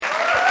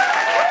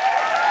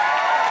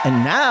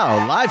And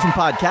now, live from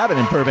Pod Cabin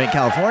in Burbank,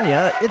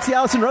 California, it's the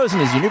Allison Rosen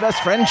is Your New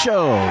Best Friend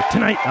show.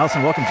 Tonight,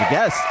 Allison welcomes a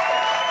guest.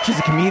 She's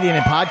a comedian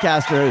and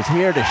podcaster who's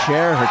here to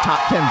share her top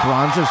 10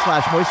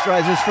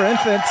 bronzers/moisturizers for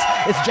infants.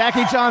 It's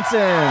Jackie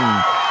Johnson.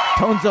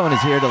 Tone Zone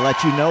is here to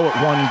let you know what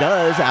one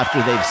does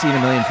after they've seen a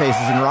million faces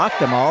and rocked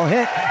them all.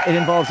 Hint, it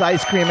involves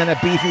ice cream and a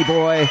beefy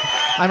boy.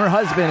 I'm her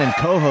husband and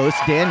co-host,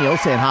 Daniel,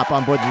 saying hop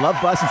on board the Love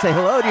Bus and say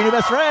hello to your new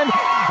best friend,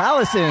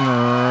 Allison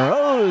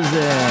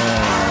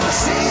Rosen.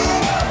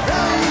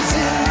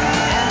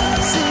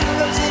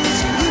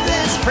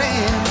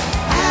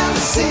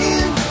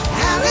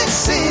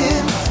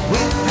 Allison,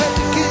 with her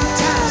good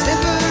times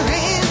never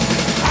end.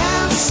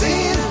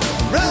 Allison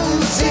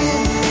Rosen,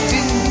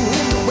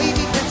 doing the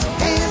wavy pencil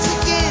dance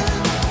again.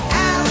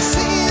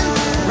 Allison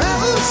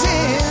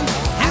Rosen,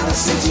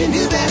 Allison's your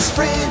new best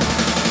friend.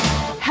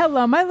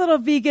 Hello, my little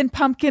vegan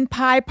pumpkin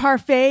pie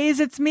parfaits.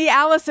 It's me,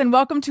 Allison.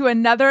 Welcome to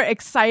another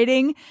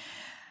exciting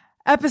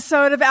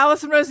episode of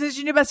Allison Rosen is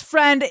Your New Best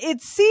Friend.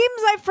 It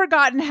seems I've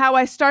forgotten how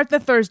I start the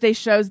Thursday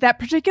shows. That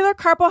particular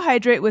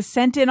carbohydrate was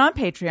sent in on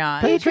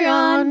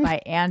Patreon by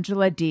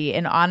Angela D.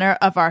 in honor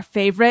of our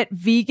favorite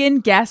vegan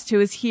guest who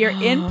is here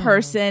in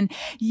person.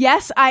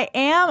 Yes, I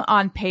am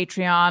on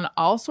Patreon.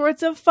 All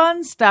sorts of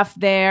fun stuff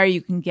there.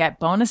 You can get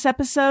bonus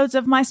episodes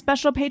of my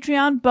special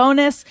Patreon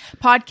bonus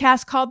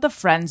podcast called The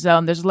Friend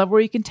Zone. There's a level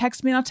where you can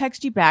text me and I'll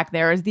text you back.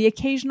 There is the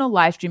occasional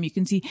live stream. You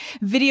can see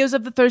videos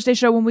of the Thursday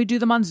show when we do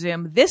them on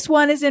Zoom. This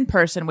one is in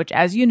person, which,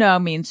 as you know,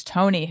 means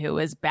Tony, who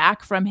is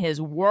back from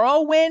his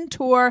whirlwind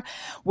tour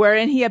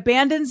wherein he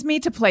abandons me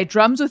to play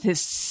drums with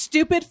his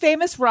stupid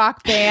famous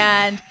rock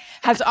band,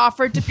 has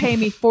offered to pay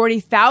me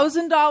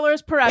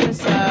 $40,000 per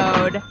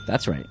episode.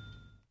 That's right.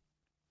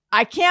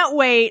 I can't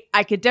wait.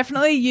 I could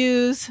definitely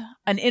use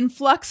an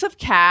influx of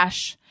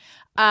cash.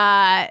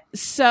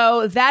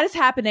 So that is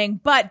happening,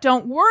 but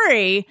don't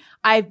worry.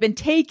 I've been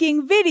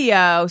taking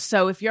video.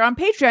 So if you're on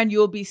Patreon, you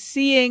will be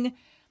seeing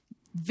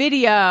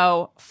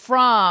video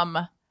from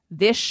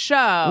this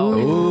show.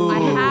 Ooh. I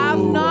have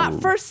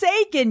not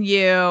forsaken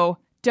you.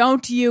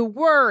 Don't you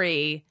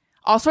worry.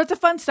 All sorts of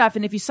fun stuff.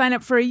 And if you sign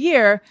up for a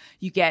year,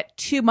 you get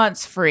 2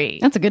 months free.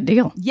 That's a good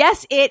deal.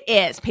 Yes, it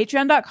is.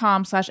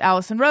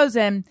 Patreon.com/Allison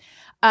Rosen.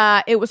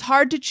 It was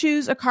hard to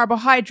choose a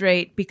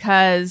carbohydrate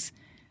because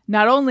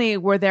not only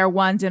were there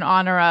ones in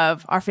honor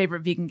of our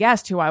favorite vegan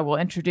guest, who I will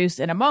introduce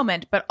in a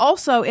moment, but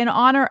also in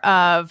honor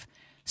of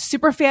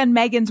Superfan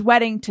Megan's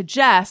wedding to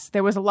Jess.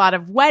 There was a lot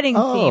of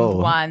wedding-themed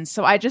ones.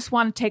 So I just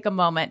want to take a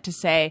moment to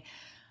say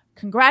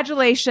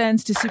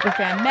congratulations to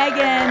Superfan Megan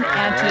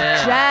and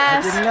to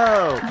Jess. I didn't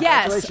know.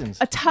 Yes,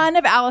 a ton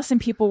of Allison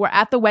people were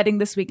at the wedding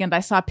this weekend.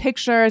 I saw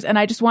pictures, and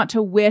I just want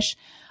to wish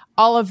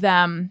all of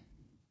them.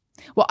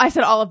 Well, I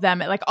said all of them,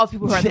 like all the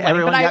people who are at the wedding.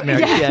 Everyone got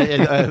married.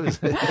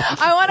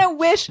 I want to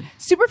wish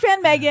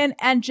Superfan Megan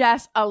and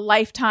Jess a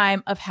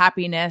lifetime of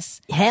happiness.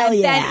 Hell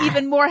yeah. And then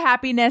even more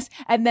happiness,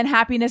 and then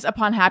happiness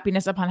upon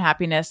happiness upon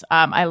happiness.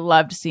 I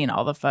loved seeing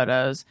all the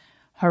photos.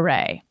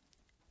 Hooray.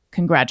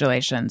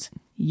 Congratulations.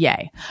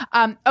 Yay.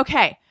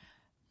 Okay.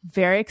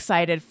 Very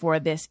excited for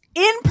this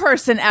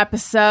in-person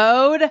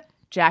episode.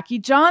 Jackie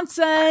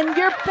Johnson,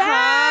 you're back.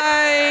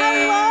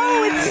 Hi.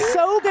 Hello. It's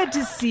so good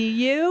to see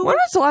you. When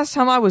was the last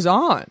time I was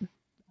on?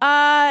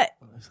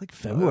 It's like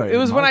February. It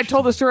was when I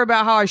told the story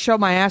about how I showed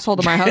my asshole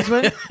to my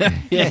husband.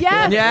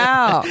 Yes.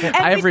 Yeah.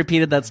 I have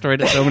repeated that story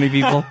to so many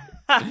people.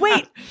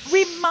 Wait,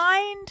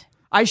 remind.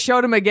 I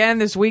showed him again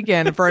this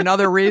weekend for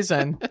another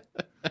reason.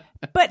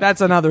 But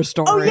That's another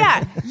story. oh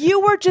yeah, you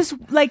were just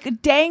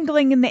like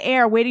dangling in the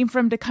air, waiting for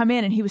him to come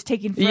in, and he was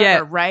taking forever,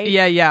 Yeah. right?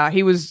 Yeah.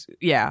 He was,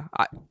 yeah.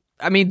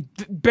 I mean,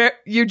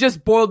 you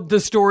just boiled the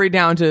story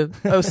down to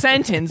a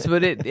sentence,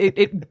 but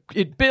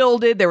it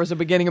builded. There was a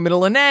beginning, a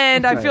middle, and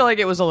end. I feel like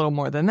it was a little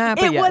more than that.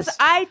 But It yes. was.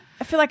 I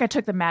feel like I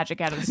took the magic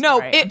out of the No,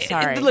 story. I'm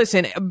sorry.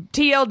 listen,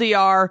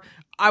 TLDR,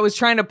 I was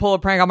trying to pull a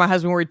prank on my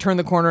husband where he turned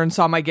the corner and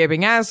saw my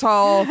gaping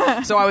asshole.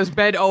 So I was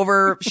bent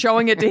over,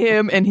 showing it to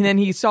him, and then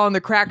he saw in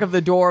the crack of the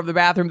door of the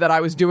bathroom that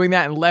I was doing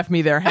that and left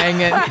me there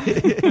hanging.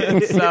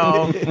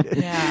 So,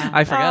 yeah.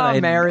 I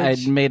forgot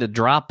marriage. I'd made a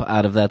drop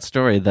out of that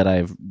story that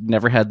I've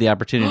never had the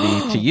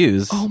opportunity to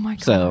use. Oh my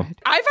God. So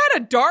I've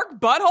had a dark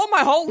butthole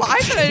my whole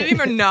life and I didn't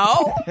even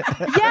know.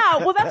 Yeah.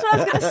 Well, that's what I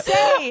was gonna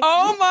say.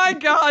 Oh my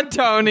God,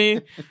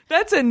 Tony.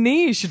 That's a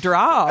niche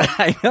drop.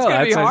 I know, It's going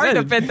to be that's what I hard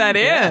to said. fit that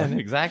in. Yeah,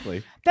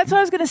 exactly. That's what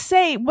I was gonna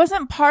say.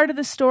 Wasn't part of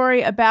the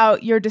story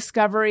about your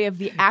discovery of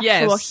the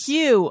actual Yes.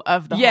 hue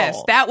of the Yes,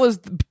 hole? that was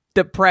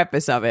the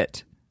preface of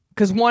it.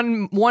 Because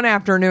one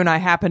afternoon I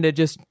happened to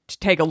just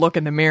take a look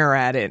in the mirror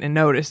at it and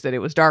notice that it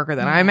was darker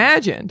than I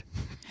imagined.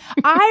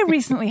 I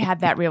recently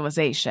had that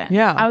realization.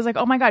 Yeah. I was like,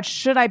 oh my God,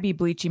 should I be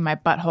bleaching my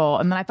butthole?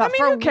 And then I thought, I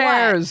mean, for who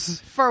cares? what?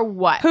 For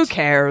what? Who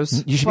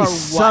cares? You should For be what?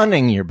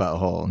 sunning your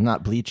butthole,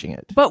 not bleaching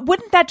it. But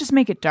wouldn't that just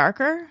make it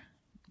darker?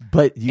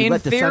 But you In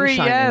let the theory,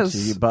 sunshine yes.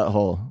 into your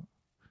butthole.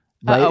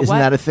 Right? Isn't what?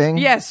 that a thing?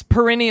 Yes,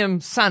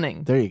 perineum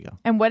sunning. There you go.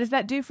 And what does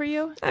that do for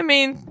you? I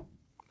mean,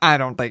 I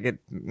don't think it.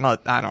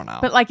 I don't know.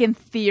 But like in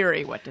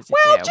theory, what does it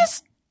well, do?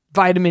 just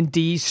vitamin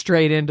D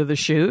straight into the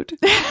shoot.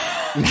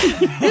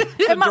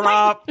 Am I-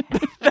 Drop.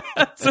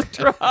 That's a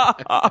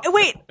drop.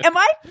 Wait, am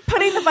I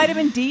putting the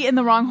vitamin D in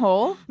the wrong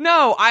hole?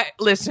 No,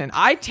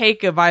 I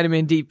take a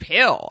vitamin D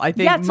pill. I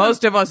think Yeah, that's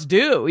most of us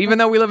do. Even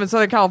though we live in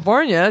Southern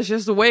California, it's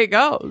just the way it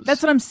goes.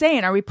 That's what I'm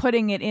saying. Are we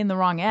putting it in the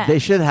wrong end? They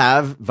should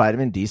have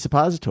vitamin D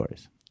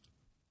suppositories.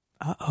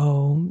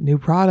 Uh-oh, new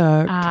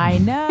product. I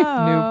know.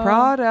 New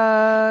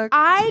product.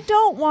 I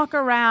don't walk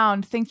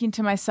around thinking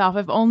to myself,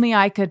 if only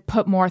I could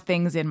put more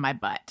things in my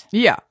butt.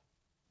 Yeah.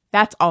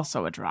 That's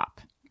also a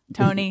drop.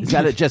 Tony. Is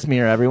that it? Just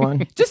me or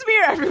everyone? Just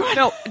mirror everyone.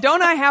 No,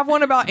 don't I have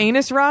one about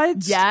anus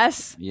rides?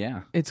 Yes.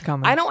 Yeah. It's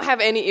coming. I don't have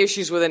any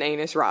issues with an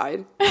anus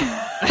ride.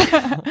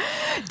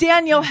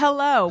 Daniel,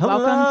 hello.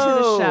 Welcome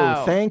to the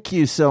show. Thank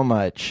you so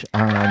much.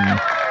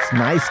 It's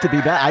nice to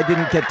be back. I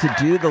didn't get to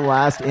do the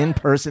last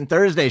in-person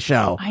Thursday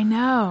show. I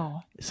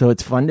know. So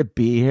it's fun to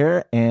be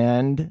here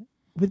and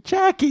with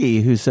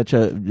Jackie, who's such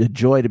a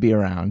joy to be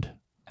around.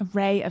 A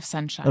ray of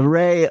sunshine. A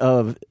ray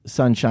of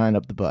sunshine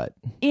up the butt.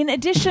 In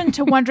addition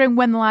to wondering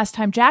when the last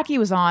time Jackie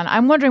was on,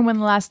 I'm wondering when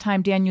the last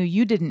time, Daniel,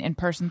 you did an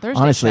in-person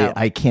Thursday Honestly, show.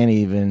 I can't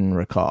even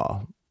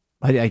recall.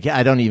 I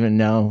don't even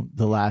know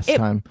the last It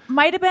time.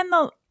 might have been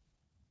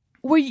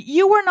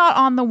you were not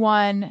on the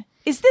one.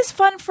 Is this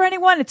fun for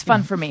anyone? It's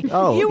fun for me.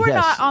 Oh, you were yes.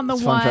 not on the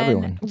It's fun for one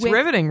everyone. It's with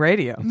riveting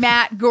radio.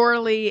 Matt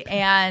Gorley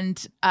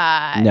and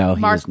No,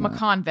 he Mark was not.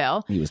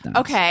 McConville. He was not.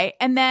 Okay,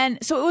 and then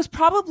so it was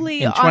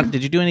probably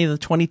Did you do any of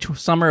the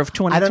summer of I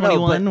don't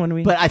 2021 know, when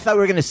we? but I thought we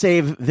were going to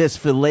save this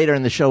for later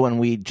in the show when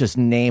we just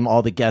name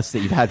all the guests that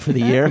you've had for the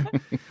year.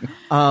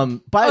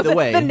 By the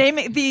way, the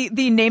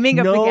naming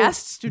of the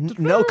guests.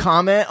 no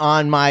comment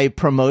on my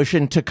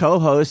promotion to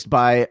co-host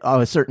by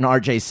a certain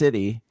RJ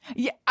City.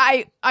 Yeah,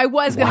 I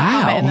was going to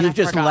comment. And then You've I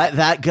just forgot. let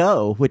that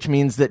go, which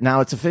means that now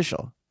it's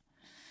official.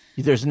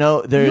 There's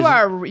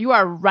You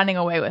are running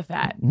away with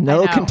that.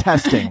 no I know.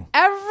 contesting.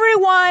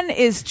 Everyone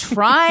is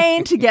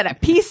trying to get a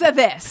piece of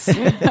this.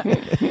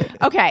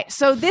 Okay,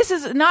 so this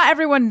is not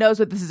everyone knows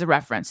what this is a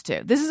reference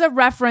to. This is a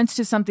reference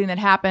to something that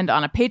happened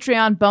on a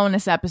Patreon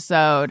bonus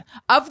episode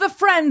of The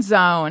Friend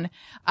Zone.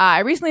 I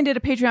recently did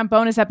a Patreon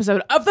bonus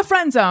episode of The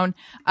Friend Zone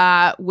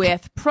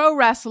with pro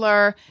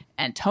wrestler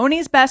and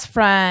Tony's best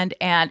friend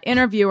and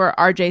interviewer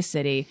RJ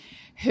City,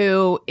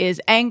 who is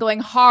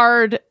angling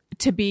hard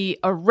to be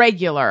a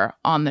regular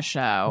on the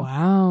show.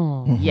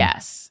 Wow.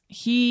 Yes.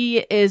 He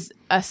is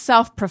a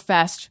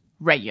self-professed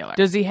regular.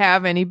 Does he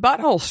have any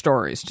butthole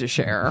stories to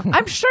share?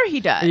 I'm sure he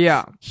does.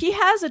 Yeah. He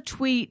has a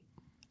tweet.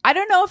 I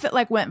don't know if it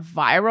went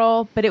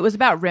viral, but it was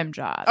about rim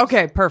jobs.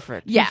 Okay,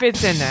 perfect. Yeah. He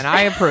fits in then.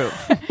 I approve.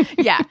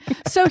 Yeah.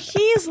 So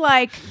he's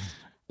like,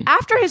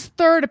 after his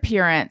third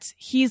appearance,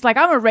 he's like,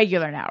 I'm a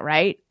regular now,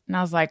 right? And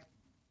I was like,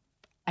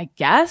 I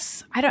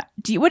guess.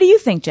 What do you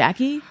think,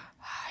 Jackie?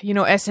 You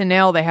know,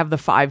 SNL, they have the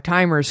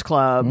 5-timers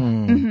club.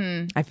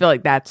 Mm-hmm. I feel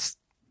like that's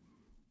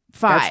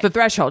 5. That's the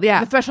threshold.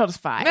 Yeah. The threshold is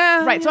 5.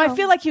 Yeah, right. So you know. I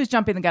feel like he was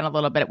jumping the gun a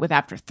little bit with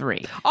after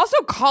 3. Also,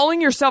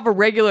 calling yourself a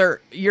regular,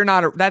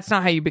 that's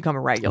not how you become a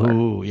regular.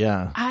 Ooh,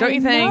 yeah. Don't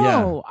you think?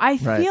 No. Yeah. I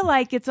Right. feel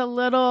like it's a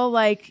little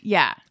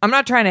yeah. I'm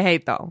not trying to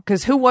hate though,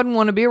 because who wouldn't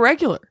want to be a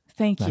regular?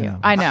 Thank you. know.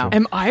 I know.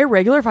 Am I a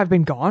regular if I've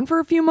been gone for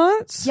a few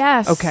months?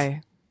 Yes.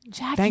 Okay.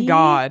 Jackie, Thank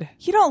God.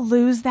 You don't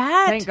lose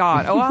that. Thank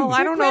God. Oh, well, I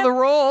Your don't know the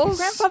rules.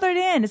 Grandfathered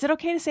in. Is it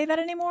okay to say that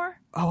anymore?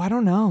 Oh, I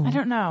don't know. I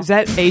don't know. Is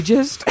that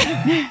ageist?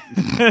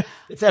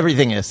 It's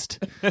everythingist.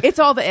 It's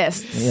all the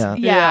ists. Yeah.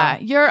 Yeah.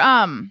 You're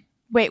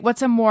wait,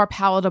 what's a more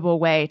palatable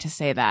way to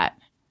say that?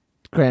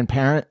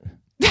 Grandparent.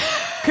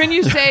 Can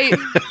you say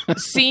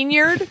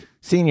seniored?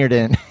 Seniored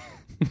in.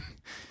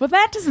 Well,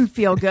 that doesn't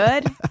feel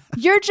good.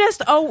 You're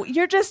just always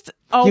You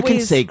can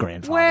say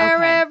grandfather. Where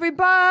Okay.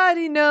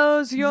 everybody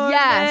knows your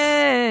Yes.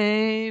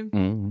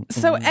 name.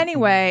 So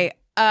anyway,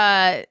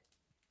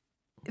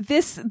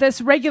 this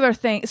regular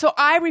thing. So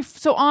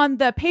so on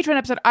the Patreon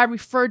episode, I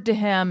referred to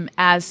him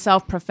as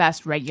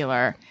self-professed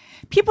regular.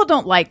 People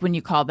don't like when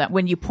you call them,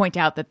 when you point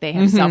out that they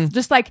have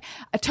just like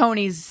a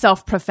Tony's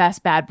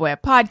self-professed bad boy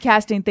of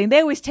podcasting thing. They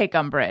always take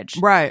umbrage.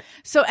 Right.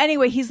 So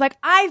anyway, he's like,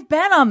 I've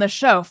been on the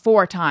show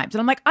 4 times. And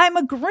I'm like, I'm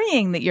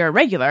agreeing that you're a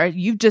regular.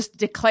 You've just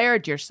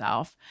declared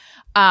yourself.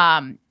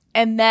 And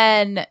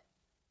then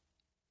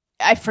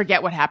I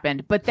forget what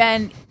happened. But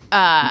then,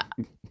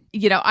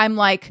 I'm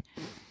like,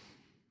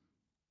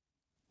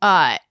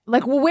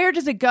 well, where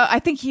does it go? I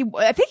think he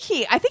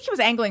was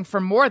angling for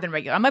more than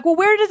regular. I'm like, well,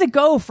 where does it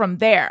go from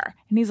there?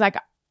 And he's like,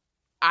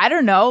 I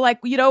don't know. Like,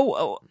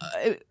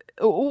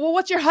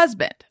 what's your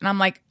husband? And I'm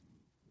like,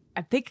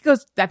 I think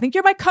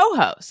you're my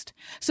co-host.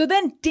 So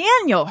then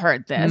Daniel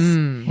heard this,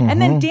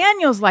 and then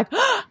Daniel's like,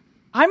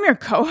 I'm your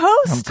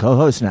co-host. I'm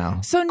co-host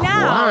now. So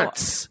now,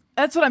 Grunts.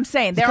 that's what I'm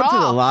saying. It comes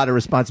with a lot of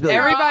responsibility.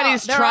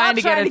 Everybody's trying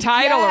to get a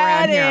title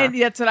around here.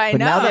 That's what I but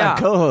know. now that Yeah. I'm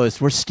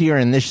co-host, we're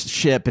steering this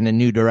ship in a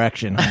new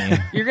direction, honey.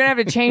 You're going to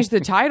have to change the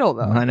title,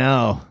 though. I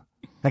know.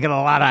 I got a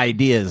lot of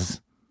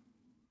ideas.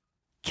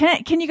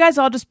 Can you guys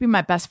all just be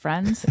my best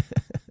friends?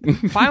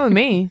 Fine with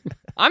me.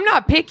 I'm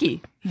not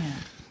picky. Fine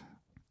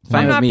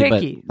I'm with not me,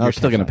 picky. but you're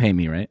still going to pay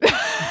me, right?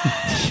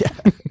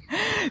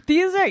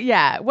 These are,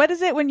 yeah. What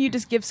is it when you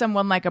just give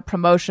someone like a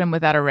promotion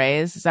without a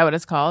raise? Is that what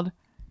it's called?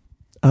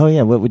 Oh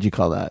yeah, what would you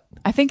call that?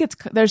 I think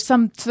there's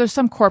some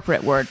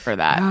corporate word for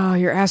that. Oh,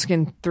 you're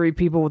asking three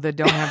people that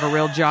don't have a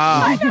real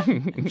job.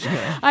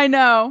 I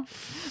know.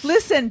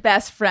 Listen,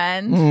 best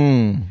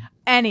friend.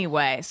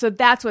 Anyway, so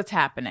that's what's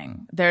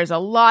happening. There's a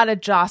lot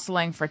of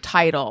jostling for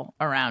title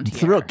around here.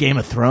 It's a real Game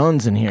of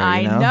Thrones in here.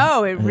 I you know?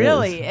 know, it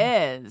really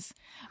is.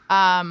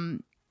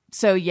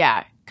 So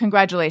yeah,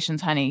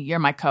 congratulations, honey. You're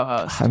my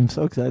co-host. I'm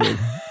so excited.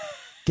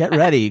 Get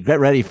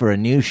ready for a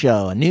new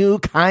show, a new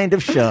kind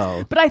of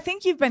show. But I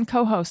think you've been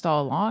co-host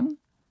all along.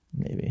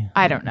 Maybe.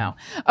 I don't know.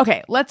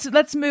 Okay,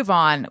 let's move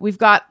on. We've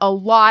got a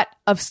lot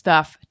of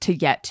stuff to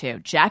get to.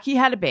 Jackie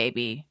had a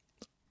baby.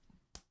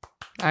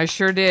 I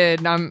sure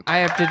did. I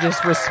have to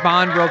just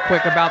respond real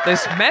quick about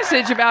this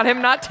message about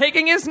him not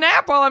taking his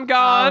nap while I'm Oh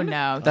gone.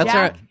 no, That's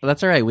all right.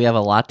 That's all right. We have a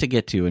lot to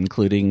get to,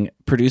 including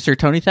producer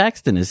Tony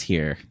Thaxton is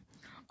here.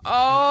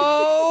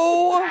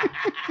 Oh,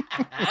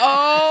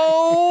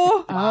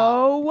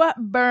 Oh,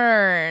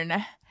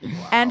 burn.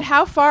 And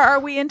how far are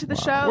we into the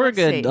show? We're Let's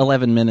good see.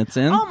 11 minutes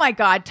in. Oh my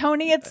God,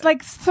 Tony! It's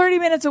like 30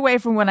 minutes away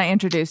from when I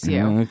introduce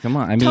you. Come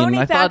on. I mean, Tony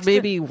I thought Thaxton-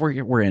 maybe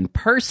we're in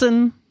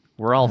person.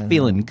 We're all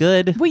feeling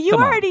good. Well, you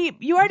Come on.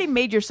 already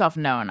made yourself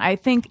known. I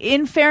think,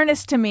 in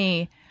fairness to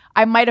me,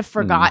 I might have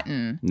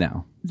forgotten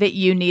No. that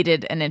you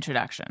needed an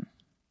introduction.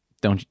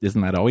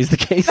 Isn't that always the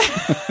case?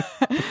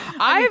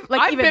 I've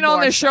like, even been on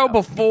more this show so.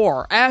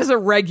 before as a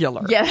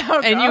regular. Yeah,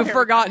 okay, and you've okay.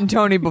 forgotten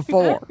Tony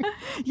before.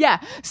 Yeah.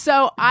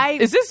 So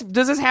Does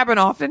this happen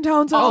often,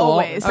 Tones?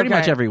 Always. Pretty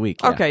much every week.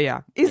 Yeah. Okay,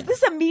 yeah. is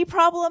this a me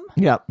problem?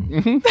 Yep. I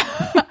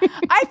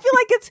feel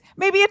like it's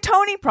maybe a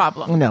Tony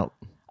problem. No.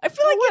 I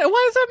feel like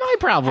Why is that my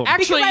problem?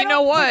 Actually, Because I you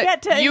know don't forget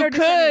what? to You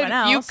introduce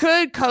anyone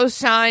could else.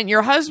 co-sign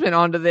your husband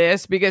onto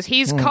this because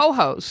he's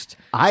co-host.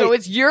 So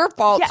it's your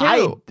fault Yeah,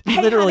 too. I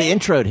Hey, literally honey.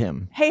 introed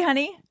him. hey,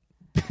 honey.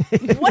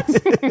 What's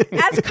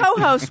as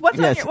co-host? What's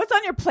Yes. what's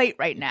on your plate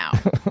right now?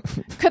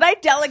 Could I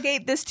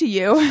delegate this to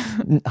you?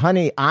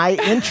 Honey, I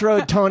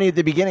introed Tony at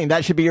the beginning.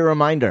 That should be your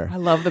reminder. I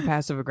love the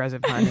passive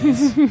aggressive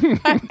honeys.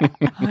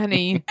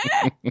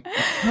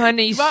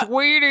 honey,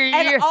 sweetie.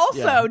 And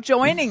also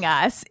joining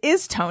us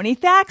is Tony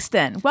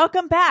Thaxton.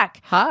 Welcome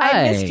back.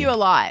 Hi. I missed you a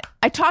lot.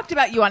 I talked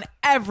about you on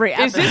every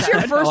Is episode. this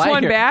your first I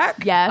one hear-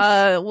 back? Yes.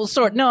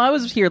 Well, no, I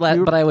was here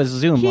but I was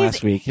Zoom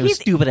last week. It was he's-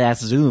 stupid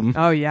ass Zoom.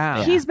 Oh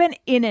yeah. He's been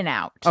in and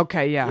out.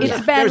 Okay, yeah. It's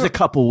been There's a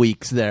couple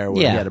weeks there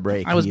where yeah, we had a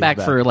break. I was He back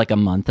for like a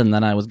month, and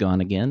then I was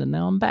gone again, and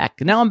now I'm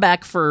back. Now I'm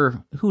back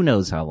for who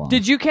knows how long.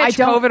 Did you catch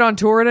I don't- COVID on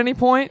tour at any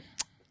point?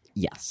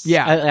 Yes.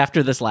 Yeah.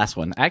 After this last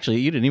one, actually,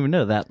 you didn't even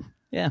know that.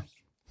 Yeah.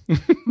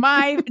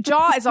 My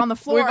jaw is on the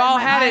floor. We've all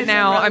and my had eyes it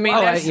now. are really I mean,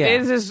 wide. that's, yeah.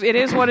 it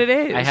is what it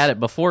is. I had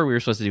it before we were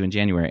supposed to do in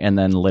January, and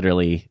then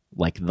literally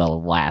like the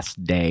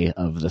last day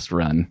of this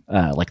run,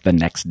 like the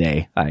next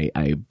day,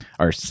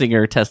 our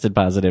singer tested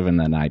positive, and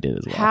then I did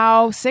as well.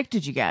 How sick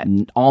did you get?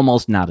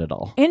 Almost not at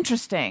all.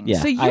 Interesting. Yeah,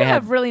 so you I had-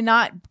 have really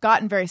not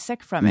gotten very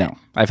sick from it. No,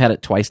 I've had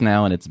it twice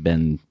now, and it's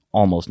been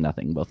almost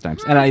nothing both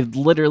times. And I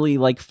literally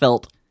like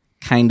felt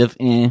kind of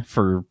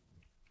for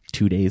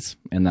 2 days,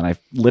 and then I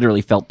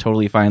literally felt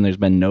totally fine. There's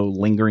been no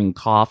lingering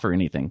cough or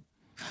anything.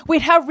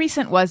 Wait, how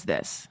recent was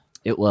this?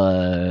 It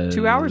was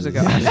 2 hours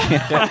ago.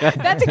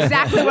 That's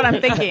exactly what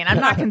I'm thinking. I'm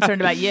not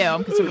concerned about you.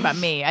 I'm concerned about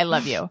me. I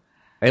love you.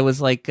 It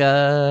was like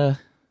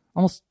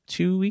almost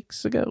 2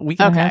 weeks ago, week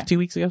and a Okay. half, 2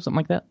 weeks ago, something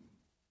like that.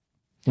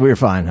 We're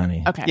fine,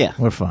 honey. Okay. Yeah,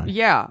 We're fine.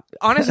 Yeah.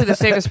 Honestly, the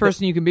safest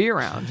person you can be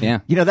around. yeah.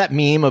 You know that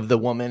meme of the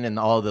woman and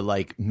all the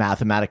like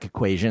mathematic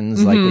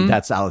equations? Mm-hmm. Like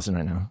that's Allison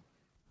right now.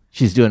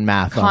 She's doing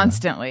math on-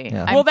 Constantly.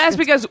 Yeah. I'm- Well, that's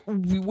because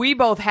we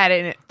both had it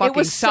and it fucking it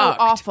was sucked.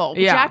 so awful.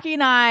 Yeah. Jackie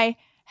and I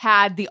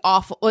had the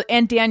awful,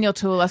 and Daniel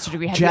to a lesser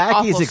degree had the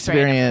Jackie's awful strain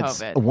of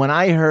experience. COVID. When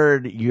I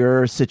heard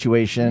your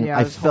situation, Yeah,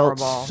 it I was felt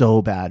horrible.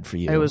 so bad for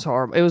you. It was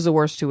horrible. It was the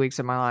worst 2 weeks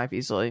of my life,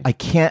 easily. I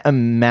can't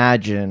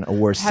imagine a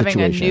worse Having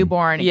situation. a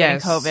newborn and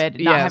Yes, getting COVID,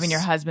 not yes. having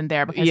your husband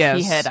there because Yes.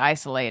 he had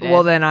isolated.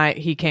 Well, then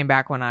he came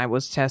back when I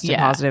was tested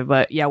Yeah. positive.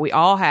 But yeah, we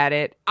all had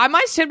it.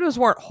 My symptoms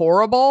weren't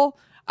horrible.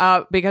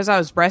 Because I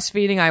was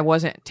breastfeeding, I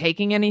wasn't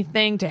taking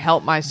anything to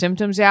help my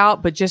symptoms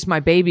out, but just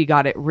my baby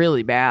got it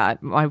really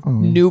bad. My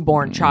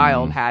newborn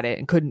child had it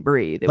and couldn't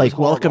breathe. It was Like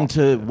welcome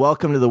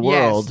to the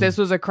world. Yes, this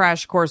was a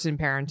crash course in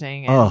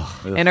parenting,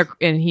 and Oh.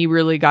 and he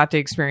really got to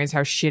experience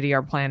how shitty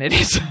our planet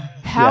is.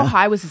 how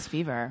high was his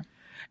fever?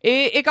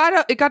 It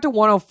got to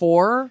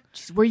 104.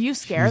 Jeez, were you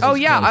scared? Oh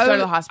yeah, Did you go I to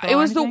was, the hospital. it or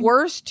was the anything?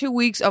 worst 2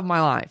 weeks of my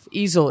life.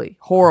 Easily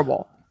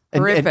horrible,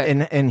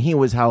 horrific. and he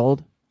was how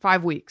old?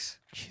 5 weeks.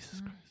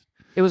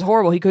 It was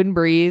horrible. He couldn't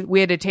breathe.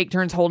 We had to take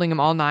turns holding him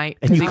all night.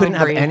 And 'cause you he couldn't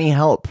have breathe. any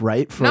help,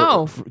 right?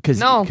 No.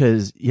 No.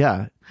 Because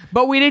yeah.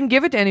 But we didn't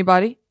give it to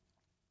anybody.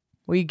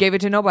 We gave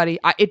it to nobody.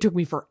 It took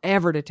me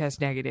forever to test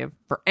negative.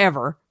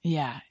 Forever.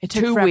 Yeah, it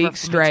took 2 forever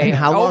weeks for me straight. too. And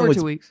how Over long was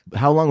 2 weeks.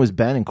 How long was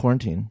Ben in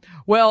quarantine?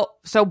 Well,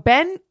 so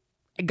Ben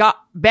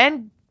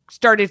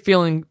started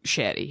feeling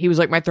shitty. He was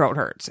like, my throat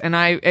hurts. And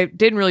I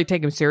didn't really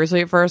take him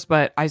seriously at first,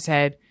 but I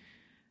said,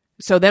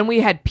 So then we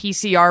had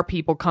PCR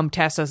people come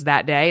test us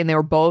that day, and they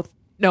were both,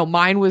 no,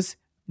 mine was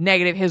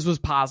negative, his was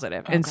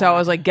positive. And so I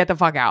was like, get the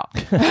fuck out.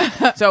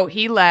 So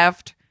he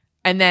left,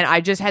 and then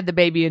I just had the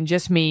baby and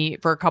just me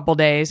for a couple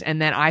days,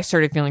 and then I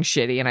started feeling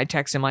shitty, and I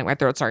texted him like my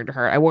throat's starting to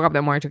hurt. I woke up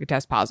that morning, took a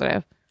test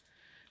positive.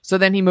 So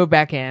then he moved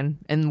back in,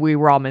 and we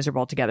were all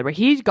miserable together. But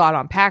he got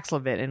on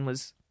Paxlovid and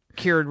was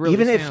cured really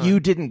Even soon. if you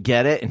didn't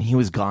get it and he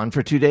was gone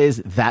for 2 days,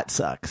 that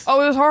sucks.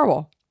 Oh, it was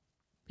horrible.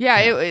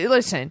 Yeah,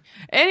 listen,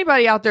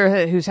 anybody out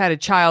there who's had a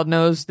child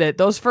knows that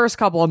those first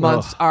couple of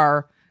months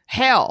are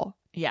hell.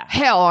 Yeah.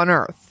 Hell on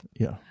earth.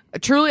 Yeah.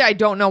 Truly, I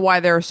don't know why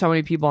there are so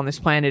many people on this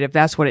planet if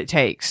that's what it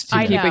takes to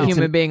I keep know. a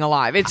human being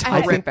alive. It's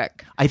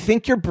horrific. I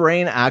think your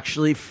brain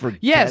actually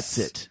forgets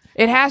it.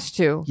 It has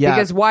to. Yeah.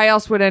 Because why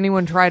else would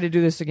anyone try to do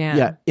this again?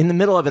 Yeah, in the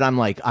middle of it, I'm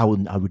like, I will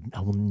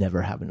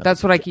never have another.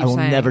 That's what I keep I will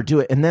saying. never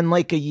do it. And then,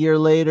 like a year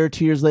later,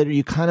 2 years later,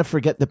 you kind of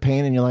forget the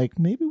pain, and you're like,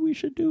 maybe we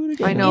should do it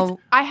again. I know.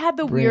 I had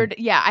the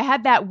I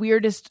had that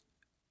weirdest.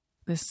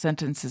 This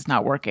sentence is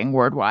not working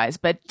word wise,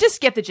 but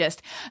just get the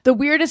gist. The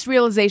weirdest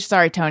realization.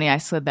 Sorry, Tony, I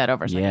slid that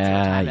over. So I can see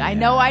what time it is. I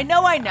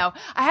know.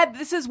 I had.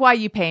 This is why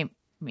you pay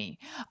me.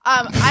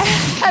 I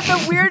had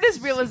the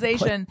weirdest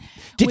realization.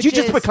 Did you which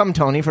just is- become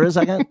Tony for a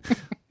second?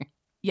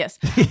 Yes.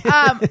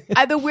 I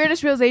had the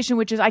weirdest realization,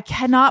 which is I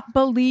cannot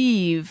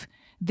believe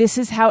this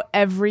is how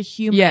every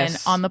human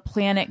Yes. on the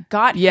planet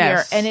got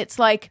Yes. here, and it's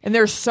like, And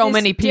there's so this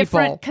many people.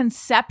 different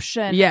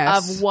conception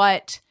Yes. of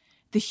what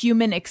the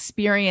human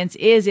experience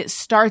is. It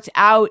starts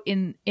out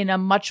in a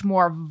much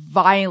more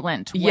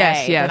violent way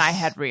Yes, yes. than I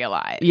had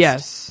realized.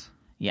 Yes.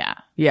 Yeah.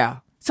 Yeah.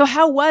 So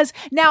how was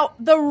now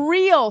the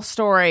real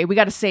story? We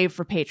got to save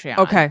for Patreon.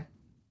 Okay.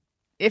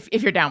 If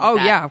you're down with Oh,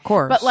 that. yeah, of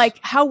course. But like,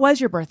 how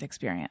was your birth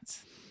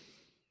experience?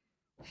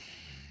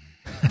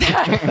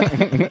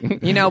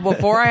 You know,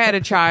 before I had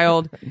a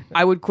child,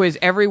 I would quiz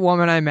every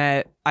woman I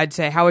met. I'd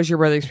say, how was your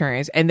birth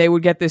experience? And they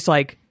would get this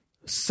like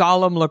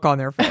solemn look on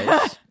their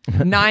face.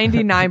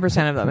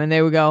 99% of them. And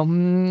they would go,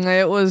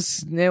 it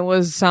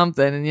was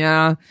something. And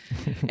yeah.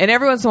 And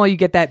every once in a while you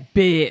get that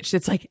bitch.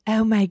 It's like,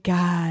 oh my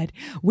God,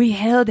 we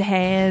held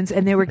hands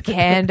and there were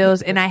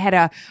candles and I had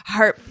a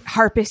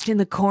harpist in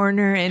the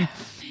corner and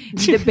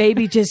the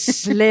baby just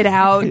slid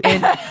out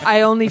and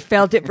I only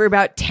felt it for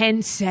about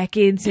 10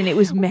 seconds and it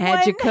was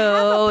magical.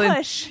 One half a And,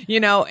 push.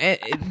 you know,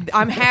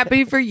 I'm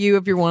happy for you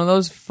if you're one of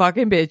those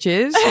fucking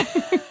bitches.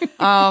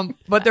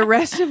 But the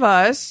rest of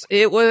us,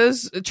 it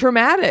was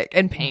traumatic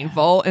and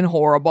painful and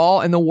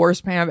horrible and the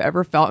worst pain I've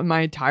ever felt in my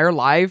entire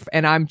life.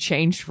 And I'm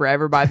changed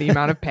forever by the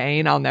amount of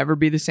pain. I'll never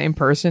be the same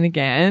person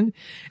again.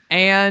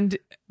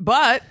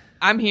 But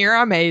I'm here.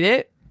 I made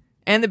it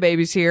and the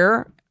baby's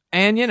here.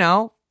 And you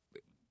know,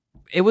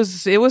 it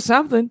was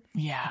something.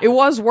 Yeah. It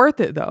was worth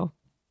it though.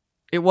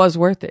 It was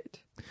worth it.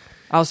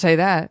 I'll say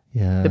that.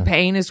 Yeah. The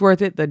pain is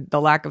worth it.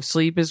 The lack of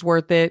sleep is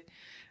worth it.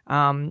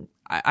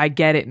 I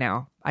get it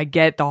now. I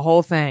get the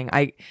whole thing.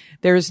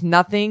 There's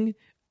nothing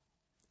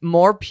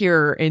more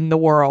pure in the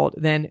world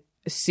than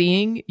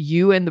seeing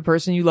you and the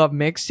person you love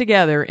mixed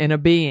together in a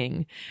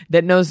being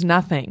that knows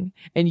nothing,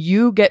 and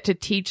you get to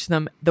teach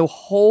them the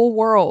whole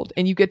world,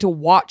 and you get to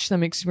watch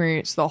them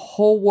experience the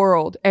whole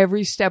world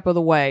every step of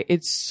the way.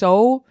 It's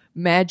so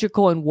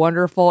magical and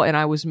wonderful, and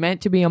I was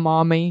meant to be a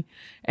mommy,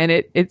 and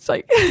it's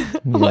like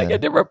I'm like a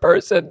different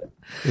person.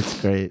 It's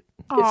great.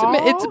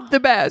 It's the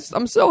best.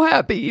 I'm so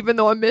happy, even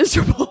though I'm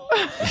miserable.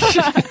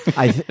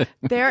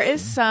 There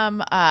is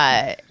some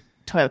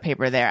toilet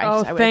paper there.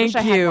 Oh, I thank wish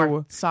I had you.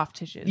 more soft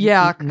tissues.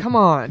 Yeah, come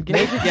on,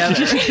 get it together.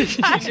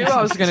 I knew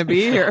I was going to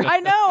be here. I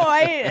know.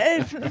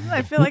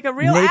 I feel like a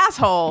real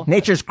asshole.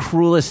 Nature's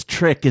cruelest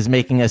trick is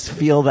making us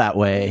feel that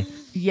way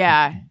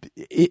Yeah.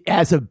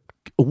 as a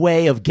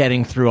way of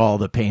getting through all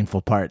the painful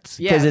parts.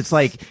 Because Yes. it's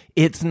like,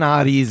 it's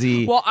not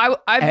easy. Well, I've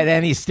At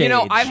any stage. you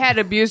know, I've had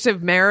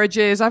abusive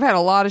marriages. I've had a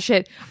lot of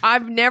shit.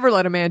 I've never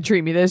let a man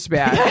treat me this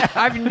bad.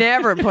 I've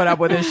never put up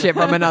with this shit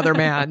from another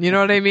man. You know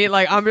what I mean?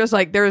 Like, I'm just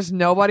like, there's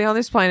nobody on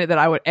this planet that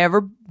I would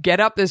ever get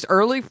up this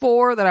early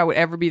for, that I would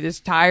ever be this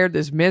tired,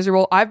 this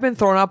miserable. I've been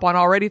thrown up on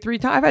already 3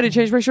 times. I've had to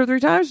change my shirt 3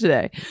 times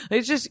today.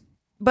 It's just,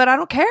 but I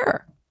don't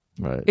care.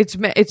 Right.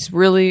 It's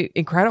really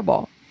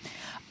incredible.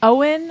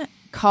 Owen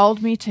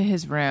called me to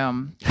his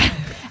room,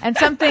 and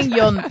something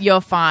you'll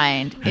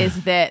find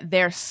is that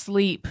their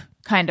sleep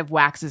kind of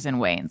waxes and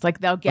wanes. Like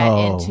they'll get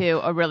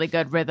into a really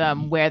good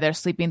rhythm where they're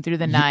sleeping through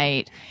the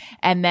night,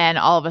 and then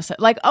all of a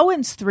sudden, like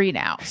Owen's 3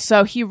 now,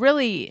 so he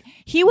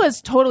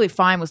was totally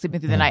fine with sleeping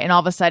through the night, and all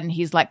of a sudden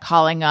he's like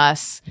calling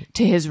us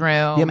to his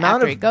room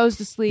after he goes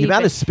to sleep. The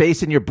amount of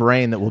space in your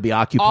brain that will be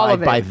All occupied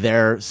of it. by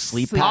their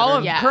sleep Sleep. pattern All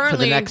of- yeah. for the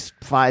Currently- next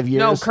 5 years.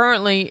 No,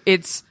 currently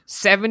it's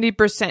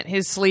 70%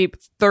 his sleep,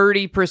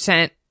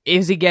 30%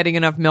 is he getting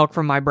enough milk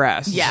from my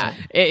breast? Yeah.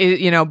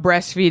 You know,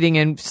 breastfeeding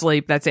and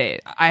sleep, that's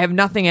it. I have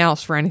nothing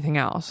else for anything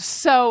else.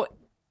 So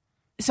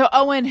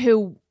Owen,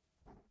 who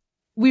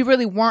we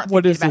really weren't.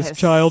 What thinking is about this, his-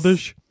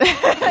 childish?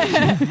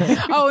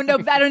 Oh no,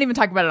 I don't even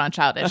talk about it on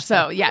Childish.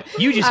 So yeah,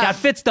 You just got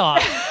fitsed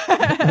off.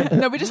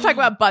 no, we just talk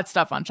about butt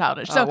stuff on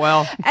Childish. So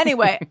well.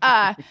 anyway,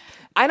 I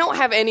don't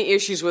have any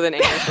issues with an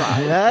anus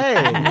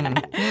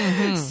rod.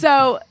 Hey.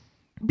 so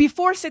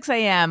before 6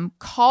 a.m.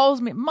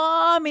 calls me,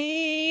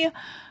 mommy.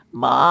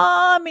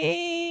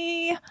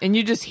 And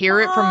you just hear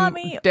it from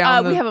Mommy.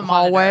 down the we have a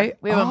hallway? monitor.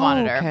 We have a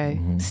monitor. Okay.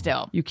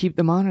 Still. You keep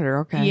the monitor,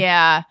 okay.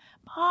 Yeah.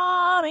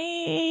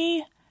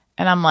 Mommy.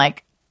 And I'm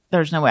like,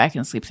 there's no way I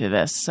can sleep through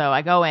this. So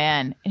I go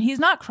in and he's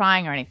not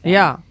crying or anything.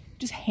 Yeah.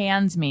 Just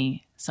hands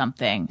me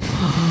something.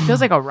 Feels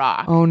like a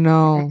rock. Oh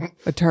no.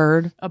 A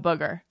turd? A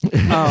booger.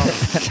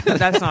 Oh.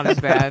 That's not as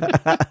bad.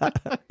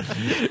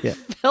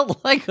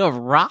 Felt like a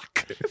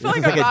rock. It felt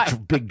It's like a rock. like a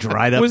big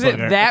dried up Was it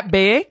booger. that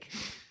big?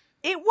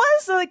 It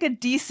was like a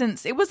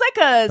decent, it was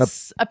like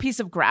a piece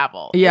of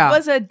gravel. Yeah. It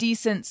was a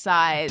decent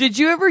size. Did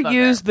you ever booger.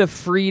 use the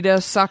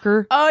Frida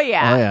sucker? Oh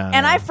yeah. Oh, yeah,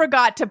 And yeah. I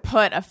forgot to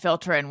put a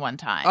filter in one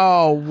time.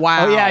 Oh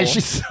wow. Oh yeah,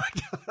 she's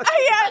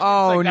Yeah.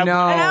 Oh no. And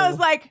I was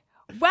like,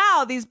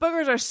 wow, these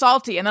boogers are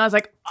salty. And then I was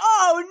like,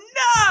 oh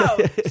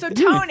no. So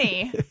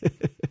Tony,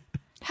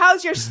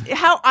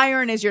 how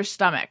iron is your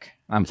stomach?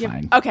 I'm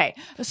fine. Okay.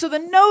 So the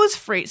nose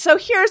free. So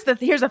here's the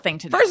thing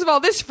to know. First of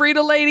all, this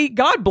Frida lady,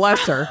 God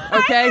bless her.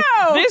 Okay,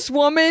 know. this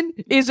woman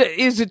is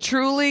a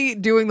truly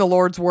doing the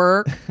Lord's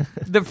work.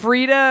 The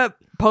Frida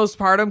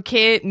postpartum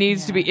kit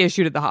needs to be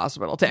issued at the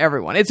hospital to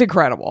everyone. It's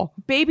incredible.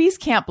 Babies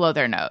can't blow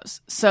their nose.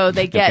 So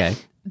they get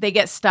Okay. they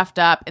get stuffed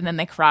up and then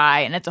they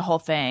cry and it's a whole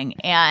thing.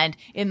 And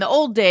in the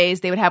old days,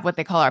 they would have what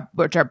they call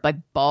which are like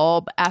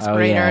bulb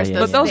aspirators. yeah.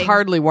 But those things-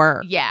 hardly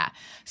work. Yeah.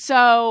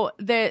 So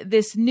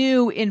this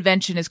new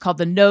invention is called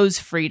the nose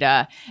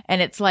Frida, and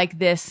it's like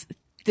this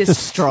It's a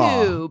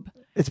straw. tube.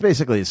 It's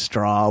basically a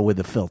straw with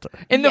a filter.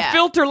 And the Yeah.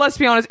 filter, let's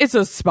be honest, it's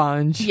a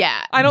sponge.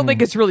 Yeah. I don't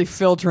think it's really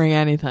filtering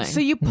anything. So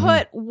you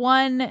put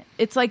one,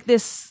 it's like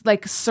this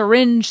like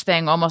syringe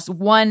thing, almost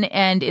one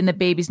end in the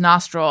baby's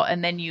nostril,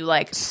 and then you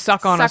like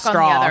suck on a the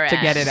straw other to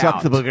end. get it Suck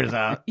out. the boogers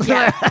out.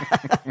 Yeah.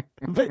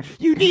 But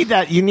you need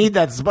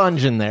that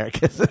sponge in there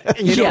because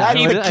Yeah,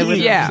 that's the I would-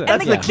 key. yeah.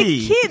 That's And the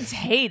key. kids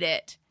hate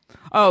it.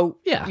 Oh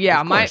Yeah, yeah.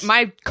 of My course.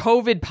 my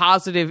COVID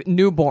positive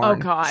newborn. Oh,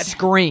 God.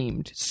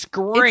 screamed.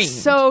 It's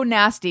so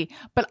nasty.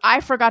 But I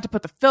forgot to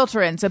put the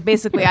filter in, so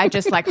basically I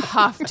just like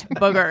huffed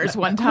boogers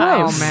one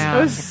time. Oh, man.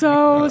 It was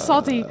so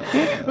salty.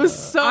 It was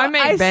so. I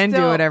make Ben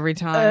do it every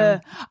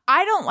time.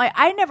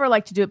 I never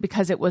like to do it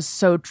because it was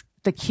so.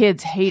 The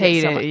kids hate Hate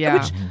it so it, much, yeah.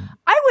 which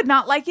I would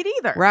not like it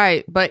either.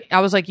 Right, but I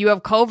was like, you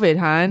have COVID,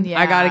 hon. Yeah.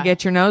 I got to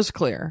get your nose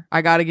clear.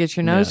 I got to get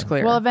your nose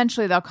clear. Well,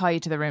 eventually they'll call you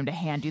to the room to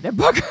hand you their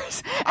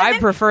boogers. And I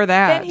then- prefer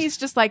that. Then he's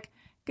just like,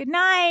 "Good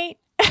night."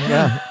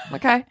 Yeah.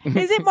 okay.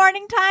 Is it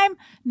morning time?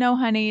 No,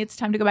 honey, it's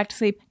time to go back to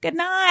sleep. Good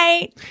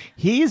night.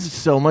 He's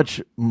so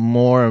much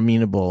more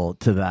amenable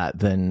to that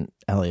than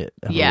Elliot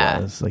ever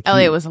was. Like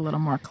Elliot was a little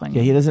more clingy.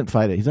 Yeah, he doesn't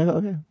fight it. He's like,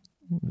 okay,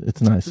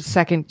 it's nice.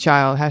 Second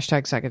child.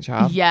 Hashtag second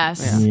child.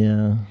 Yes.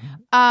 Yeah.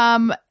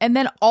 And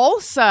then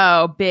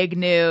also big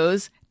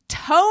news.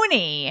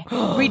 Tony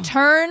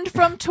returned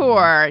from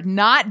tour,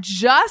 not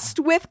just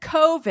with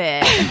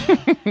COVID,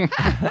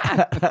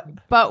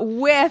 but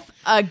with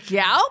a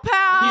gal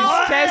pal.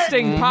 He's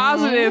testing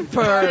positive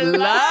for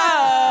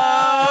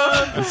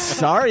love.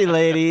 Sorry,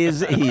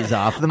 ladies, he's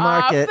off the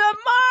market. Off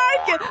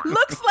the market.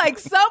 Looks like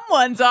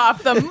someone's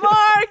off the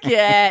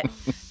market.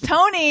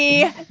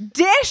 Tony,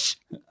 dish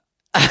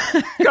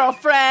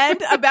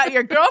girlfriend about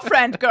your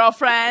girlfriend.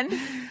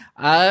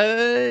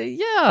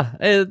 Yeah.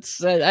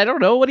 It's I don't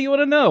know. What do you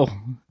want to know?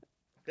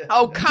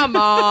 Oh, come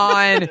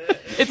on.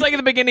 It's like in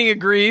the beginning of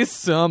Grease.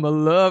 Summer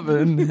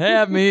lovin',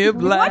 have me a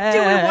blast. What do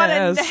we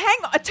want to hang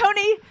on,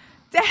 Tony?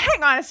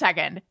 Hang on a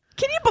second.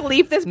 Can you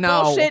believe this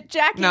No. bullshit,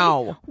 Jackie?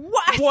 No.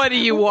 What? What do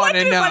you What want to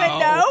do you know? wanna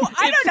know?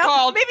 I It's don't know.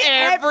 called Maybe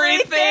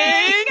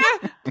everything.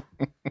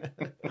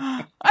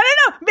 I don't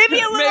know. Maybe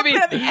a little Maybe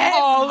bit of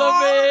all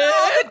of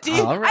it. the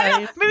deep- All I don't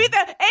know. right. Maybe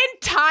the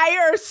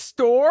entire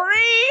story.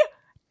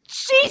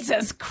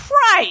 Jesus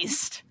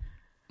Christ!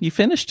 You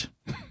finished?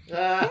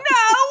 No.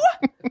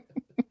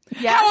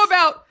 Yes. How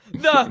about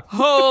the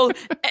whole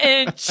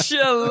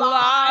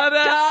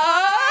enchilada?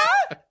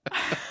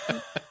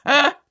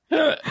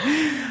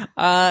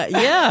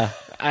 Yeah.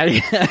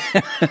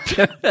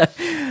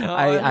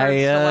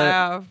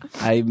 Laugh.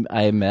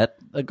 I met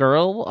a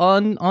girl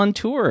on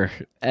tour,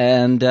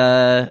 and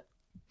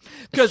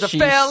Because I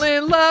fell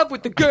in love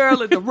with the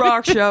girl at the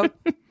rock show.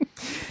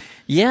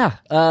 yeah,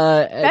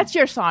 That's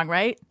your song,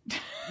 right?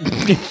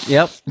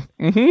 yep.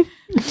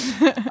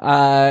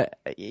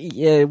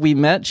 Yeah, we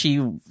met.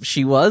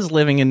 She was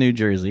living in New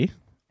Jersey,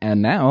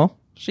 and now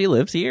she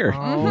lives here.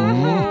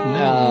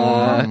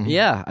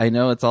 Yeah, I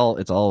know it's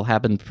all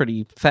happened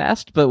pretty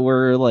fast, but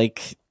we're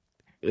like,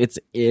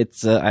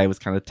 it's. I was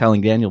kind of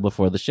telling Daniel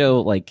before the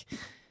show, like,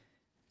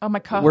 Oh, my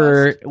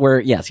co-host. we're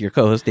yes, your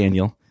co-host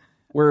Daniel.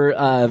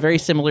 We're very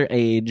similar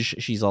age.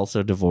 She's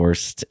also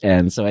divorced,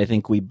 and so I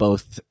think we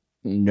both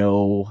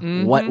know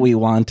what we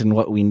want and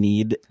what we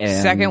need.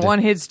 And Second one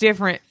hits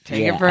different.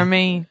 Take Yeah. it from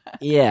me.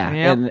 Yeah.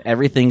 Yep. And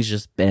everything's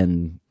just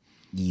been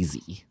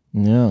easy.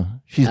 Yeah.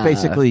 She's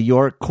basically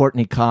your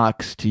Courtney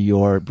Cox to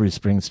your Bruce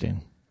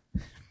Springsteen.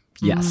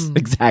 Yes,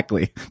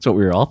 exactly. That's what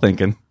we were all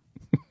thinking.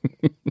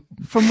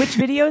 From which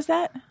video is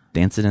that?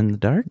 Dancing in the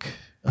Dark?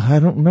 I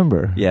don't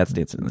remember. Yeah, it's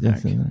Dancing in the Dark.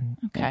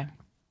 Okay.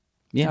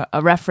 Yeah.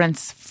 A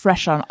reference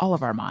fresh on all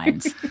of our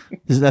minds.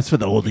 That's for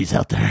the oldies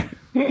out there.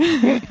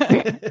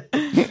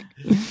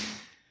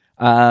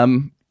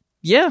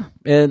 Yeah,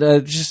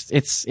 and just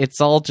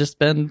it's all just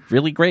been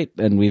really great,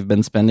 and we've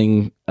been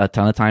spending a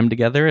ton of time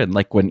together. And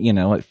like when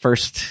at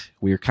first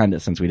we were kind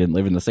of, since we didn't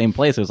live in the same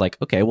place, it was like,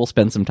 okay, we'll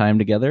spend some time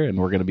together, and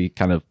we're going to be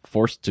kind of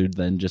forced to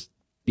then just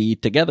be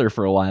together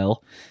for a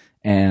while,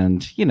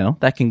 and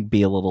that can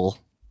be a little,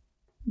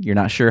 you're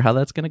not sure how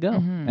that's going to go,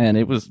 and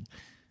it was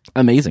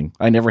amazing.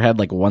 I never had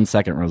like 1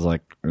 second where I was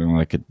like,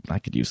 oh, I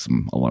could use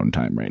some alone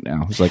time right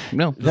now. It's like,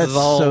 no, this That's is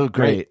all so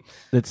great.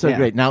 That's so Yeah.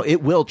 great. Now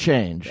it will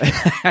change.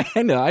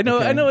 I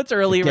know it's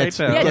early It right gets-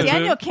 now. Yeah, Okay.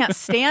 Daniel can't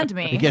stand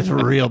me. It gets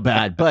real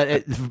bad, but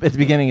at the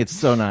beginning it's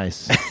so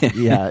nice.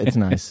 Yeah, it's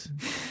nice.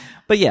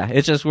 But yeah,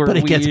 it's just But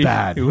it gets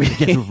bad.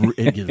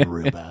 It gets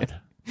real bad.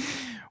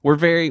 We're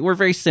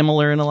very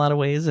similar in a lot of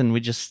ways, and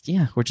we're just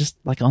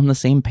like on the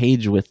same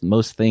page with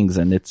most things,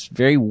 and it's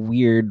very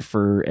weird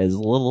for as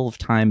little of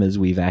time as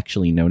we've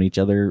actually known each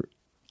other.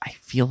 I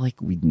feel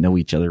like we know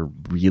each other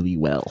really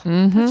well.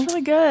 That's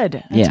really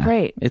good. That's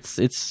great. It's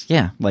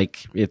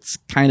like it's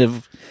kind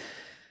of,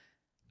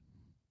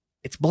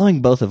 it's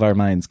blowing both of our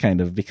minds kind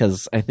of,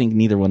 because I think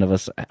neither one of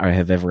us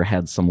have ever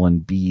had someone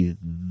be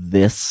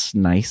this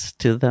nice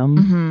to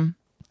them.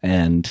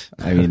 And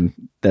I mean,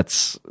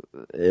 that's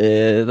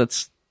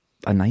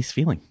a nice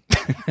feeling.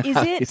 Is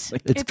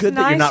it? It's good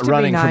that you're nice not to be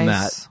running from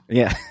nice.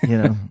 Yeah.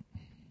 that.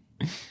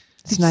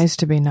 It's nice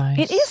to be nice.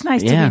 It is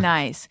nice to Yeah. be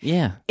nice.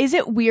 Yeah. Is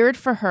it weird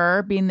for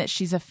her, being that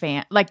she's a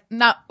fan? Like,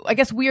 not, I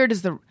guess weird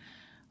is the,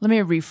 let me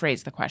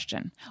rephrase the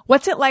question.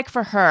 What's it like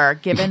for her,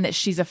 given that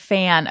she's a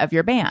fan of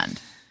your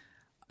band?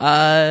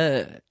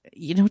 To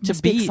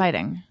Must be be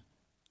exciting.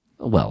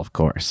 well, of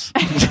course.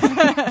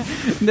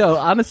 No,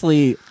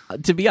 honestly,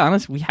 to be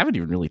honest, we haven't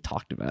even really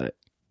talked about it.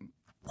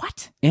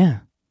 What? Yeah.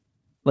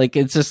 Like,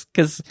 it's just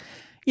because,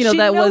 She that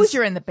knows was.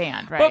 you're in the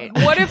band, right?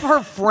 But what if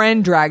her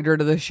friend dragged her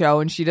to the show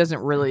and she doesn't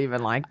really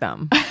even like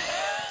them?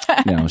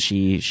 No,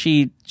 she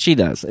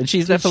does. And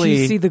she's Did definitely.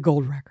 she see the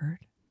gold record?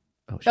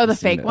 Oh, the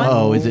fake one?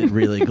 Oh, is it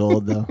really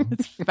gold though?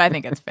 I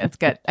think it's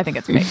good. I think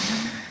it's fake.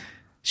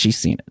 She's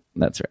seen it.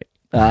 That's right.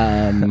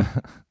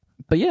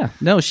 But yeah,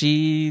 no,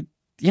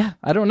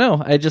 I don't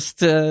know. I just,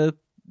 that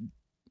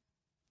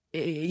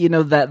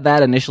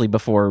initially,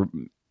 before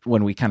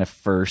when we kind of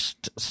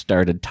first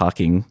started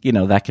talking,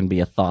 that can be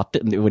a thought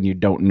when you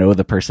don't know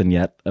the person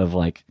yet, of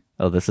like,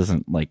 oh, this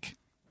isn't like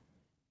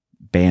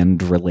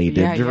band related,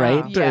 Yeah,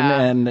 right?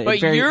 yeah. And But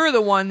you're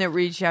the one that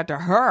reached out to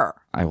her.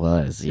 I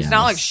was. It's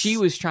not like she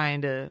was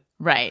trying to,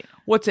 Right.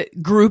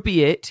 groupie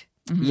it.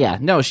 Yeah,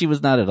 no, she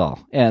was not at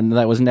all. And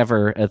that was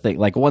never a thing.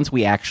 Like, once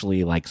we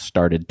actually like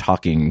started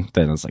talking,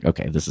 then it's like,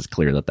 okay, this is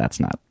clear that that's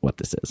not what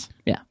this is.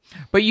 Yeah.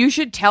 But you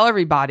should tell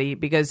everybody,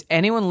 because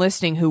anyone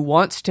listening who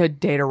wants to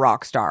date a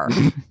rock star,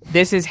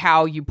 this is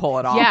how you pull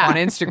it off Yeah. on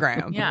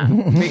Instagram. Yeah.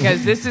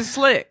 Because this is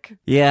slick.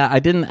 Yeah, I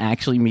didn't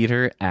actually meet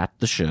her at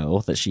the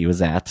show that she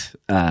was at.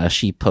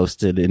 She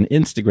posted an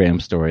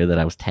Instagram story that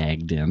I was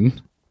tagged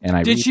in. And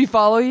I Did she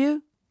follow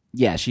you?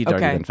 Yeah, she'd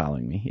already Okay. been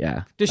following me.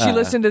 Yeah. Does she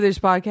listen to this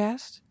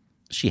podcast?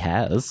 She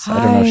has.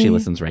 I don't know if she Hi.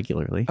 listens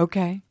regularly.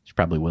 Okay. She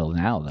probably will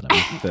now that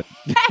I'm.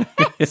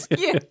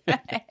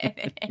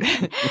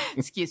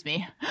 Excuse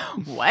me.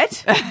 What?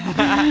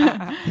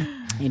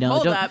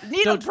 Hold don't, up.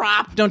 Needle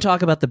drop. Don't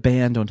talk about the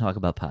band. Don't talk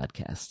about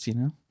podcasts.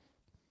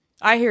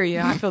 I hear you.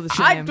 I feel the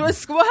I same. don't.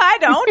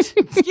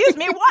 Excuse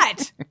me.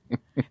 What?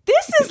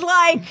 This is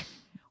like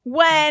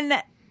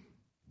when.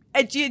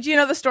 Do you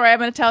know the story I'm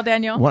going to tell,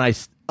 Daniel? When I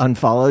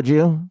unfollowed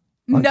you?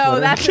 on No,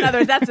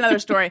 Twitter? that's another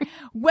story.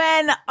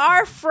 When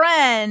our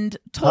friend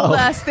told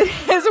us that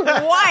his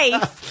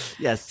wife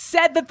Yes.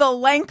 said that the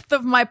length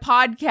of my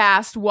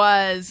podcast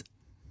was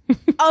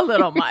a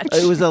little much.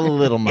 It was a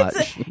little much.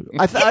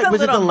 I it's thought a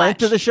was it the little length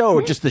much. of the show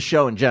or just the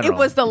show in general? It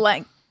was the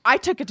length. I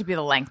took it to be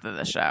the length of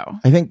the show.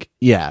 I think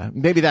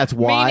maybe that's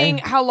why. Meaning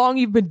how long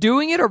you've been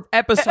doing it, or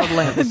episode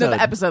length? The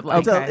episode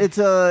length. It's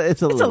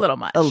a little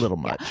much. A little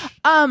much.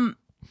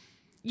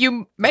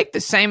 You make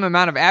the same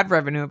amount of ad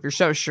revenue if your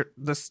show's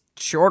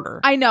shorter.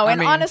 I know.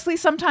 And mean, honestly,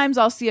 sometimes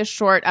I'll see a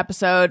short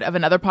episode of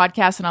another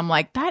podcast and I'm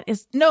like, that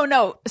is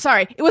no,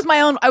 sorry. It was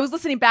my own. I was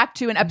listening back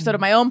to an episode of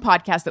my own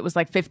podcast that was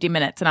like 50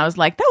 minutes and I was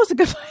like, that was a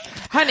good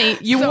length. honey,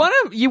 you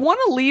want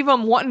to leave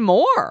them wanting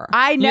more.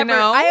 I never, You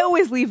know? I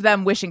always leave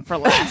them wishing for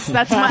less.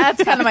 That's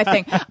kind of my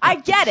thing. I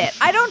get it.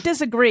 I don't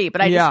disagree,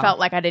 but I Yeah. just felt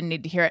like I didn't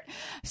need to hear it.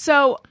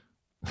 So,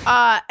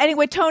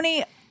 anyway,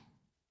 Tony,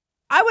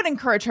 I would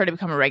encourage her to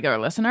become a regular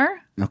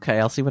listener. Okay,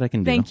 I'll see what I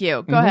can do. Thank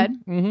you. Go ahead.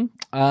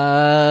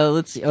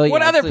 Let's see. Oh,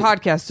 What yeah, other so-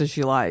 podcasts does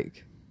she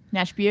like?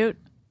 Nash Butte.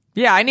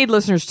 Yeah, I need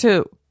listeners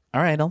too.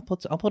 All right, I'll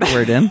put a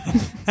word in.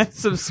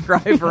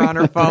 Subscribe her on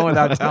her phone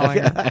without telling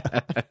her.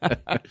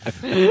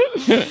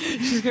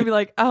 She's gonna be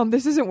like,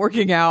 this isn't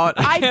working out.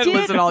 I can't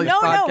listen to all these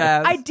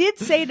podcasts. I did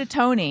say to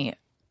Tony,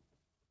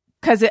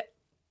 because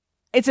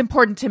it's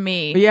important to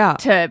me Yeah.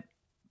 to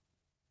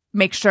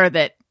make sure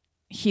that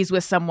he's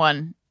with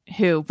someone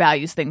who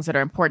values things that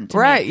are important to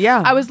me. Right,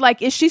 yeah. I was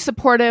like, is she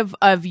supportive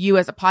of you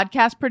as a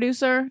podcast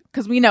producer?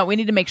 Because we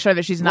need to make sure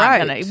that she's not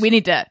Right. gonna, we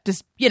need to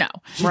just, She's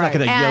not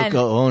going to And- Yoko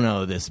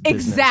Ono this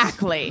business.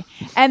 exactly.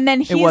 And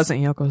then It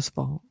wasn't Yoko's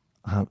fault.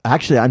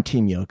 Actually, I'm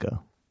Team Yoko.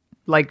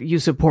 Like, you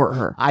support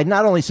her. I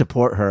not only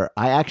support her,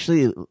 I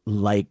actually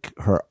like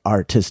her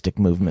artistic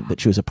movement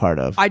that she was a part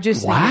of. I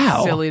just think Wow.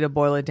 it's silly to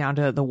boil it down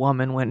to the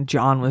woman when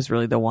John was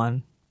really the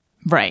one.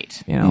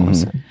 right. You know,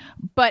 listen.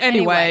 But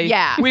anyway,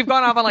 yeah. We've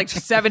gone off on like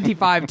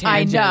 75 I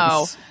tangents.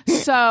 know.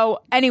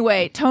 So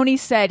anyway, Tony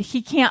said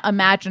he can't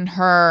imagine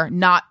her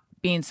not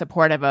being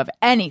supportive of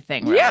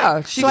anything. Really.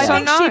 Yeah, she's so I so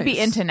think she'd be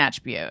nice. into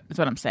Natch Butte. Is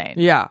what I'm saying.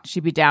 Yeah.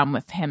 she'd be down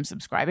with him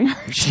subscribing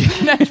her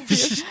to Natch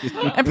Butte.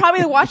 And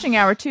probably the watching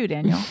hour too,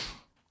 Daniel.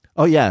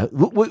 Oh yeah,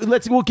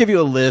 we'll give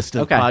you a list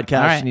of Okay. podcasts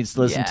All right. she needs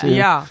to listen Yeah. to.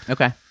 Yeah.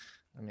 Okay.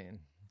 I mean,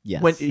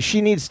 yes. When she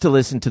needs to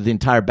listen to the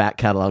entire back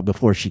catalog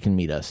before she can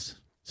meet us,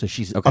 so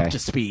she's Okay. up to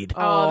speed.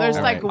 Oh, there's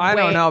like I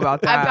don't know about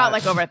I've got that.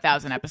 like over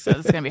 1,000 episodes.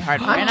 It's gonna be hard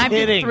for her. And I've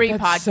did kidding. 3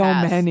 That's podcasts. so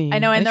many. I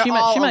know, and they're she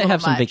all might a little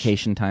have some much.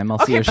 vacation time. I'll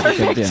see if she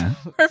could. Yeah.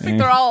 Perfect.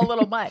 They're all a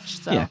little much.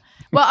 So, Yeah.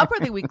 well,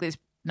 Upwardly Weekly's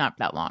not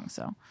that long.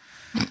 So,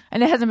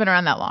 and it hasn't been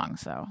around that long.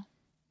 So,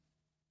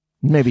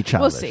 Maybe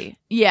childish. we'll see.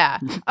 Yeah.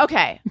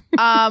 Okay.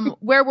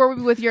 Where were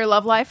we with your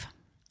love life?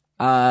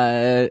 She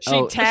tagged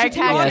you tagged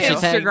on you. she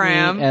tagged me,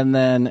 Instagram. and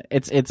then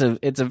it's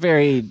a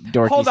very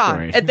dorky Hold on.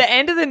 story. At the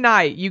end of the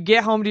night, you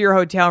get home to your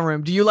hotel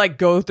room. Do you like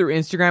go through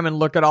Instagram and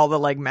look at all the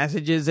like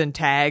messages and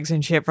tags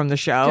and shit from the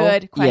show?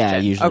 Good question. Yeah,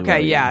 usually. Okay,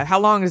 will, yeah. How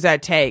long does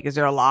that take? Is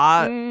there a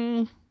lot?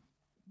 Do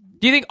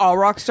you think all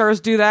rock stars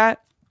do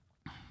that?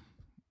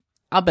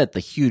 I'll bet the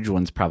huge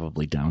ones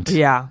probably don't.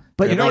 Yeah.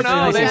 But you you don't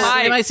know, know. they They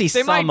might- might, see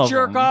some of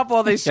jerk them. off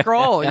while they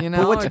scroll, you know?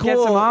 But what's It gets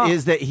them cool off.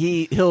 is that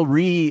he'll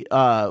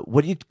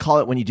what do you call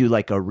it when you do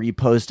like a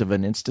repost of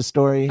an Insta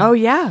story? Oh,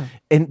 yeah.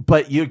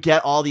 But you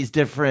get all these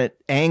different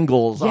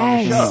angles on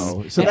the Yes.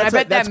 show. So And I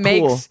bet that's that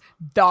cool. makes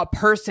the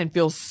person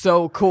feel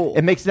so cool.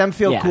 It makes them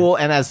feel Yeah. cool,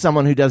 and as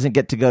someone who doesn't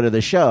get to go to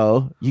the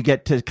show, you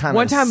get to kind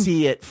One of time-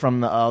 see it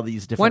from all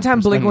these different. One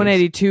time, Blink perspectives.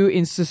 182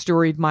 Insta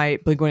storied my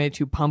Blink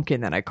 182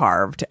 pumpkin that I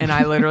carved, and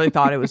I literally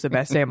thought it was the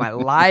best day of my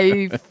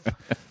life.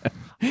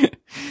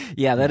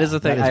 Yeah, that is the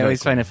thing. That is I very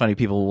always find it funny.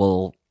 People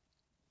will,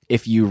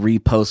 if you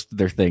repost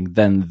their thing,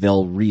 then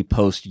they'll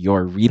repost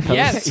your repost.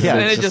 Yes, Yeah,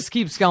 and it's it just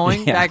keeps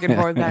going Yeah. back and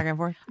forth, back and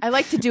forth. I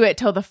like to do it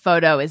till the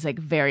photo is like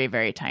very,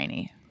 very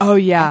tiny. Oh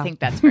yeah, I think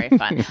that's very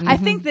fun. I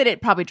think that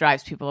it probably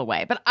drives people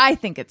away, but I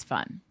think it's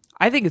fun.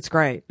 it's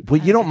great. Well,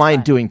 you don't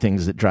mind doing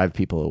things that drive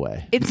people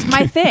away. It's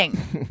my thing.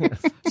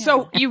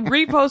 So you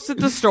reposted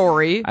the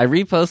story. I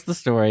repost the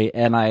story,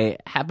 and I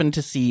happen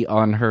to see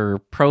on her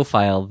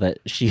profile that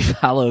she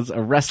follows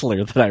a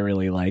wrestler that I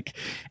really like,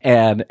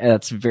 and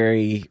it's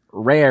very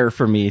rare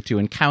for me to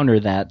encounter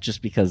that,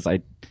 just because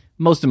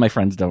most of my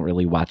friends don't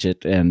really watch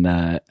it, and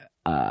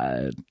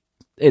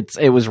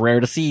it was rare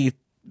to see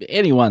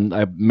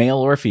anyone, male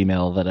or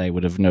female, that I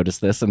would have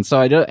noticed this. And so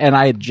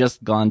I had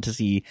just gone to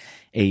see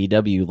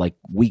AEW like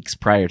weeks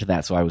prior to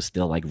that, so I was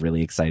still like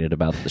really excited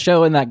about the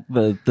show, and that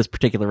this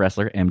particular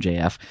wrestler,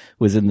 MJF,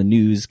 was in the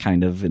news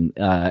kind of,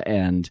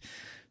 and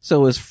so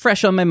it was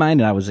fresh on my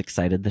mind, and I was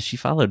excited that she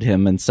followed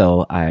him. And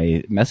so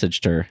I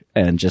messaged her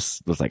and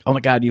just was like, "Oh my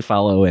God, you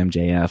follow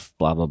MJF,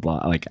 blah blah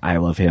blah, like I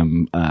love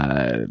him,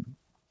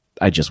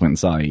 I just went and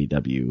saw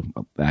AEW,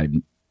 blah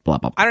blah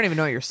blah." I don't even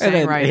know what you're saying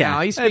And then- right yeah.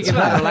 now. You It's speak fine.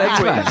 another It's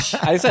language.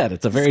 fine. I said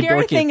it's a very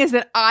Scary dorky thing is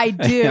that I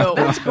do.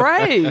 That's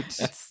great.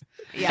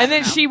 Yeah, And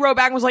then no. she wrote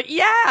back and was like,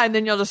 "Yeah," and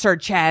then you'll just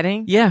start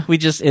chatting. Yeah, we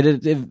just it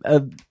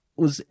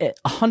was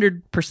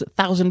 100%,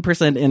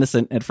 1,000%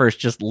 innocent at first.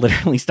 Just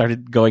literally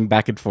started going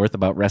back and forth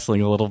about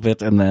wrestling a little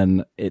bit, and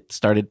then it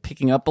started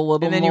picking up a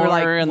little. And then more, you were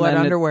like, and "What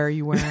then underwear are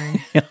you wearing?"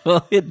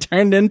 Well, it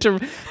turned into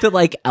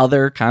like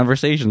other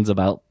conversations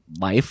about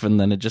life, and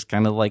then it just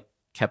kind of like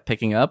kept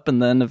picking up, and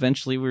then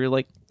eventually we were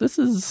like, "This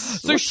is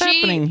So what's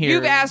happening here."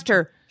 you've asked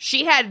her.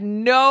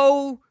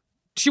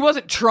 She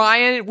wasn't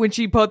trying when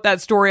she put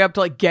that story up to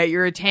like get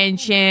your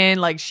attention.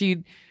 Like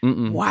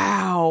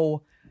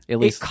wow, At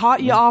least it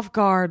caught you off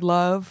guard,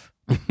 love.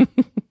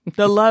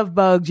 The love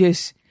bug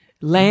just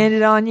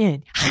landed on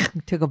you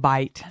and took a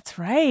bite. That's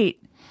right.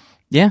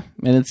 yeah,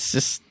 and it's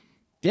just.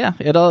 Yeah,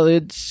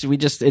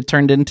 it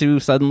turned into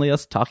suddenly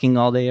us talking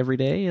all day, every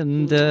day,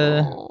 and Did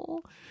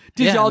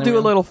Yeah, y'all do a no.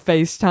 little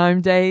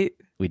FaceTime date?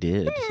 we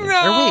did. No, or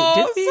wait,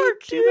 did we so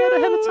do that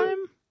ahead of cute. time?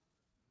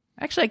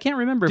 Actually, I can't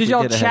remember. Did if we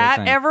y'all did ahead of chat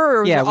time. ever, or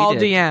was Yeah, it we all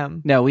did.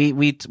 DM? No,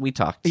 we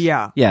talked.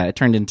 Yeah. yeah. It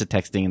turned into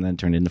texting and then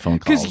turned into phone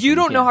calls. Because you and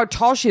don't know yeah. how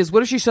tall she is.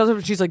 What if she shows up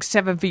and she's like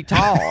 7 feet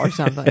tall or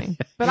something?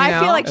 But You I know?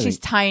 feel like she's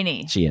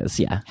tiny. she is.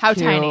 Yeah, How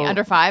Cute. tiny?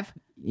 Under 5?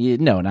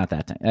 No, not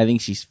that time. I think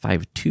she's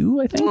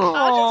 5'2", I think.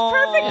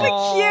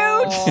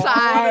 Oh, just perfectly cute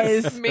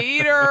size.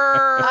 Meter.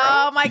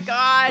 Oh my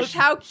gosh,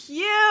 how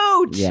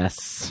cute.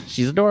 Yes,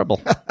 she's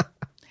adorable.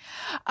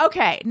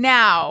 Okay,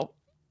 now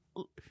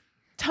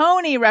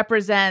Tony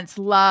represents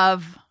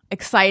love,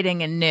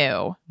 exciting and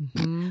new.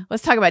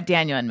 Let's talk about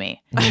Daniel and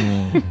me.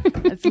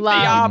 It's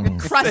love,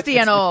 crusty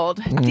and old.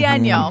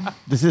 Daniel.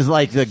 This is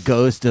like the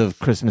ghost of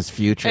Christmas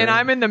future. And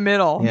I'm in the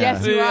middle. Yeah.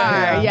 Yes, you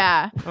are.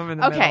 Yeah. I'm in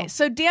the Okay, middle.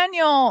 so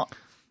Daniel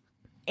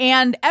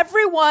and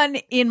everyone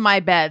in my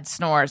bed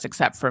snores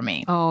except for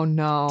me. Oh,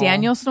 no.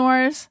 Daniel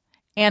snores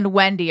and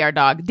Wendy, our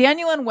dog.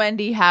 Daniel and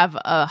Wendy have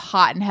a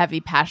hot and heavy,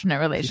 passionate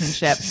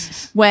relationship.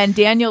 When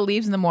Daniel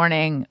leaves in the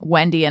morning,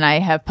 Wendy and I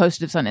have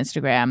posted this on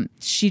Instagram.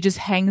 She just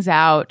hangs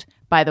out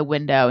by the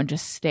window and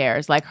just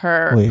stares. Like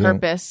her Waiting.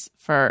 purpose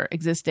for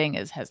existing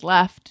has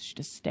left. She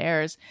just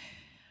stares.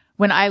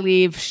 When I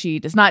leave, she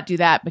does not do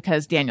that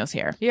because Daniel's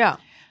here. Yeah.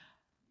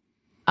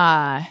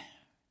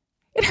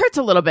 It hurts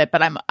a little bit,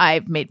 but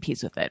I've made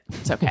peace with it.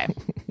 It's okay.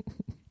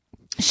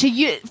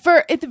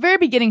 At the very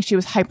beginning, she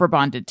was hyper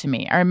bonded to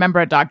me. I remember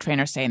a dog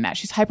trainer saying that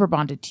she's hyper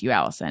bonded to you,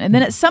 Allison. And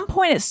then at some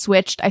point, it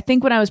switched. I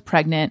think when I was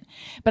pregnant,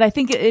 but I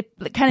think it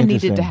kind of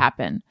needed to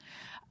happen.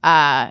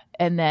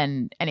 And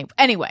then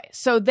anyway,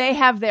 so they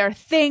have their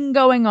thing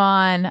going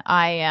on.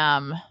 I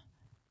am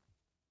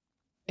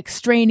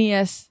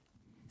extraneous.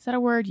 Is that a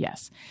word?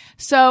 Yes.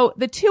 So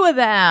the two of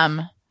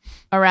them,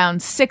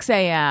 around 6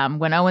 a.m.,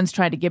 when Owen's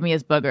trying to give me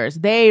his boogers,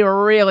 they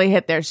really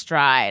hit their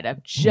stride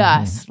of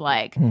just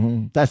like,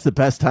 That's the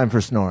best time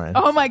for snoring.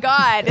 oh my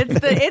God,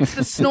 it's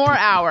the snore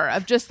hour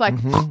of just like,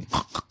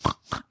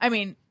 I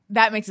mean,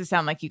 that makes it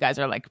sound like you guys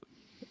are like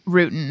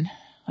rooting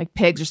like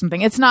pigs or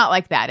something. It's not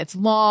like that. It's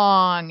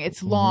long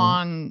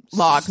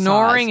log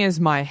Snoring saws. is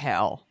my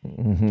hell.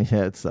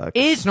 Yeah, it sucks.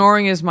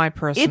 Snoring is my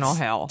personal It's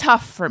hell.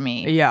 tough for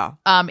me. Yeah.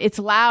 It's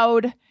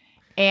loud.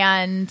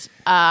 And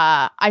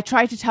I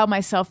try to tell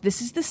myself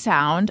this is the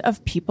sound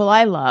of people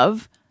I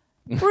love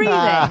breathing.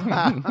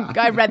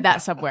 I read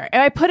that somewhere.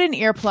 And I put in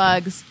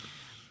earplugs.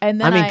 And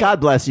then I mean, God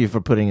bless you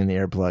for putting in the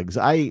earplugs.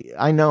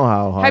 I know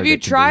how hard. Have you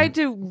it can tried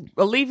be. to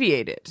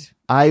alleviate it?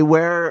 I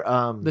wear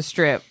The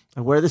strip. I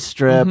wear the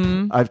strip.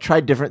 I've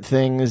tried different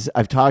things.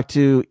 I've talked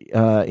to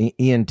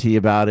ENT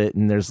about it,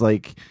 and there's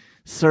like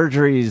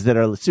surgeries that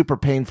are super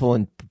painful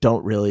and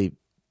don't really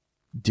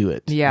do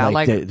it. Yeah,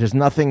 like- there's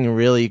nothing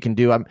really you can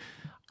do.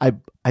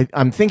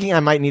 I'm thinking I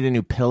might need a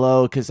new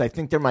pillow because I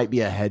think there might be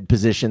a head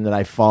position that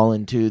I fall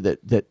into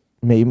that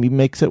maybe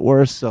makes it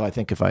worse. So I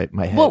think if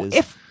my head well,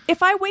 is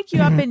if I wake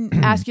you up and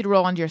ask you to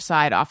roll onto your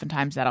side,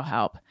 oftentimes that'll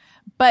help.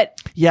 But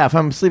if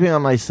I'm sleeping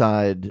on my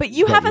side.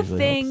 you that have a usually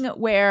thing helps.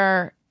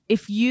 where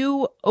if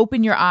you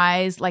open your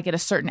eyes like at a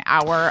certain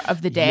hour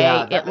of the day, Yeah,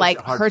 that it makes like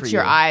it hard hurts for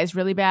your you. eyes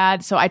really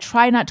bad. So I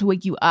try not to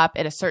wake you up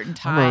at a certain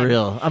time.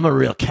 I'm a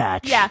real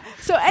catch. Yeah.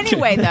 So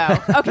anyway, though,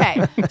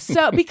 okay.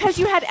 So because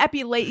you had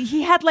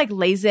he had like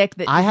LASIK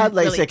that I had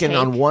didn't LASIK, really and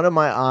on take. one of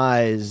my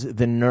eyes,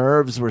 the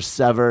nerves were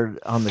severed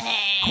on the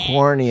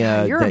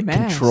cornea You're a that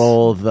mess.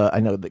 control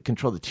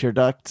the tear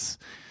ducts.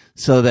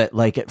 So that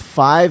like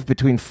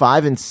between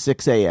 5 and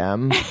 6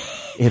 a.m.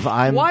 if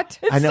I'm What?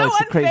 I know It's it's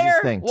so the craziest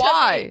unfair. thing.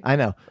 Why? I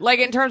know. Like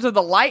in terms of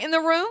the light in the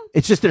room?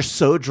 It's just they're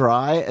so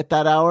dry at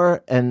that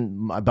hour, and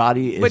my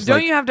body is. But don't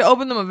like, you have to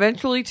open them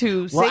eventually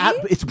to see?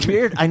 it's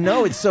weird. I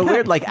know it's so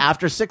weird. Like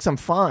after 6, I'm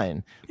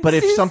fine. But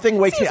if something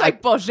wakes me, Seems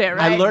like bullshit,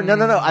 right? I learned no.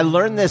 I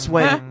learned this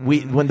when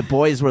the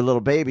boys were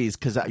little babies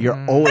because you're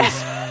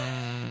always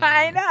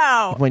I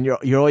know. when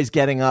you're always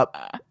getting up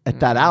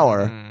at that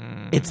hour.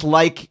 It's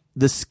like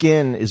the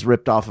skin is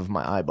ripped off of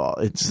my eyeball.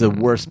 It's the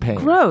worst pain.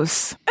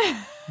 Gross.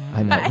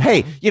 I know.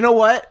 Hey, you know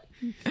what?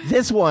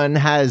 This one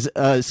has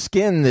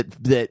skin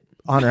that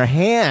on her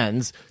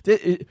hands.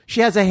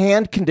 She has a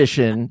hand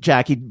condition,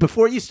 Jackie.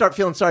 Before you start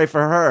feeling sorry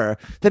for her,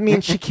 that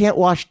means she can't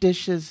wash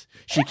dishes.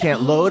 She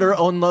can't load or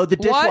unload the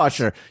What?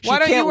 dishwasher. She Why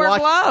don't you can't wear wash,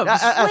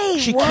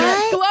 gloves? she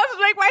can't. Gloves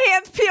make my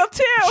hands peel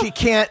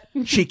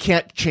too. She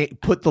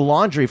can't put the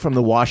laundry from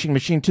the washing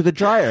machine to the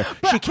dryer.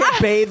 She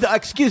can't bathe.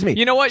 Excuse me.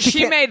 You know what? She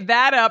can't- made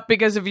that up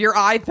because of your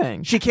eye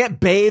thing. She can't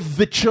bathe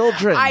the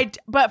children.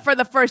 But for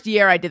the first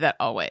year, I did that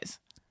always.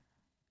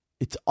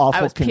 It's awful.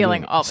 I was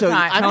peeling convenient. all the So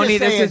time. I'm Tony, just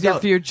saying, this is your no,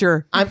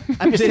 future. I'm just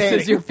This saying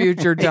is your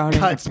future, Tony. It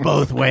cuts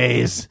both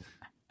ways.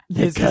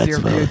 This is your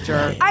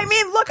future. I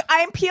mean, look,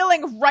 I'm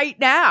peeling right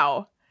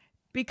now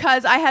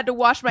because I had to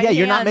wash my hands.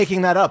 You're not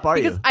making that up, are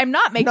because you? I'm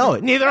not making. No,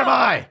 neither am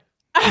I.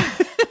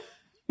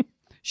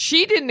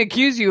 She didn't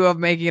accuse you of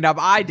making it up.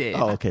 I did.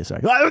 Oh, okay,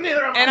 sorry.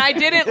 Neither am I. And I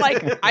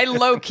didn't I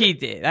low key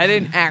did. I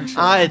didn't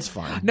actually. It's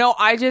fine. No,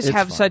 I just It's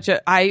have fine. such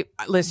a.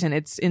 Listen,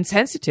 it's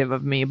insensitive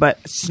of me, but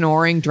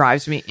snoring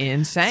drives me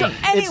insane. So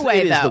anyway,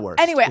 it is though, the worst.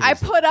 anyway, It I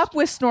is the put up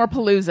with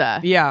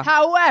Snorepalooza. Yeah.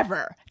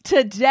 However,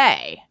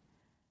 today,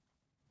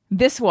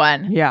 this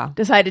one, Yeah.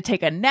 decided to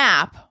take a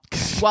nap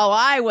while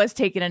I was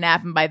taking a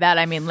nap, and by that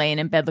I mean laying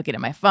in bed looking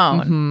at my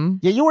phone.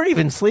 Yeah, you weren't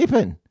even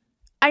sleeping.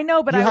 I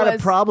know, but You I had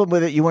was, a problem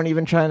with it. You weren't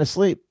even trying to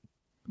sleep.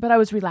 but I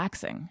was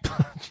relaxing.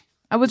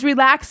 I was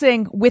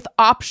relaxing with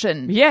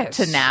option Yes.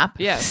 to nap.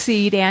 Yes.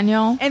 See,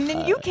 Daniel. And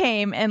then you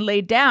came and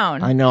laid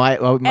down I know.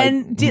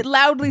 and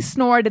loudly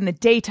snored in the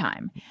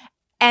daytime.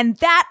 And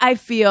that, I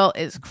feel,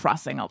 is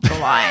crossing up the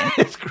line.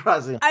 it's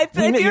crossing. I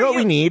feel you if know you're- what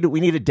we need? We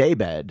need a day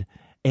bed.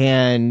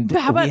 And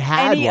How about we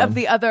had any one. of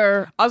the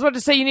other... I was about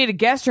to say you need a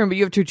guest room, but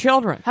you have 2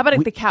 children. How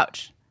about the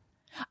couch?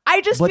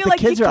 I just But feel the like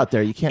kids are out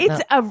there. You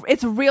can't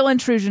It's a real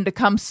intrusion to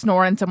come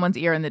snore in someone's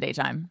ear in the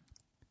daytime.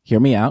 Hear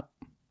me out.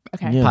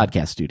 Okay. Yeah.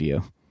 Podcast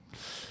studio.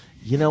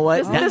 You know what?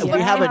 Doesn't this look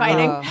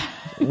inviting?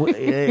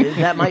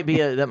 That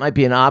might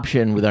be an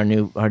option with our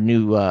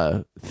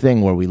new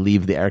thing where we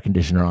leave the air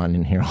conditioner on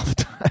in here all the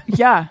time.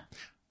 Yeah.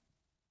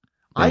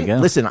 There you go.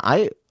 Listen,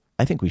 I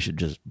think we should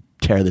just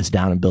tear this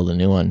down and build a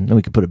new one. Then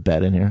we could put a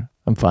bed in here.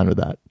 I'm fine with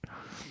that.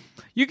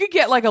 You could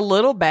get like a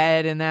little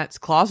bed in that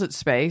closet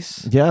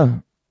space. Yeah.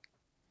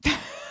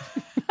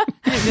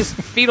 Just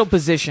fetal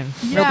position.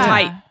 Real Yeah.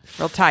 tight.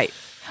 Real tight.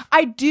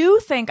 I do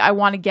think I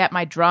want to get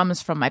my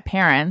drums from my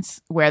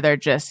parents where they're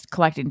just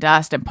collecting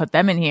dust and put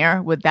them in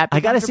here. Would that be I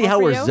got to see how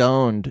comfortable for we're you?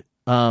 zoned.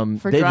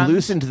 They've drums?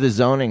 loosened the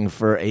zoning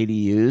for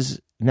ADUs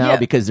now Yeah.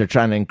 because they're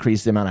trying to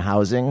increase the amount of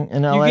housing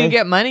in LA. You can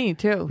get money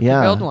too.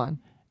 Yeah. To build one.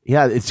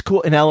 Yeah, it's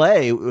cool. In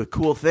LA, a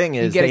cool thing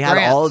is get a they had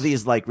grant. all of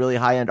these like really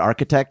high end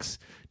architects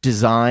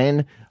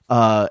design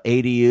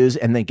ADUs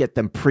and then get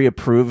them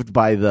pre-approved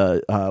by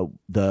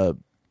the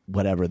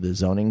whatever, the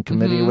zoning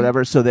committee Mm-hmm. or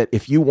whatever, so that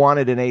if you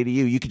wanted an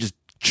ADU, you could just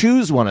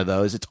choose one of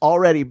those. It's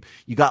already,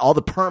 you got all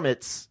the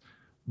permits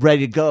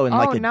ready to go in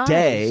like a nice.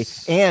 day,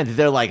 and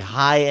they're like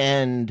high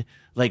end,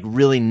 like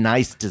really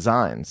nice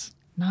designs.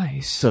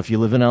 Nice. So if you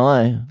live in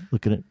LA,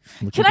 look at it.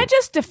 Can I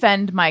just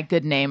defend my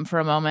good name for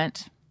a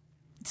moment?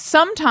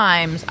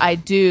 Sometimes I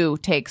do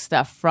take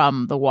stuff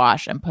from the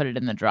wash and put it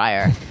in the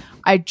dryer.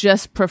 I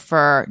just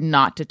prefer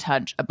not to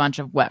touch a bunch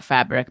of wet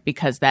fabric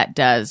because that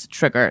does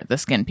trigger the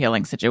skin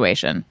peeling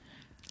situation.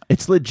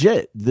 It's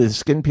legit. The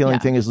skin peeling Yeah.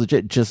 thing is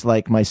legit, just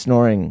like my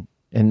snoring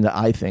and the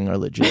eye thing are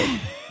legit.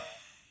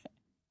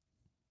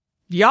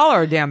 Y'all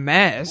are a damn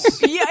mess.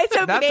 Yeah, it's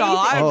amazing. That's all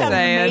I'm it's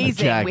saying.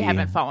 amazing. Jackie, We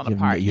haven't fallen you have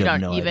apart. no- You,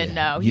 have don't no even idea.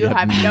 know. You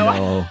have no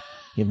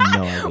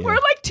idea. We're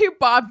like two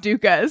Bob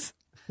Dukas.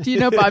 Do you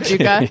know Bob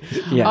Duca?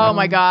 Yeah. Oh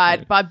my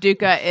God. Bob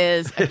Duca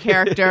is a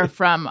character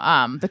from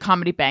the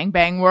comedy Bang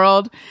Bang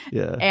world.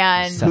 Yeah.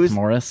 And Seth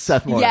Morris.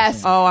 Seth Morris.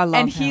 yes. Oh, I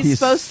love and him. he's He's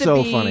supposed to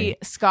so be funny.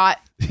 Scott.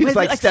 He's was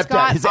like it stepdad.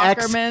 Scott His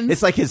ex. Aukerman's?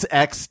 It's like his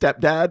ex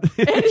stepdad.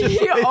 And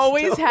he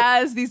always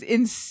has these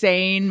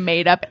insane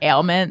made up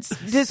ailments.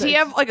 Does he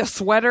have like a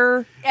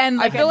sweater? And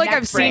like I feel a like neck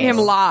I've seen him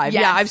brace. live.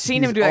 Yes. Yeah, I've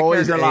seen him He's do that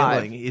always character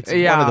live. ailing. It's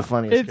yeah. one of the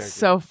funniest It's characters.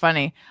 so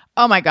funny.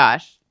 Oh my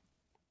gosh.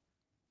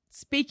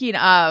 Speaking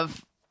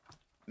of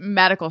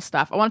medical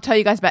stuff, I want to tell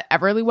you guys about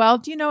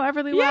Everlywell. Do you know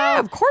Everlywell? Yeah,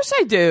 of course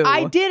I do.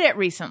 I did it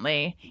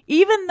recently,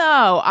 even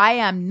though I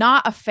am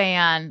not a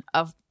fan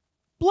of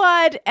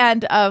blood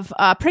and of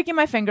pricking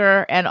my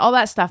finger and all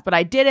that stuff, but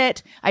I did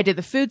it. I did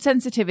the food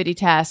sensitivity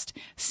test,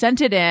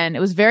 sent it in. It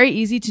was very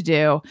easy to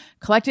do.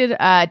 Collected,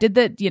 did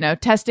the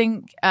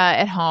testing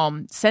at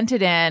home, sent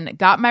it in,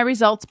 got my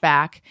results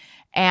back,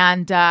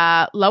 and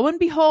lo and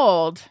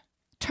behold,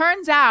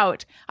 turns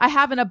out I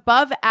have an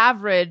above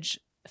average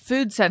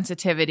food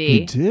sensitivity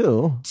You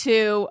do.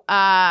 to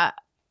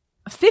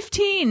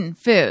 15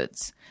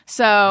 foods.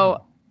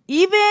 So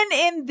even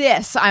in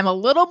this, I'm a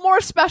little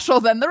more special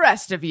than the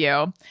rest of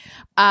you.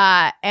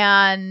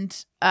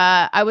 And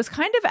I was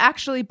kind of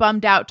actually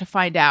bummed out to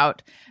find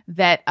out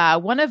that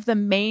one of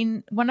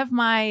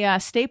my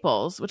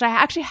staples, which I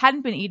actually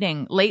hadn't been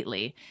eating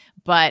lately,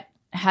 but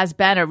has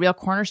been a real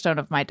cornerstone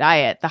of my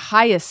diet, the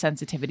highest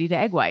sensitivity to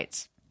egg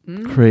whites.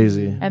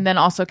 Crazy. And then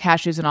also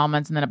cashews and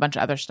almonds and then a bunch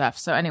of other stuff.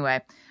 So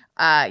anyway,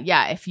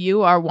 if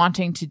you are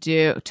wanting to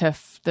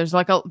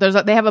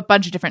they have a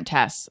bunch of different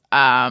tests,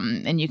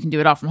 and you can do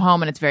it all from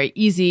home and it's very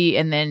easy.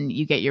 And then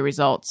you get your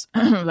results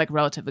like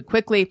relatively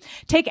quickly.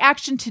 Take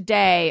action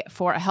today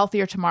for a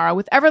healthier tomorrow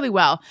with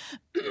Everlywell.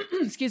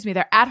 Excuse me,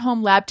 their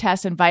at-home lab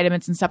tests and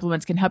vitamins and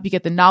supplements can help you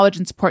get the knowledge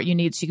and support you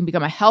need so you can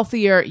become a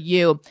healthier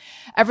you.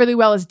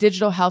 Everlywell is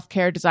digital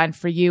healthcare designed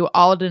for you,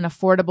 all at an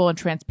affordable and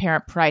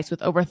transparent price.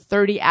 With over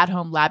 30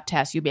 at-home lab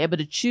tests, you'll be able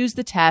to choose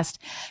the test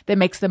that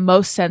makes the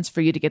most sense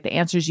for you to get the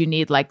answers you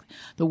need, like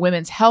the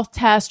women's health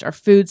test or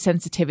food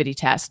sensitivity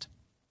test.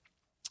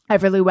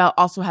 Everlywell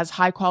also has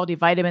high-quality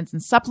vitamins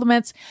and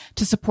supplements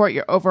to support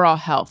your overall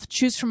health.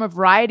 Choose from a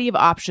variety of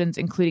options,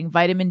 including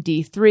vitamin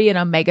D3 and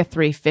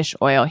omega-3 fish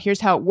oil.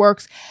 Here's how it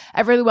works.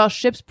 Everlywell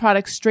ships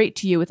products straight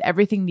to you with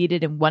everything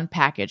needed in one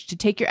package. To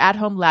take your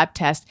at-home lab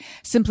test,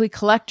 simply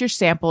collect your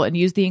sample and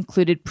use the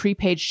included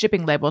prepaid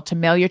shipping label to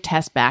mail your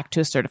test back to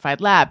a certified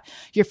lab.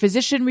 Your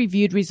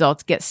physician-reviewed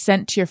results get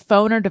sent to your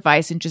phone or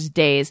device in just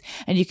days,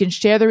 and you can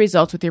share the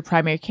results with your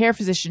primary care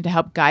physician to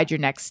help guide your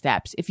next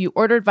steps. If you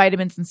ordered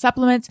vitamins and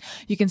supplements,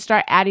 you can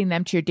start adding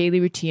them to your daily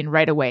routine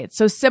right away. It's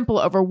so simple.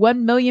 Over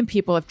 1 million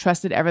people have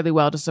trusted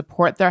Everlywell to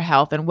support their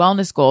health and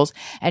wellness goals,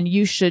 and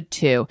you should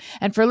too.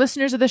 And for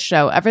listeners of the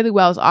show,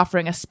 Everlywell is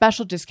offering a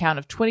special discount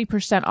of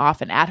 20%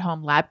 off an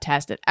at-home lab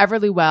test at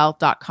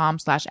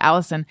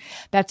everlywell.com/Allison.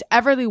 That's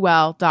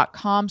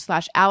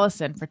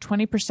everlywell.com/Allison for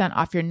 20%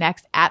 off your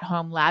next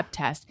at-home lab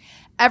test.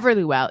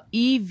 Everlywell,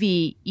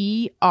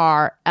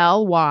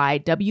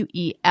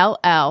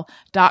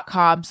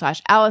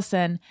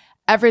 everlywell.com/Allison,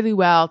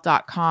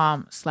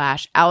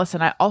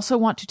 everlywell.com/Allison. I also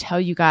want to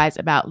tell you guys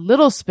about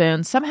Little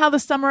Spoon. Somehow the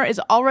summer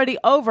is already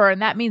over,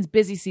 and that means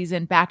busy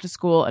season, back to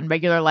school, and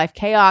regular life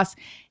chaos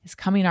is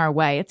coming our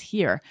way. It's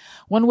here.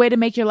 One way to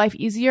make your life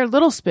easier,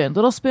 Little Spoon.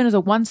 Little Spoon is a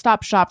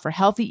one-stop shop for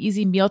healthy,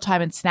 easy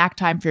mealtime and snack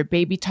time for your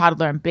baby,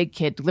 toddler, and big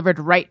kid, delivered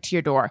right to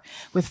your door.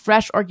 With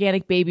fresh,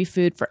 organic baby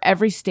food for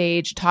every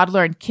stage,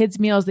 toddler and kids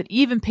meals that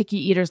even picky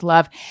eaters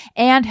love,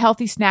 and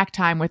healthy snack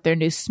time with their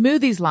new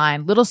smoothies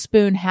line, Little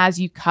Spoon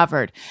has you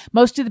covered.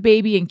 Most of the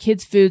baby and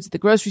kids' foods at the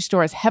grocery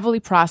store is heavily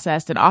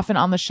processed and often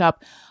on the shelf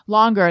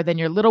longer than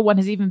your little one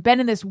has even been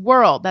in this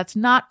world. That's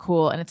not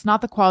cool, and it's not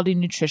the quality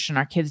nutrition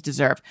our kids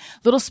deserve.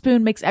 Little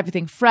Spoon makes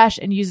everything fresh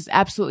and uses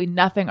absolutely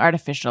nothing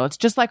artificial. It's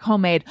just like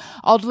homemade,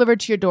 all delivered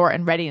to your door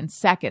and ready in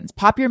seconds.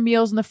 Pop your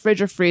meals in the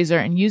fridge or freezer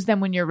and use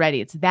them when you're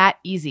ready. It's that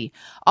easy.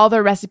 All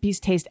their recipes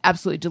taste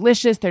absolutely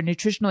delicious. They're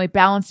nutritionally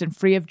balanced and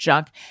free of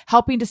junk,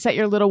 helping to set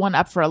your little one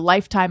up for a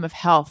lifetime of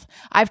health.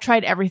 I've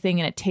tried everything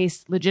and it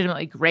tastes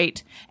legitimately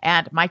great,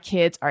 and my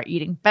kids are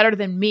eating better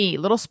than me.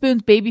 Little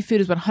Spoon's baby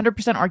food is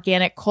 100%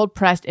 organic, cold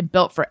pressed, and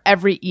built for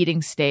every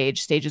eating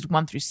stage, stages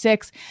 1 through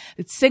 6.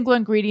 It's single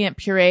ingredient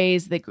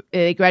purees. They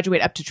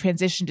graduate up to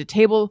transition to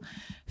table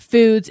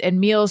foods and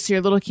meals, so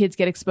your little kids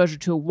get exposure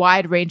to a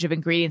wide range of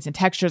ingredients and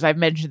textures. I've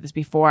mentioned this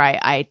before.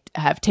 I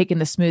have taken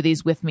the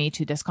smoothies with me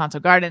to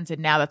Descanso Gardens,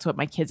 and now that's what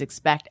my kids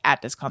expect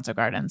at Descanso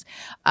Gardens,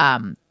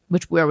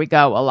 where we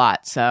go a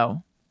lot.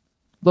 So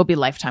we'll be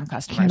lifetime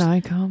customers. Can I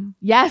come?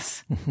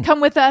 Yes.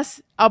 Come with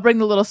us. I'll bring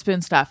the Little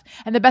Spoon stuff.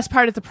 And the best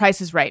part is the price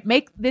is right.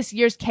 Make this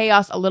year's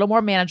chaos a little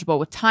more manageable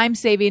with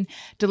time-saving,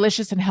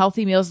 delicious, and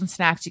healthy meals and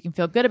snacks you can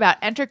feel good about.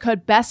 Enter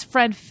code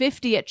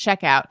BESTFRIEND50 at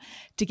checkout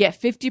to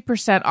get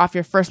 50% off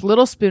your first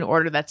Little Spoon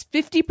order. That's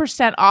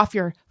 50% off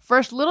your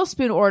first Little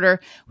Spoon order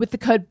with the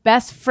code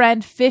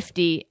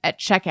BESTFRIEND50 at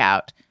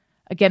checkout.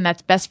 Again,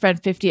 that's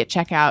BESTFRIEND50 at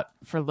checkout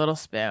for Little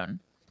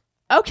Spoon.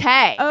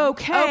 Okay.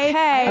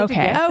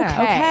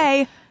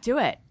 Do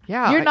it.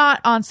 Yeah. You're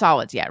not on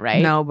solids yet,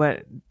 right? No,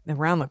 but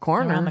around the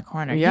corner. Around the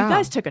corner. Yeah. You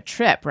guys took a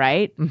trip,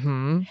 right?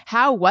 Mm-hmm.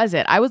 How was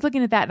it? I was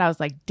looking at that and I was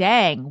like,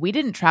 dang, we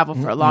didn't travel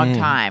for a long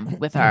time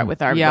with our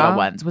little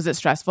ones. Was it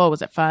stressful?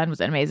 Was it fun?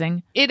 Was it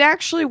amazing? It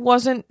actually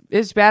wasn't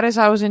as bad as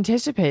I was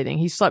anticipating.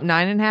 He slept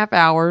 9.5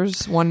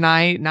 hours one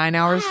night, 9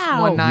 hours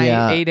one night,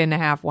 Yeah.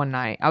 8.5 one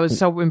night. I was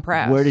so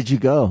impressed. Where did you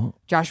go?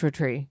 Joshua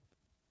Tree.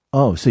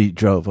 Oh, so you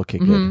drove. Okay,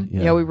 good.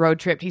 Yeah, we road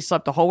tripped. He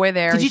slept the whole way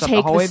there. Did He you slept take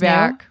the whole the way snoo?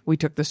 back? We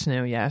took the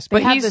snoo, yes.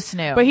 They have the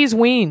snoo. But he's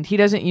weaned. He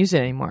doesn't use it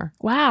anymore.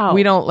 Wow.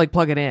 We don't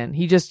plug it in.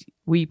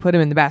 We put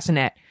him in the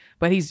bassinet,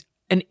 but he's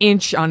an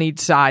inch on each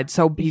side.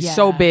 So he's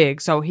so big.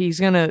 So he's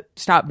going to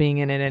stop being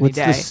in it any What's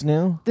day. the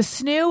snoo? The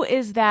snoo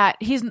is that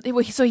he's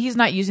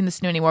not using the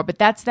snoo anymore, but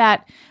that's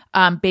that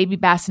baby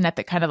bassinet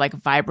that kind of like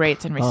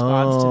vibrates in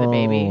response to the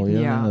baby. Oh, yeah,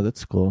 Yeah.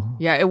 that's cool.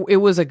 Yeah, it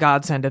was a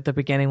godsend at the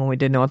beginning when we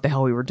didn't know what the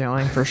hell we were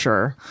doing, for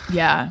sure.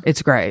 Yeah.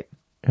 It's great.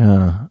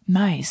 Yeah.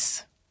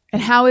 Nice.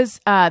 And how is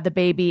the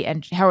baby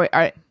and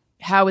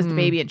how is the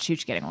baby and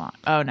Chooch getting along?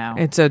 Oh no.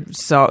 It's a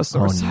sore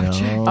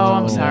subject. No. Oh,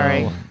 I'm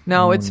sorry.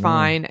 No, it's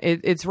fine.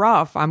 It's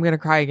rough. I'm gonna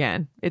cry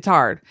again. It's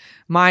hard.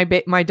 My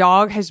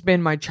dog has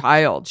been my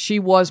child. She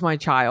was my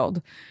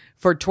child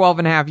for 12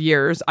 and a half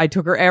years. I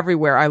took her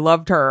everywhere. I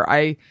loved her.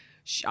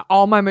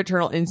 All my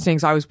maternal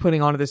instincts I was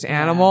putting onto this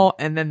animal,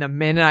 and then the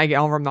minute I get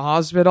home from the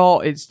hospital,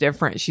 it's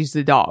different. She's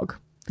the dog.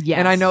 Yes.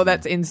 And I know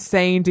that's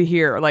insane to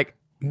hear. Like,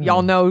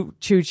 y'all know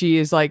Choochie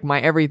is like my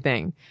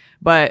everything,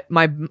 but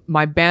my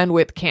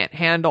bandwidth can't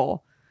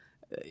handle,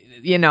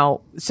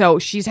 so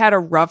she's had a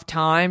rough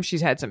time.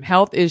 She's had some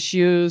health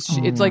issues.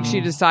 It's like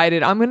she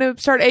decided, I'm going to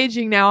start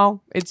aging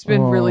now. It's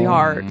been really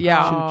hard.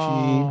 Yeah.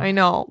 Choochie. I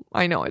know.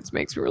 It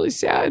makes me really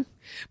sad.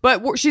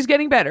 But she's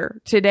getting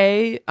better.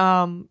 Today,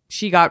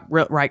 she got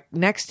right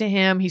next to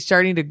him. He's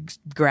starting to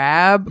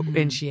grab,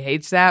 and she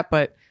hates that,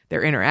 but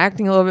they're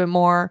interacting a little bit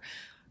more.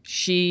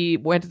 She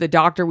went to the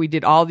doctor. We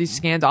did all these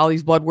scans, all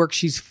these blood work.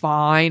 She's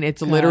fine.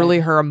 It's literally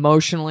her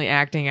emotionally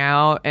acting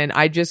out. And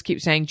I just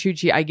keep saying,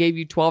 Choochie, I gave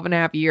you 12 and a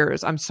half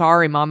years. I'm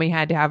sorry. Mommy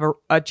had to have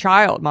a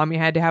child. Mommy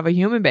had to have a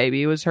human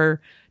baby. It was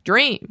her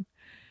dream.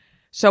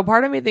 So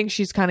part of me thinks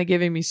she's kind of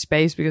giving me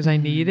space because I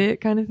need it,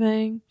 kind of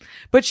thing.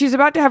 But she's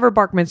about to have her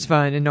bar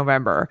mitzvah in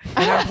November,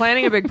 and I'm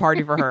planning a big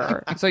party for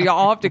her. So y'all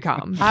all have to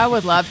come. I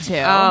would love to.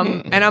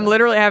 And I'm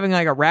literally having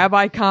like a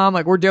rabbi come.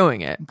 Like, we're doing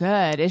it.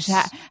 Good.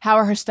 How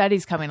are her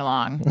studies coming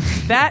along?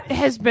 That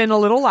has been a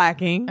little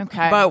lacking.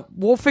 Okay. But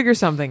we'll figure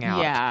something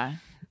out. Yeah.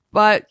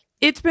 But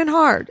it's been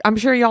hard. I'm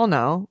sure y'all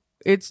know.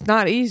 It's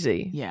not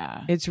easy.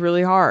 Yeah. It's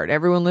really hard.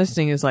 Everyone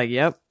listening is like,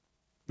 yep.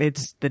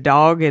 it's the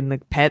dog and the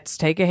pets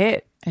take a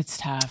hit. It's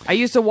tough. I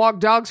used to walk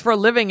dogs for a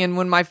living, and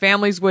when my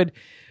families would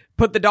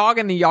put the dog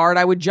in the yard,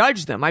 I would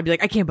judge them. I'd be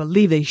like, I can't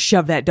believe they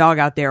shoved that dog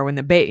out there when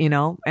the bait, you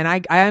know? And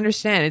I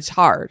understand it's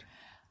hard.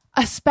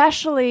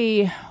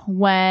 Especially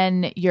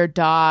when your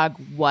dog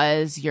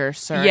was your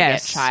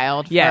surrogate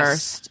child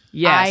first.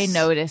 Yes. I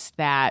noticed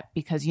that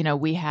because, you know,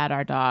 we had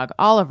our dog,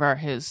 Oliver,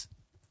 who's,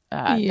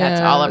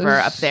 that's Oliver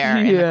up there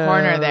in the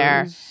corner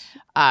there.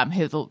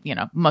 Who, you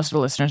know, most of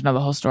the listeners know the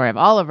whole story of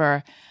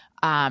Oliver.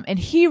 And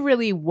he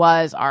really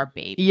was our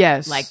baby.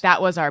 Yes. Like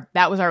that was our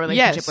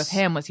relationship with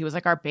him, was he was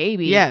like our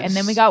baby. Yes. And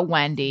then we got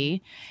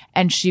Wendy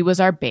and she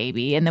was our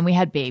baby. And then we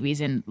had babies.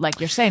 And like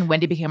you're saying,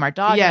 Wendy became our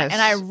dog. Yes. And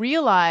I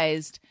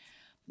realized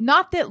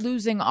not that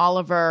losing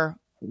Oliver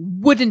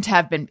wouldn't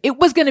have been, it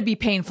was going to be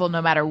painful no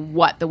matter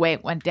what, the way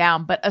it went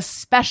down, but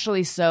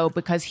especially so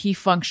because he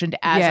functioned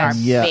as our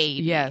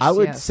baby. Yes. I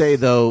would say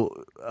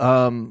though,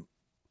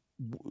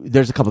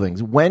 there's a couple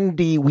things.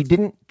 Wendy, we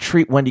didn't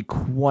treat Wendy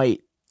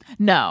quite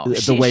No,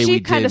 the way we she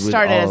kind of did with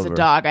started as a Oliver.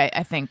 dog,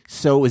 I think.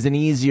 So it was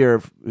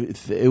easier.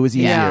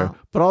 Yeah.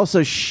 But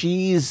also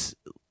she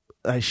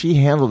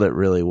handled it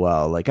really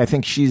well. Like I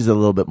think she's a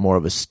little bit more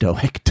of a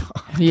stoic dog.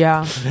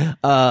 Yeah.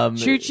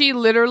 Chuchi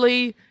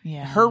literally,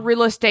 her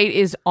real estate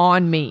is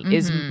on me,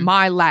 is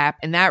my lap,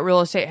 and that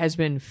real estate has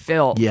been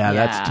filled. Yeah,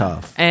 that's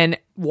tough. And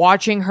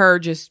watching her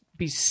just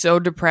be so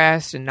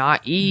depressed and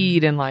not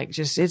eat and like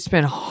just, it's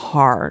been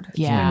hard. It's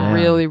Yeah. been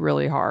really,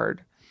 really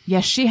hard. Yeah,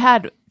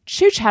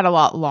 Chooch had a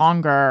lot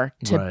longer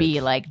to Right. be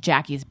like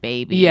Jackie's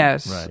baby.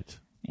 Yes. Right.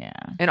 Yeah.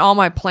 And all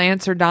my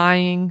plants are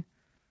dying.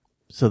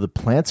 So the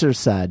plants are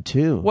sad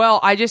too. Well,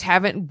 I just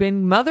haven't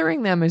been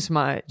mothering them as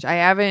much. I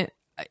haven't.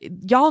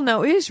 Y'all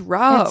know it's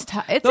rough.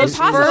 It's Those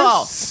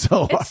impossible. So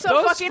hard. It's so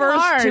Those fucking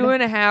first hard.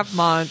 2.5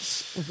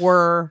 months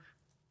were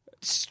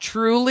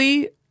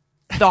truly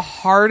the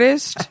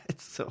hardest,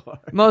 It's so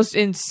hard. most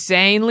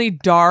insanely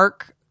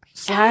dark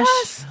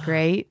 /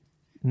 great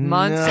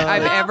months No,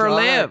 I've it's ever dark.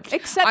 lived.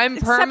 Except I'm for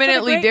the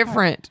permanently great part.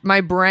 different.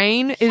 My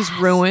brain is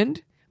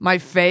ruined. My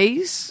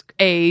face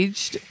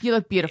aged. You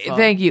look beautiful.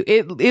 Thank you.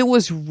 It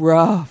was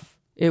rough.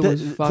 It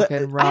was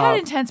fucking rough. I had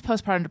intense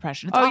postpartum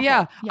depression. It's Oh awful.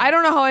 yeah. I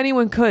don't know how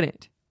anyone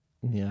couldn't.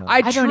 Yeah.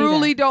 I don't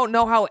truly either. don't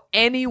know how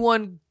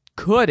anyone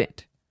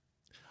couldn't.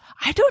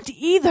 I don't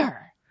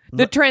either.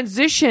 The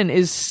transition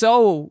is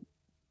so.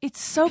 It's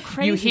so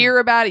crazy. You hear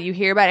about it.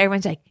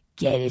 Everyone's like,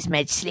 get as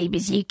much sleep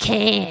as you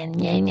can.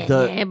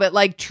 But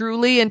like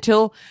truly,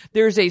 until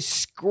there's a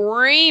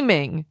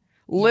screaming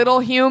little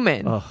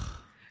human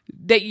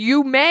that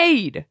you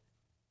made,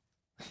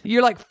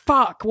 you're like,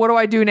 fuck, what do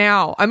I do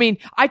now? I mean,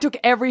 I took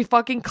every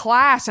fucking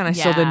class and I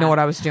still didn't know what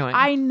I was doing.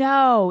 I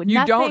know.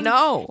 You don't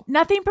know.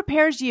 Nothing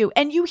prepares you.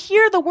 And you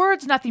hear the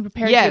words nothing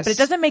prepares you, but it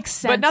doesn't make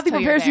sense. But nothing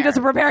till prepares you you're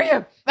doesn't there. prepare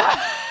you.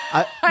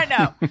 I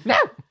know.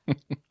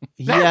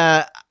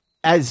 Yeah.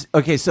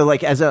 So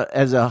like as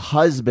a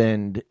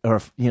husband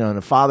or and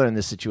a father in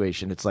this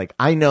situation, it's like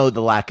I know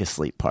the lack of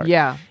sleep part.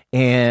 Yeah.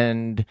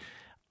 And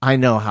I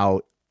know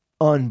how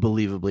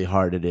unbelievably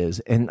hard it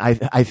is. And I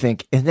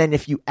think and then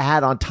if you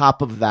add on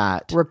top of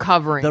that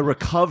Recovering. the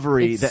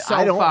recovery It's that so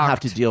I don't have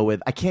fucked. to deal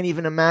with, I can't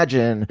even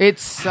imagine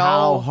It's so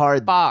how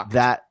hard fucked.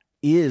 that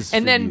is.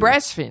 And for then you.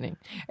 breastfeeding.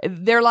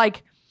 They're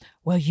like,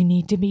 well, you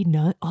need to be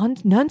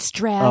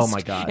non-stressed Oh, my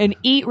God. and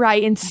eat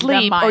right and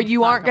sleep or you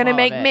mindfuck aren't going to of all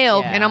make of it,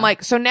 milk. yeah. And I'm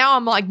like, so now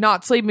I'm like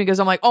not sleeping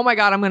because I'm like, oh my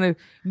God, I'm going to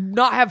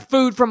not have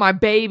food for my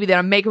baby that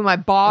I'm making with my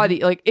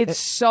body. Like it's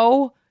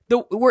so,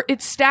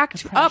 it's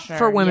stacked up pressure,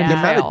 for women the to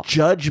amount fail. of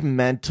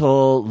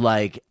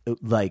judgmental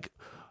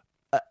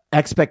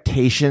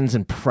expectations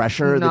and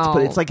pressure that's put.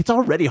 No. It's like it's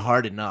already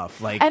hard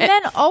enough. Like And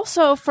then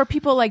also for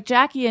people like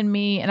Jackie and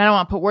me, and I don't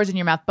want to put words in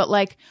your mouth, but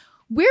like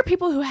we're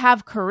people who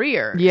have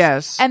careers.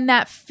 Yes. And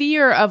that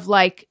fear of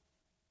like,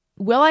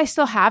 will I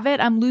still have it?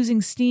 I'm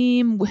losing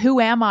steam. Who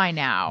am I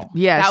now?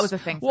 Yes. That was the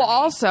thing. For Well, me.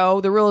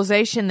 also the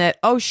realization that,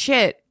 oh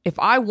shit, if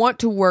I want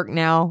to work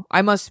now,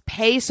 I must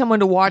pay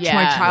someone to watch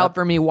my Yeah. child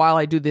for me while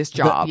I do this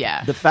job.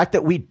 Yeah. the fact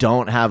that we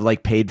don't have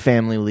like paid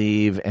family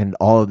leave and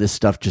all of this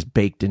stuff just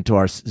baked into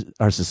our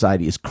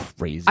society is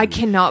crazy. I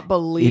cannot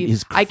believe. It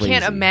is I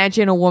can't crazy.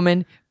 imagine a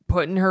woman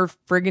putting her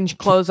friggin'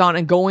 clothes on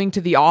and going to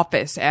the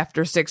office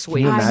after 6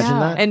 weeks. Can you imagine know.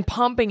 that? And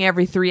pumping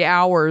every 3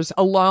 hours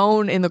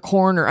alone in the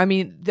corner. I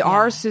mean,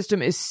 our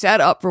system is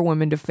set up for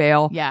women to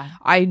fail. Yeah.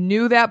 I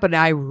knew that, but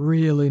I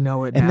really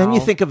know it and now. then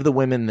you think of the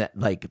women that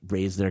like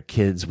raise their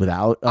kids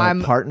without a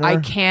partner. I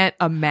can't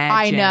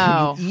imagine. I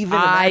know. Can you even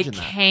I imagine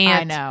that?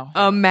 can't I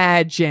know.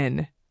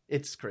 imagine.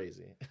 It's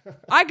crazy.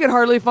 I could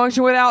hardly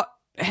function without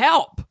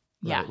help.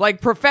 Yeah.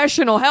 Like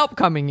professional help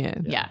coming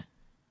in. Yeah.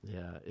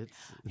 Yeah, it's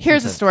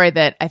Here's a story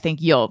that I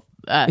think you'll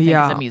think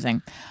Yeah. is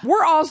amusing.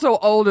 We're also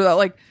older though.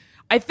 Like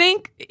I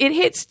think it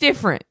hits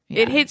different.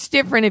 It hits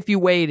different if you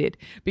waited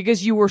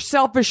because you were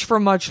selfish for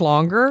much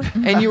longer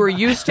and you were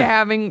used to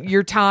having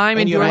your time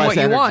and you have doing what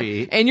less you want.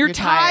 energy. And you're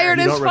tired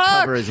You as don't fuck.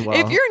 recover as well.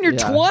 If you're in your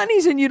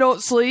 20s and you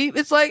don't sleep,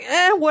 it's like,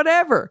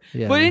 whatever.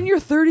 Yeah. But in your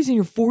 30s and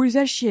your 40s,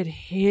 that shit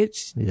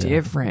hits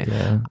different.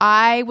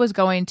 I was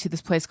going to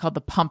this place called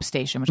the Pump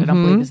Station, which I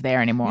don't believe is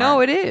there anymore.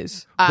 No, it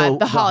is.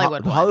 The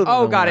Hollywood one.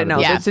 Oh, got it. No,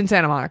 Yeah. it's in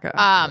Santa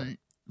Monica.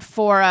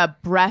 For a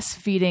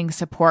breastfeeding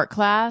support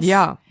class.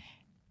 yeah.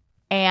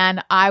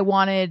 And I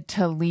wanted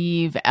to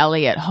leave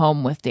Ellie at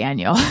home with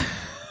Daniel.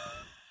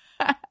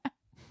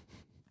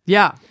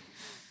 Yeah.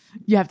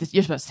 You're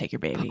supposed to take your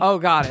baby. Oh,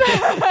 got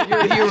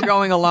it. you were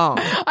going alone.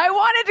 I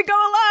wanted to go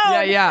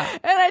alone. Yeah.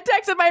 And I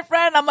texted my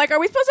friend. I'm like, are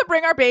we supposed to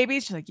bring our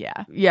babies? She's like, yeah.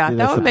 Yeah, See, that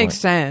that's would the make point. I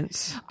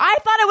sense.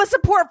 thought it was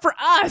support for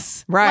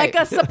us. Right.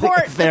 Like a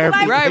support. Therapy.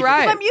 Because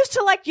Right. I'm used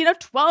to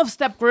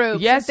 12-step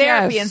groups Yes, and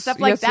therapy yes. and stuff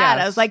like Yes, that.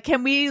 yes. I was like,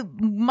 can we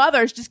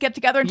mothers just get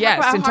together and talk Yes,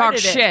 about how and hard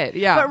talk it is? shit,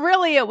 yeah. But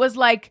really it was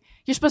like,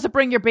 you're supposed to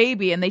bring your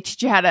baby and they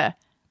teach you how to,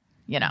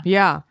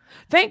 Yeah.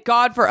 Thank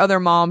God for other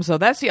moms, though.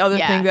 That's the other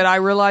Yeah. thing that I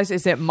realize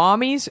is that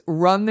mommies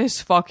run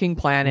this fucking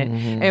planet.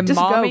 And Just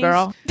mommies, go,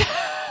 girl.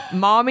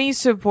 mommies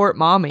support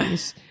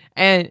mommies.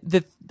 And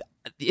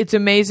it's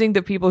amazing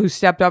the people who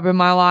stepped up in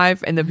my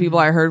life and the people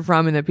I heard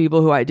from and the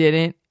people who I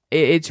didn't.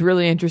 It's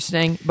really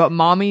interesting. But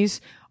mommies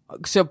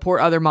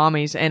support other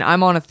mommies, and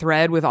I'm on a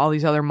thread with all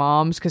these other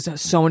moms because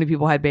so many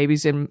people had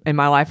babies in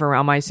my life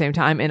around my same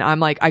time, and I'm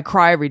like, I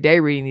cry every day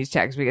reading these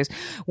texts because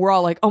we're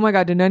all like, oh my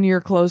god, did none of your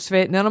clothes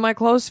fit? None of my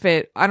clothes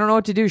fit. I don't know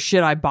what to do.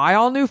 Should I buy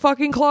all new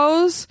fucking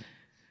clothes?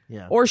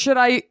 Yeah. Or should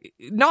I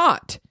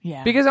not?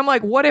 Yeah. Because I'm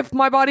like, what if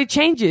my body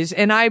changes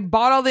and I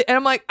bought all the, and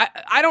I'm like,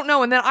 I don't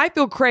know. And then I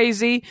feel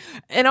crazy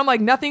and I'm like,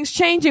 nothing's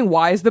changing.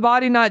 Why is the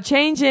body not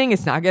changing?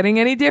 It's not getting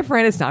any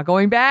different. It's not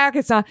going back.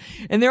 It's not.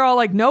 And they're all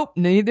like, nope,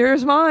 neither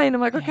is mine.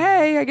 I'm like,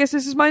 okay, I guess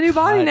this is my new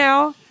body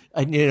now.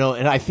 And,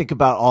 and I think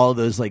about all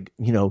those,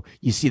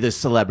 you see those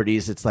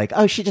celebrities. It's like,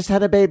 oh, she just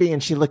had a baby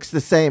and she looks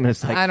the same. And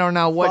it's like, I don't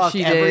know what fuck,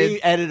 she every did.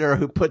 editor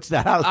who puts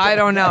that out. I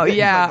don't know. It's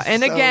Yeah. like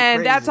And so again,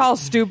 crazy. that's all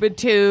stupid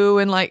too.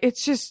 And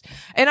it's just,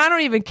 and I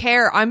don't even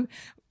care.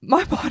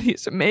 My body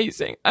is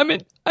amazing. I'm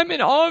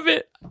in awe of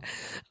it.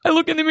 I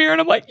look in the mirror and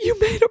I'm like, you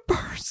made a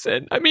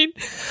person. I mean,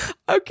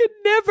 I could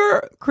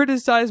never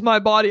criticize my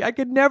body. I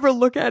could never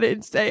look at it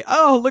and say,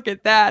 oh, look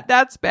at that.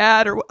 That's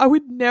bad. Or I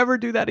would never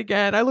do that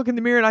again. I look in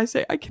the mirror and I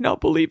say, I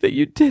cannot believe that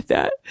you did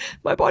that.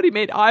 My body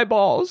made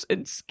eyeballs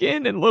and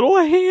skin and little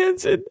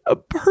hands and a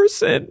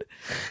person.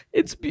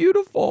 It's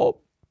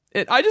beautiful.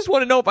 And I just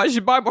want to know if I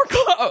should buy more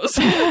clothes.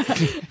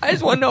 I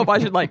just want to know if I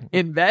should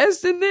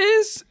invest in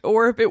this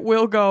or if it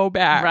will go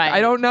back. Right.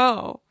 I don't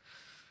know.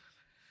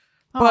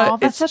 Oh, But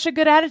that's it's- such a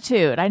good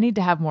attitude. I need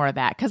to have more of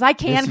that because I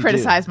can Yes, you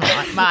criticize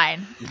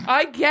mine.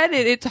 I get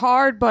it. It's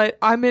hard, but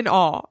I'm in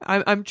awe.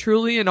 I'm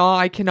truly in awe.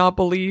 I cannot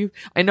believe.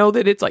 I know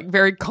that it's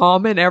very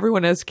common.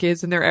 Everyone has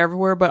kids and they're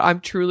everywhere, but I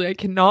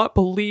cannot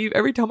believe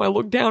every time I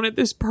look down at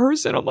this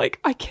person, I'm like,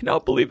 I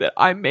cannot believe that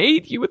I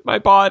made you with my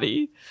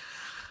body.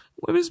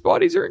 Women's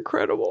bodies are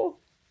incredible.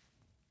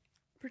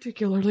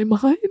 Particularly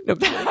mine. No,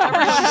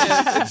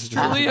 it's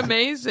truly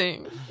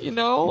amazing.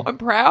 I'm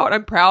proud.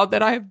 I'm proud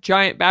that I have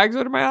giant bags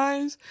under my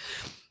eyes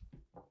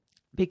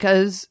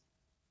because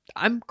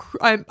I'm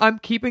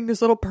keeping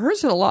this little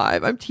person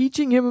alive. I'm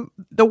teaching him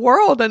the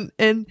world,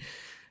 and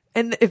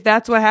if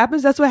that's what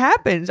happens, that's what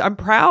happens. I'm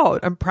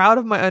proud. I'm proud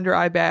of my under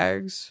eye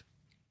bags.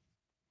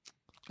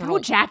 Oh,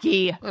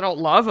 Jackie. I don't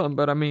love them,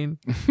 but I mean,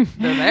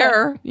 they're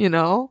there.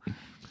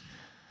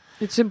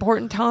 It's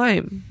important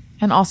time.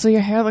 And also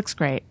your hair looks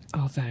great.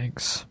 Oh,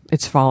 thanks.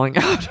 It's falling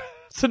out.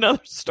 It's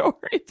another story.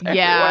 It's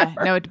Yeah.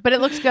 everywhere. No, but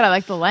it looks good. I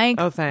like the length.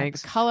 Oh,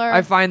 thanks. The color.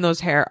 I find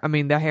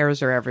the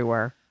hairs are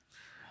everywhere.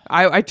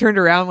 I turned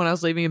around when I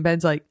was leaving and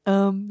Ben's like,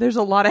 there's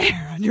a lot of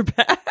hair on your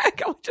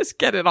back. I'll just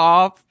get it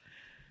off.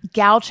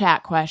 Gal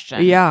chat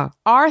question. Yeah.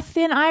 Are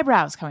thin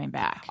eyebrows coming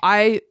back?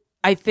 I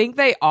think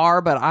they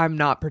are, but I'm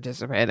not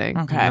participating.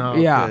 Okay. No,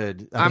 Yeah.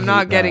 good. I I'm hate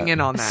not getting that.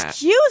 in on that.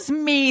 Excuse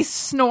me,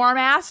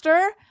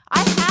 Snoremaster. I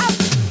have.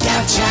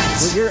 Gal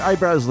chat. Well, your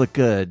eyebrows look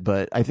good,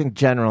 but I think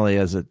generally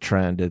as a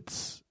trend,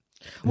 it's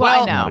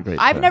Well, not a I know. great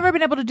I've trend. never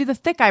been able to do the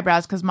thick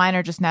eyebrows because mine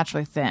are just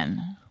naturally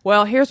thin.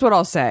 Well, here's what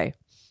I'll say.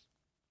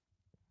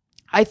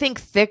 I think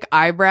thick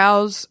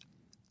eyebrows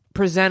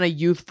present a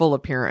youthful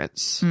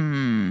appearance.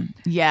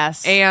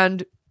 Yes.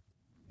 And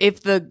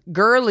if the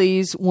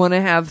girlies want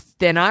to have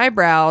thin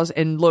eyebrows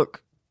and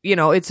look,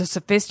 it's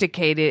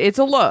it's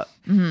a look.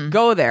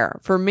 Go there.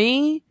 For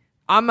me,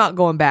 I'm not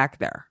going back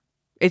there.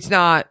 It's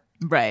not,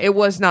 right. it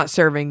was not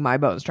serving my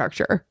bone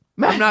structure.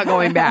 I'm not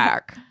going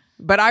back.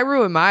 But I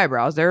ruined my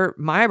eyebrows.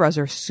 My eyebrows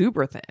are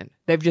super thin.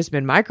 They've just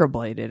been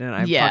microbladed and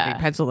I fucking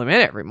pencil them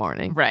in every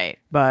morning. Right.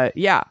 But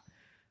yeah,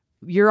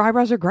 your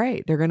eyebrows are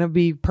great. They're going to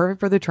be perfect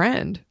for the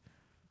trend.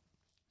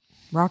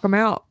 Rock them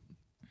out.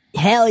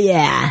 Hell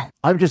yeah.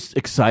 I'm just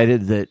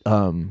excited that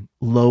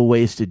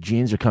low-waisted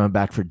jeans are coming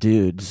back for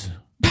dudes.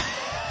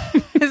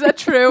 Is that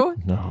true?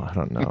 No, I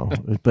don't know,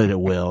 but it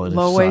will. And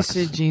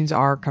Low-waisted jeans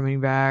are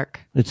coming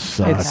back. It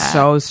sucks. It's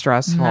so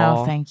stressful.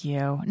 No, thank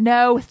you.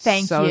 No,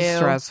 thank so you. So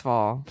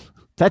stressful.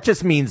 That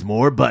just means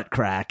more butt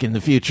crack in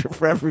the future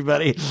for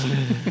everybody.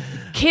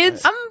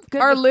 Kids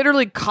good are with-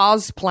 literally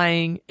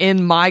cosplaying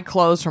in my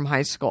clothes from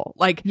high school.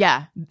 Like,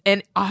 Yeah.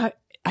 and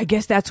I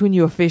guess that's when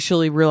you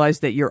officially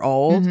realize that you're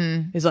old.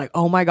 It's like,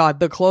 oh my God,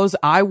 the clothes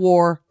I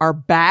wore are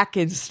back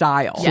in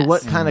style. So Yes.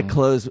 what kind of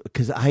clothes?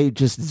 Because I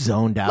just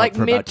zoned out Like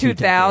for about 2 mid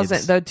 2000s,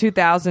 decades. the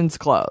 2000s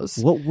clothes.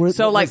 What were-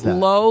 so what like was that?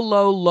 low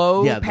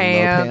yeah, the low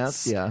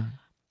pants, yeah.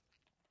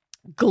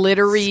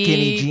 glittery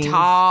Skinny jeans?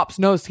 tops.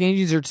 No, skinny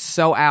jeans are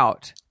so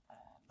out.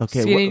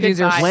 Okay, Skinny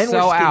jeans are when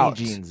so were skinny out.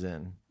 jeans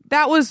in?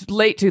 That was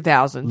late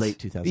 2000s. Late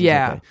 2000s.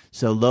 Yeah. Okay.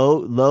 So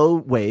low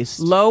waist.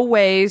 Low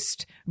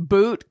waist,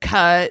 boot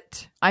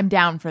cut. I'm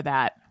down for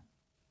that.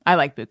 I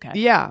like bootcut.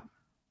 Yeah.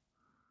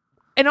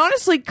 And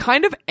honestly,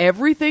 kind of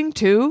everything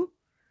too.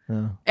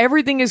 Yeah.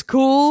 Everything is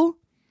cool.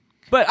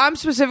 But I'm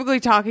specifically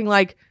talking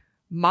like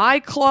my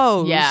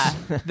clothes. Yeah.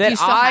 That Do you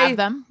still I have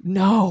them?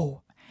 No.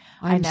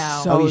 I I'm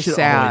know. so Oh, you should always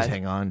sad.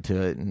 hang on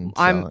to it. And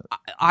sell it.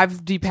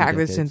 I've depacked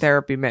this in decades.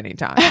 therapy many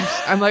times.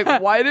 I'm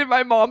like, why did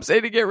my mom say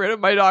to get rid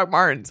of my Doc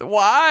Martens?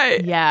 Why?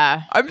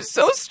 Yeah. I'm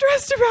so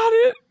stressed about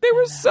it. They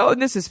were so,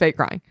 and this is fake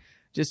crying,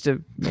 just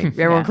to make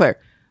everyone Yeah. clear.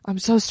 I'm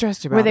so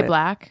stressed about it. Were they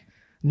black?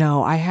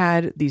 No, I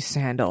had these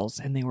sandals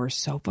and they were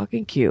so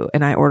fucking cute.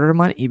 And I ordered them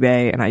on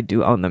eBay and I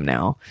do own them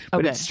now. But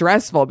Okay. it's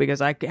stressful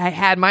because I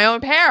had my own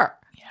pair.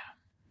 Yeah.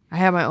 I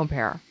had my own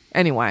pair.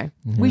 Anyway.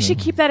 We should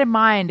keep that in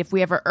mind if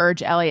we ever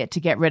urge Elliot to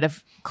get rid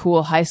of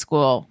cool high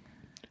school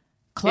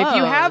clothes. If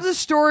you have the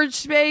storage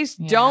space,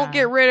 Yeah. don't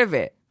get rid of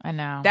it. I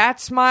know.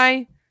 That's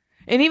my,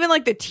 and even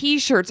like the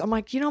t-shirts, I'm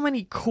like, you know how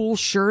many cool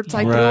shirts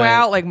I threw Right.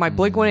 out? Like my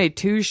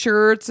Blink-182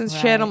 shirts and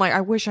shit. Right. I'm like,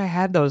 I wish I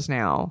had those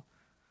now.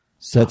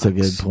 That's a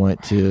good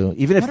point too.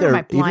 Even if Wonder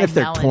what they're my even if Blind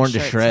they're Melon torn to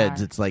shirts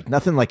shreds, are. it's like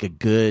nothing like a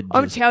good.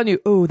 I'm just- telling you,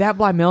 ooh, that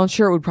Blind Melon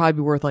shirt would probably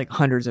be worth like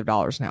hundreds of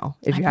dollars now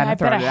if you hadn't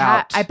thrown it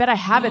out. I bet I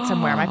have it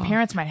somewhere. My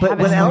parents might but have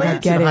it when somewhere.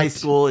 Elliot's Get in high it.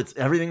 school, it's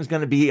everything's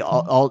going to be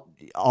all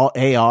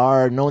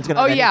AR. No one's going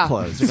to Oh have yeah, any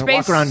clothes. They're going to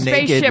walk around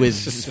naked spaceship, with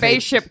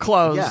spaceship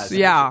clothes. Yeah, spaceship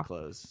Yeah,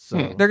 clothes.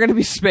 So they're gonna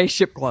be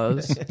spaceship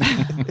clothes. I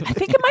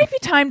think it might be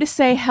time to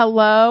say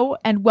hello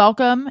and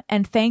welcome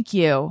and thank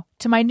you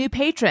to my new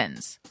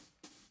patrons.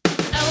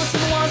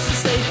 Allison wants to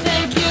say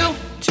thank you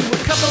to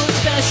a couple of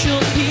special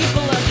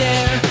people out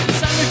there.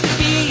 Sign up to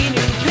be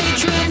new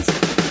patrons.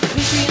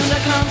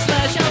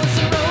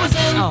 Patreon.com/Allison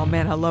Rosen. Oh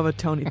man, I love a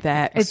Tony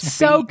Thatch. It's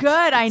so beat.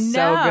 good. I It's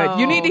know. So good.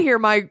 You need to hear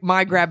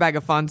my Grab Bag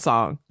of Fun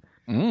song.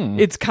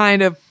 It's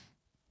kind of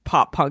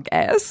pop punk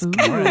esque. Ooh,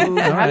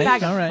 that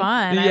bag of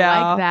fun. I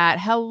Yeah. like that.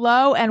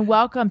 Hello and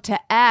welcome to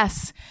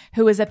S,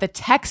 who is at the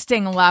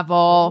texting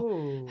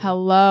level.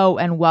 Hello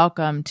and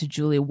welcome to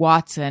Julie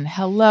Watson.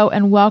 Hello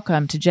and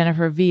welcome to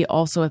Jennifer V,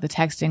 also at the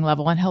texting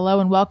level. And hello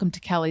and welcome to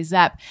Kelly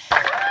Zepp.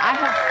 I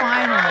have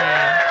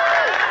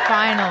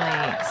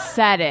finally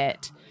set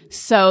it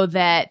so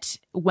that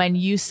when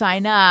you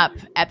sign up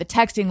at the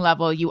texting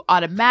level, you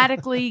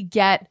automatically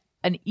get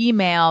an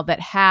email that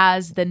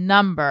has the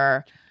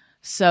number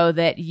so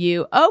that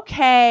you,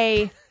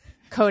 okay,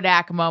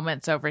 Kodak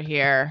moments over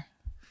here.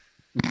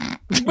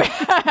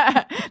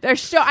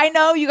 I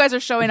know you guys are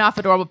showing off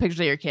adorable pictures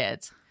of your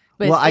kids,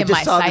 but well, it's I in just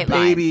my saw the sight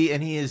line. baby,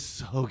 and he is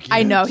so cute.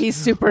 I know he's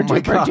super Oh my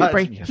duper God.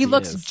 duper. Yes, he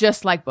looks is.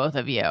 just like both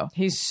of you.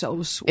 He's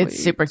so sweet.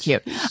 It's super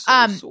cute. He's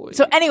so sweet.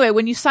 So anyway,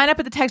 when you sign up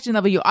at the texting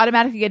level, you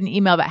automatically get an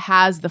email that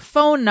has the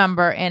phone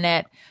number in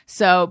it.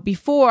 So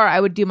before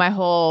I would do my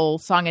whole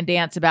song and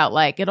dance about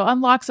like, it'll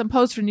unlock some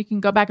posts and you can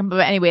go back and,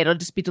 but anyway, it'll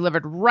just be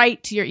delivered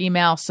right to your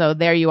email. So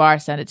there you are.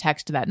 Send a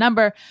text to that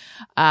number.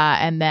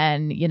 And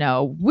then,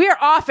 we're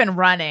off and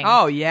running.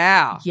 Oh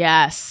yeah,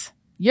 Yes.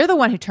 You're the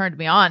one who turned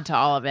me on to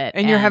all of it.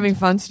 and you're having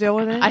fun still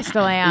with it. I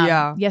still am.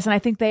 Yeah. Yes. And I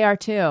think they are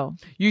too.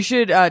 You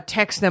should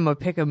text them a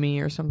pic of me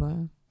or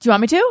something. Do you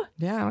want me to?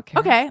 Yeah. Okay.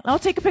 Okay. I'll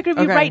take a picture of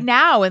you Okay. right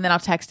now and then I'll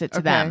text it to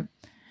Okay. them.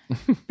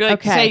 Be like,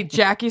 Okay. say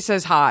Jackie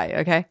says hi.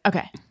 Okay.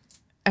 Okay.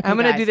 I'm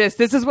gonna guys. do this.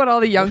 This is what all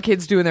the young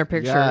kids do in their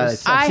pictures.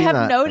 Yes. I I've seen have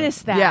that.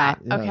 noticed that. Yeah.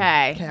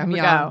 Okay. Okay, I'm here we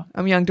young. go.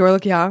 I'm young. Do I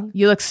look young?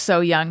 You look so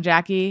young,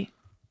 Jackie.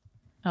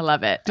 I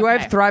love it. Do I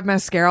Okay. have Thrive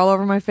mascara all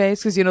over my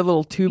face? Because the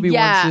little tubey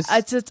Yeah, ones.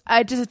 it's just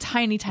a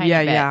tiny bit.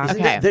 Yeah.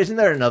 Okay. Isn't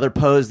there another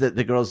pose that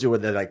the girls do where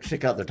they like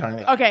stick out their tongue?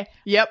 Like, Okay.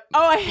 Yep.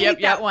 Oh, I hate Yep,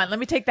 that yep. one. Let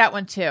me take that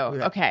one too.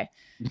 Okay.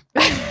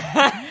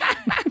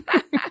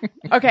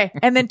 Okay.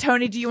 And then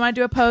Tony, do you want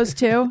to do a pose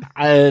too?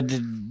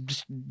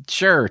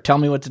 Sure. Tell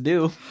me what to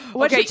do.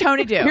 What should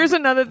Tony do? Here's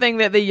another thing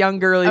that the young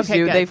girlies Okay,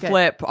 do. good, They good.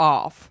 flip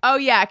off. Oh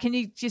yeah. Can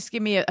you just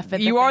give me a fifth?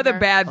 You are the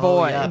bad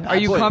boy. yeah, bad Are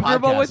you boy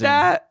comfortable with podcasting.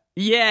 that?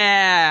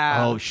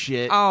 Yeah. oh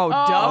shit! Oh,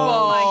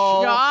 double. my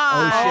God.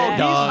 Oh, shit,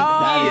 dog.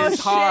 That Oh, is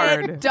shit,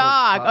 hard.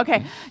 dog.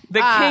 Okay.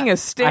 The king of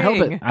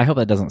sting. I hope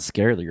that doesn't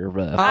scare your.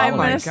 I'm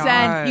my gonna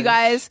send you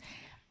guys.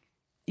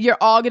 You're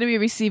all gonna be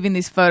receiving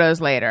these photos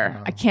later.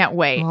 I can't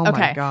wait. Oh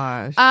okay.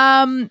 my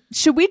gosh.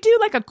 Should we do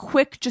like a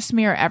quick just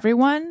mirror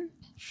everyone?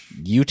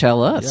 You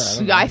tell us.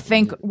 I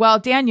think. Well,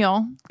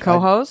 Daniel.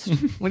 Co-host?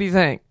 What do you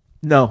think?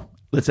 No,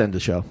 let's end the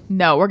show.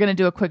 No, we're gonna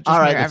do a quick. Just All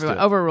right, mirror, let's do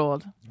everyone. it.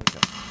 Overruled.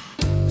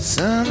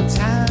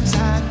 Sometimes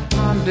I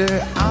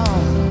ponder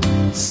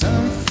on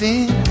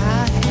something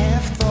I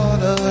have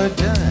thought or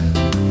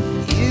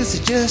done. Is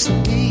it just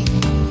me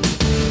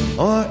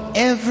or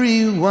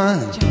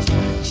everyone?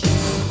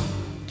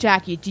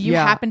 Jackie, do you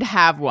Yeah. happen to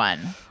have one?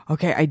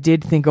 Okay, I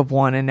did think of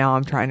one, and now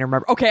I'm trying to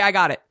remember. Okay, I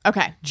got it.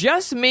 Okay.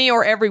 Just me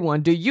or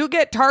everyone? Do you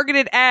get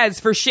targeted ads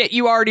for shit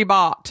you already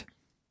bought?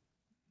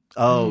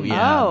 Oh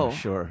yeah, Oh.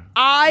 sure.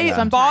 I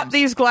Sometimes. bought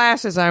these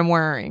glasses I'm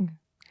wearing,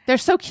 They're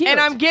so cute. and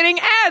I'm getting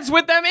ads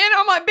with them in.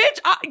 I'm like,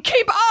 bitch,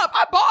 keep up.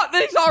 I bought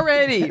these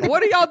already.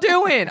 What are y'all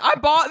doing? I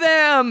bought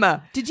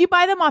them. Did you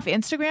buy them off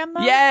Instagram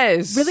though?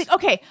 Yes. Really?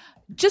 Okay.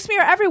 Just me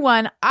or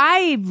everyone.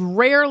 I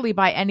rarely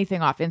buy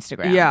anything off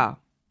Instagram. Yeah.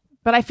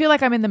 But I feel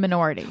like I'm in the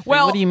minority.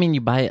 Well, What do you mean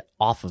you buy it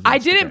off of? I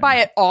didn't buy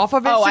it off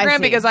of Oh, I Instagram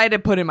see. because I had to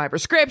put in my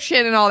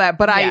prescription and all that.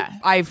 But Yeah.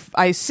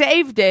 I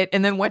saved it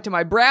and then went to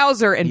my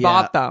browser and Yeah.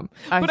 bought them.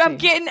 I But I'm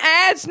see. getting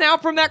ads now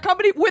from that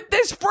company with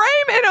this frame,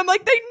 and I'm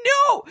like, they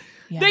know.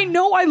 Yeah. They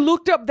know I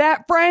looked up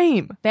that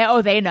frame. They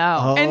know.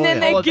 Oh, And then yeah.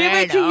 they Oh, give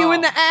they it to you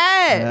in know. the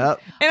ad.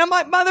 Yep. And I'm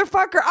like,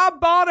 motherfucker, I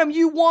bought them.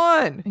 You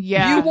won.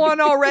 Yeah. You won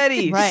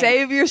already. Right.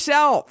 Save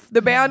yourself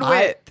the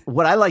bandwidth.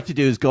 What I like to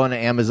do is go onto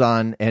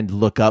Amazon and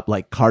look up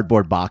like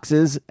cardboard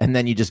boxes, and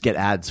then you just get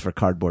ads for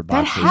cardboard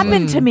That boxes.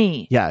 happened to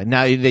me. Yeah,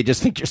 now they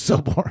just think you're so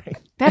boring.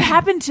 That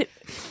happened to.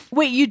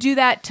 Wait, you do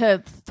that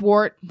to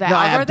thwart the No,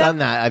 I algorithm? have done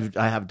that.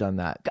 I have done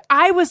that.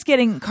 I was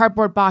getting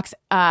cardboard box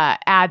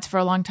ads for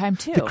a long time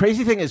too. The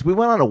crazy thing is, we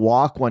went on a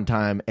walk one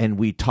time and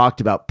we talked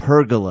about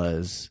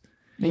pergolas.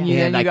 And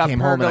And I got came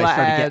home and I pergola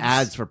started to get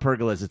ads. ads for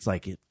pergolas. It's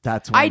like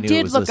that's when I I knew it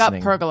did was look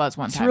listening. up pergolas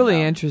one It's time. really though.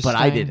 interesting. But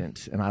I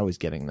didn't, and I was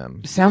getting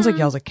them. Sounds like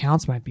y'all's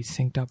accounts might be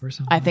synced up or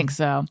something. I think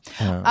so.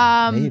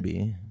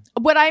 Maybe.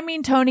 What I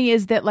mean, Tony,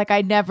 is that like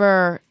I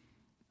never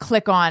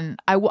click on.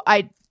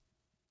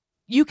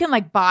 You can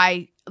like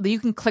buy. You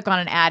can click on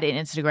an ad in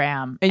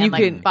Instagram And you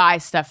like can- buy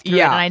stuff through it.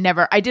 Yeah. And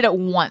I did it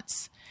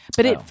once,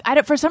 but I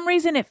don't, for some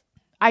reason,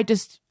 I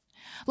just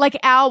like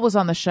Al was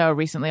on the show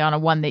recently on a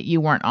one that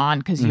you weren't on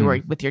because you were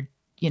with your,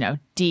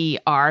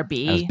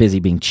 DRB. I was busy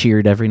being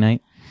cheered every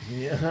night.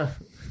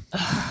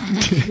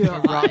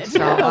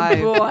 Rockstar Oh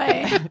life.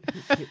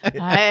 boy,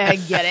 I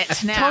get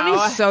it now.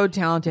 Tony's so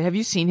talented. Have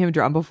you seen him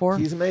drum before?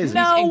 He's amazing.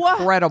 No.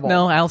 Incredible.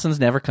 No, Allison's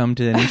never come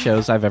to any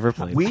shows I've ever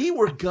played. We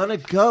were gonna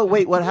go.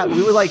 Wait, what happened?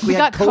 We were like, we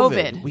had got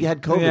COVID. We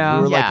had COVID. Yeah.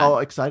 We were like Yeah. all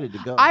excited to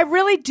go. I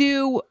really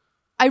do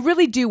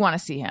want to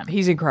see him.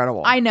 He's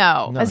incredible. I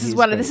know. No, this is he's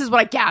what great.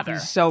 I gather.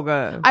 He's so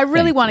good. I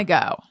really Thank want to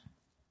go.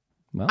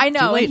 Well, I too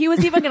know. And late. he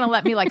was even going to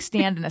let me like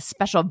stand in a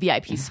special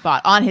VIP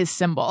spot on his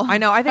symbol. I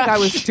know. I think I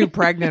was too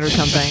pregnant or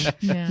something.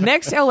 Yeah.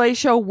 Next LA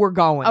show, we're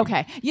going.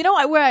 Okay. You know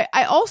what? Where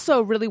I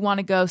also really want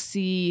to go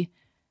see.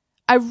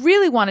 I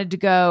really wanted to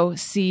go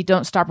see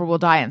Don't Stop or We'll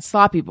Die and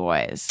Sloppy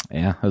Boys.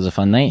 Yeah, it was a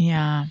fun night.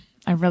 Yeah,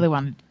 I really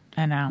wanted.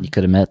 I know. You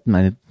could have met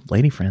my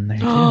lady friend there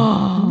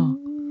too.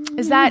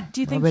 Is that?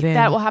 Do you think Rub it in.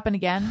 that will happen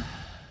again?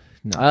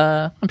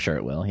 I'm sure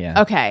it will.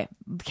 Yeah, Okay,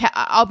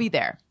 I'll be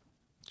there.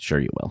 sure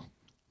you will.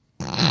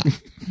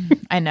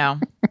 I know.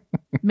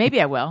 Maybe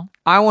I will.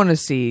 I want to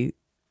see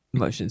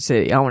Motion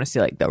City. I want to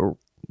see like the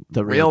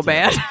real deal.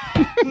 band.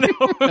 No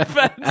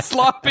offense,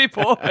 Sloppy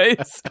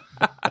Boys.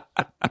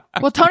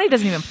 Well, Tony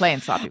doesn't even play in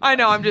Sloppy Boys. I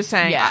know. I'm just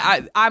saying.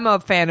 Yeah. I'm a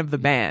fan of the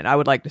band. I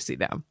would like to see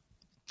them.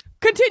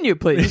 Continue,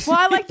 please. Well,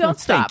 I like Don't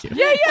Stop. yeah,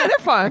 they're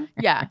fun.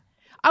 Yeah,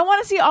 I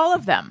want to see all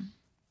of them.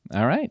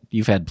 All right,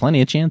 you've had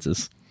plenty of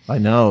chances. I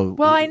know.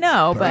 Well, I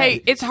know, but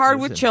Hey, it's hard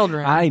with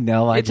children. I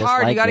know. It's just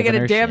hard. Like You got to get giving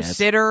a her damn shit.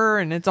 sitter,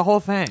 and it's a whole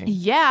thing.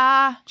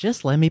 yeah,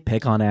 Just let me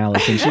pick on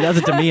Allison. She does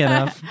it to me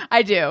enough.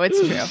 I do. It's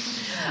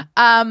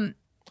true.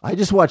 I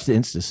just watched the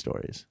Insta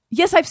stories.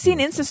 Yes, I've seen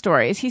Insta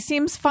stories. He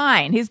seems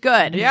fine. He's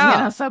good. Yeah.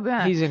 You know, so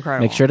good. He's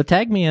incredible. Make sure to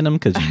tag me in them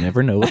because you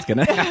never know what's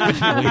gonna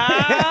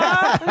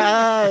happen.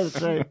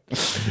 That's right.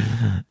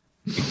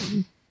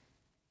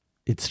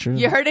 It's true.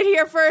 You heard it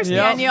here first,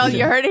 Yep. Daniel.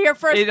 You heard it here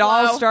first. It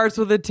all Flo. starts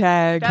with a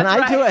tag. Can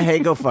That's I do right. a hey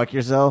go fuck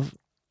yourself?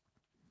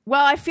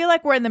 Well, I feel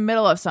like we're in the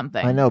middle of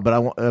something. I know,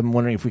 but I'm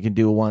wondering if we can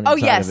do one Oh,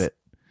 inside yes. of it.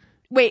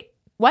 Wait,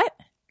 what?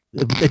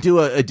 Do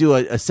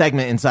a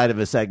segment inside of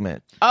a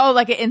segment. Oh,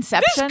 like an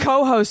Inception? This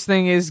co-host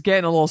thing is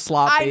getting a little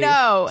sloppy. I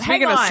know. Speaking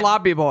Hang of on.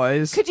 sloppy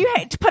boys, Could you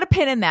put a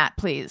pin in that,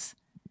 please?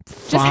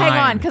 Just hang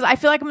on, because I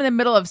feel like I'm in the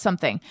middle of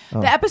something.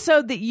 Oh. The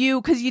episode that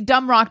because you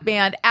dumb rock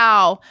band,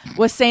 Al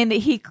was saying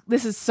that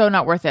this is so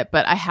not worth it,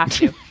 but I have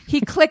to.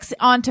 He clicks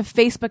onto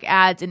Facebook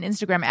ads and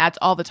Instagram ads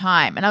all the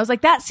time. And I was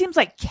like, that seems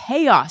like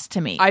chaos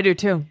to me. I do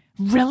too.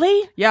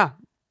 Really? Yeah.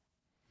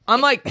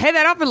 I'm like, hey,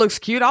 that outfit looks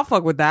cute. I'll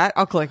fuck with that.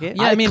 I'll click it.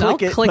 Yeah, I mean, I'll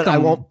click it, click but I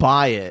them. won't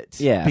buy it.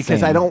 Yeah, because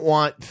same. I don't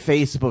want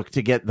Facebook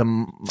to get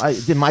them.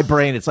 In my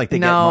brain, it's like they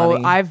get No,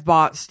 money. I've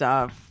bought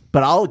stuff.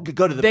 But I'll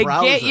go to the They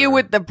browser. get you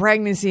with the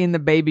pregnancy and the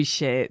baby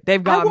shit.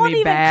 They've got I won't me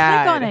even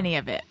bad. click on any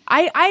of it.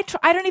 I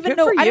don't even Good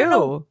know. for I don't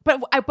know. you.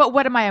 But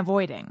what am I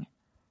avoiding?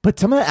 But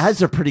some of the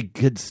ads are pretty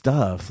good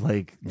stuff.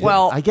 Like,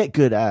 Well, I get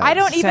good ads. I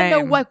don't even know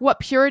Same. what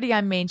purity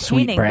I'm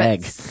Sweet maintaining.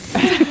 brag.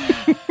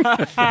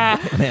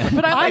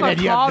 But I'm I'm like,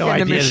 a cog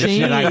in the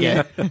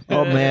machine.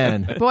 Oh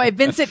man. boy,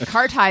 Vincent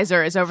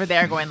Kartheiser is over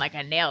there going like,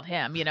 I nailed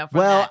him. You know. From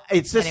Well, that.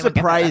 it's just Anyone get that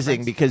surprising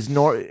reference?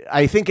 because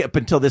I think up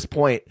until this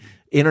point,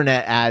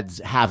 internet ads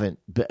haven't.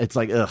 But it's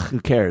like, ugh, who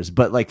cares?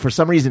 But like for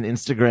some reason,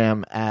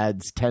 Instagram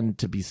ads tend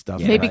to be stuff.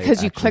 maybe that I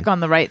because you actually- click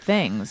on the right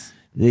things.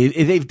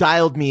 They've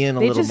dialed me in a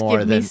They little just more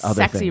give than me other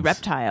sexy things.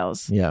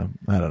 reptiles. Yeah,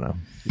 I don't know.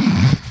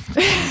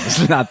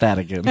 It's not that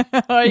again.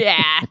 Oh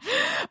yeah.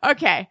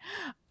 Okay.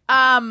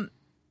 All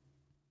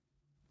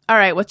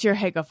right. What's your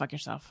hey go fuck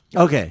yourself?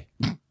 Okay.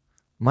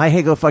 My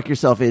hey go fuck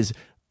yourself is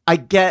I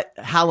get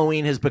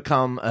Halloween has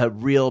become a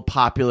real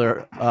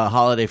popular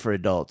holiday for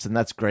adults, and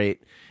that's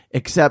great.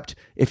 Except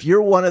if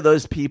you're one of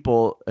those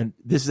people, and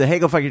this is a hey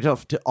go fuck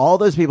yourself to all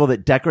those people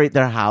that decorate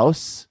their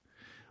house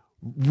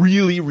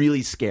really,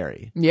 really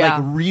scary. Yeah.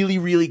 Like really,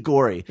 really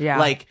gory. Yeah.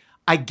 Like,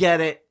 I get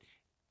it.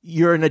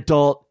 You're an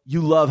adult. You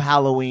love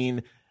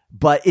Halloween,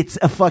 but it's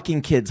a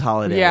fucking kid's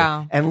holiday.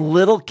 Yeah. And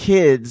little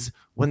kids,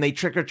 when they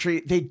trick or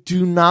treat, they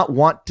do not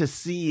want to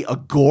see a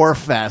gore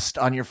fest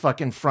on your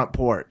fucking front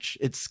porch.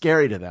 It's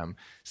scary to them.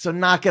 So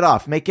knock it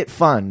off. Make it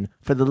fun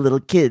for the little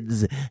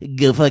kids.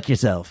 Go fuck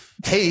yourself.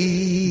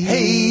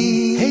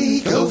 Hey,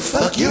 go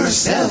fuck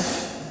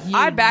yourself.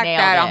 I back nailed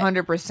that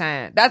it.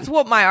 100%. That's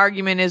what my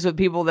argument is with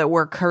people that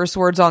wear curse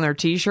words on their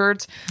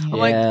t-shirts. I'm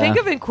like, Yeah. think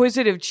of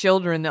inquisitive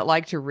children that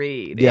like to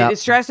read. Yeah. It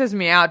stresses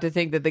me out to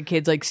think that the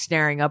kid's like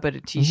staring up at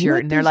a t-shirt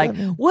What and they're does like, that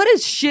mean? what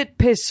does shit,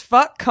 piss,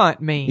 fuck, cunt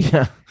mean?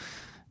 Yeah.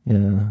 Yeah.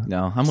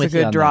 No, I'm It's a with you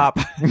good on drop.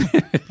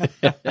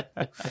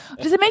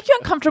 Does it make you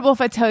uncomfortable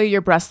if I tell you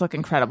your breasts look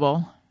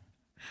incredible?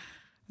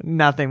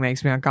 Nothing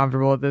makes me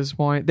uncomfortable at this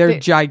point. They're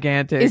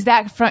gigantic. Is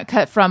that front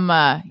cut from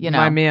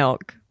my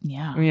milk?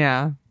 Yeah.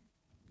 Yeah.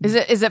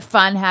 Is it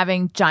fun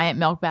having giant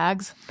milk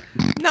bags?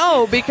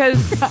 No,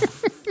 because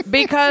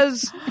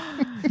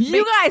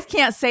You guys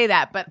can't say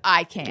that, but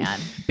I can.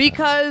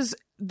 because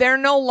they're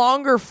no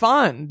longer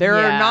fun.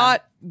 Yeah.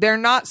 They're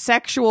not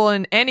sexual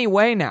in any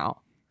way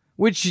now,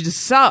 which just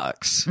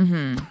sucks.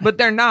 But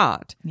they're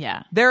not.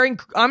 Yeah.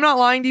 I'm not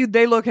lying to you.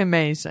 They look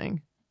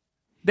amazing.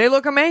 They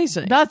look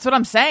amazing. That's what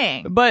I'm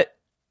saying. But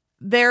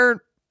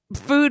they're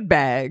food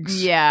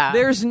bags. Yeah.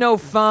 There's no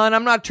fun.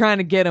 I'm not trying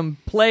to get them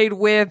played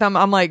with.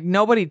 I'm like,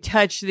 nobody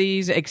touch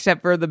these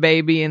except for the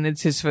baby and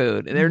it's his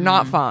food. They're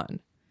not fun.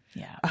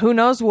 Yeah. Who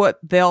knows what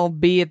they'll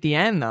be at the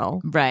end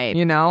though? Right.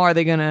 You know, are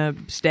they going to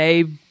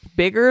stay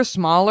bigger,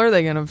 smaller? Are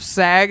they going to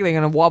sag? Are they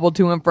going to wobble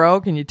to and fro?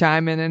 Can you tie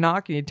them in a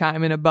knot? Can you tie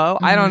them in a bow?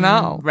 I don't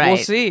know. Right. We'll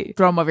see.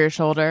 Throw them over your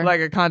shoulder. Like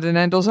a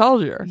continental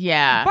soldier.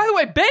 yeah. By the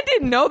way, Ben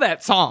didn't know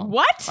that song.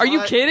 What? Are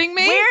you kidding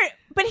me? Where?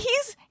 But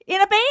he's in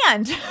a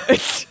band.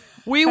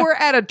 We were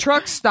at a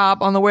truck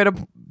stop on the way to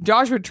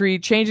Joshua Tree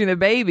changing the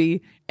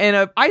baby, and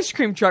an ice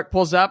cream truck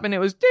pulls up, and it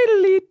was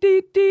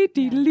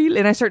diddly-dee-dee-dee-dee-dee,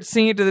 and I start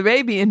singing to the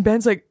baby, and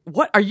Ben's like,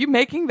 "What? Are you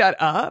making that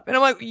up?" And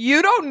I'm like,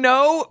 "You don't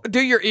know? Do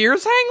your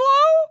ears hang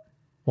low?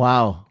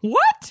 Wow.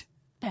 What?"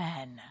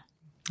 Ben.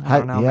 I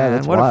don't know, yeah, man.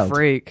 that's What wild. a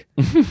freak!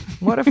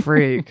 What a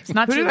freak! It's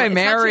not Who too did I late. It's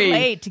not too marry?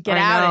 late to get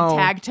I out and know.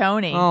 tag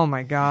Tony. Oh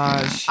my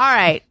gosh! All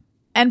right.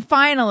 And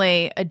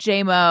finally, a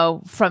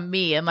JMO from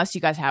me, unless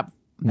you guys have.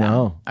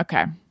 No.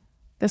 Okay.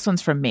 This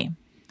one's from me.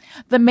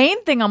 The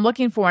main thing I'm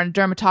looking for in a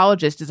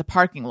dermatologist is a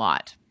parking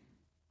lot.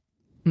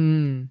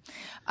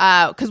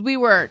 Because we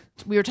were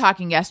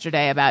talking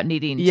yesterday about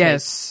needing to.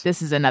 Yes.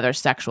 This is another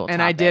sexual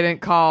And I topic.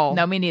 didn't call.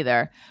 No, me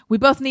neither. We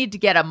both need to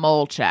get a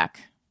mole check.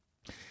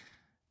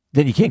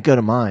 Then you can't go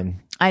to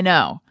mine. I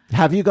know.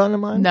 Have you gone to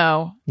mine?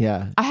 No.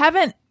 Yeah. I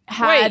haven't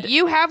had. Wait,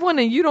 you have one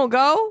and you don't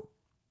go?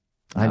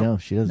 I know.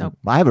 She doesn't. Nope.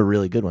 I have a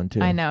really good one,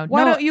 too. I know.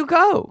 Why No, don't you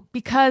go?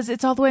 because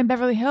it's all the way in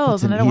Beverly Hills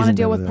It's and in- I don't want to he's in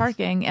deal with Beverly Hills.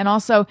 parking. And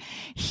also,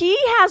 he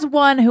has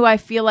one who I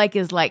feel like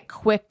is like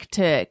quick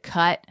to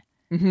cut.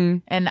 Mm-hmm.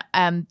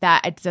 And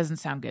that it doesn't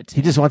sound good to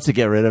He me. just wants to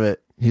get rid of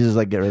it. He's just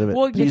like, get rid of it.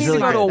 Well, you He's need to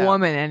really go to a good, though.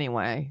 woman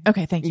anyway.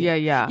 Okay, thank you. Yeah,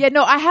 yeah. Yeah,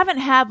 no, I haven't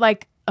had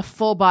like a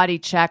full body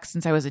check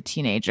since I was a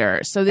teenager.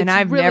 So And it's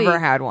I've really- never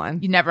had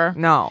one. You never?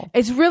 No.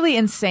 It's really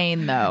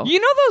insane though. You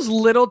know those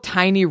little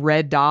tiny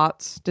red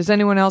dots? Does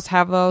anyone else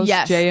have those?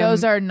 Yes, JM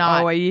those are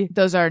not. OAE?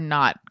 Those are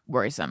not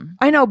worrisome.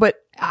 I know,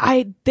 but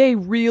they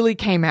really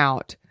came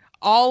out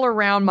all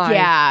around my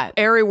Yeah.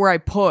 area where I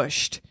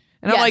pushed.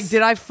 And I'm Yes. like,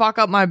 did I fuck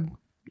up my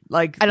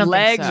I don't think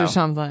legs so. or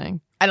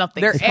something? I don't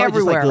think They're so. It's probably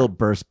just like everywhere. little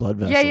burst blood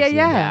vessels. Yeah.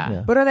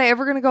 Yeah. But are they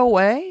ever going to go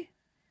away?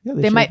 Yeah,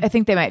 they should. might. I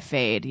think they might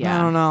fade. Yeah.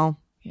 I don't know.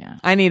 Yeah.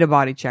 I need a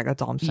body check.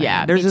 That's all I'm saying.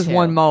 Yeah, There's me this too.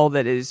 one mole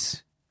that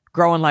is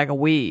growing like a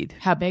weed.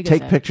 How big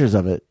Take is it? pictures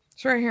of it.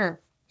 It's right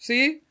here.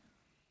 See?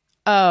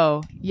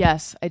 Oh,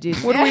 yes, I do.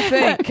 What do we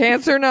think?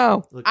 Cancer?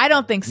 No. I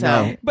don't think so.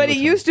 No. But it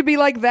used to be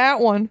like that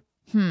one.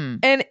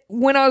 And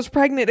when I was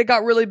pregnant, it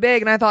got really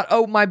big, and I thought,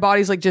 oh, my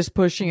body's like just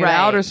pushing it Right.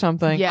 out or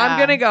something. Yeah. I'm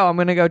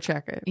gonna go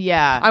check it.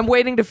 Yeah. I'm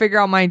waiting to figure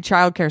out my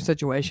childcare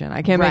situation.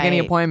 I can't make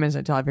any Right. appointments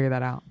until I figure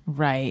that out.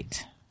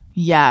 Right.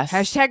 Yes.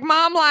 Hashtag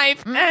mom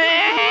life.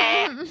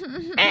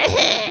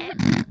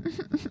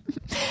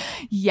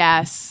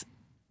 Yes.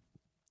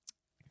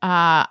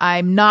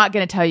 I'm not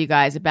going to tell you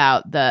guys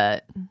about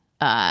the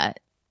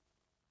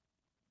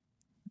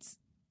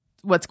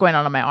what's going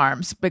on my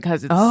arms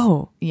because it's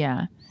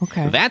yeah.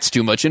 Okay. That's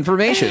too much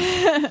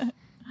information.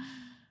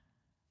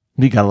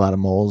 You got a lot of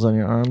moles on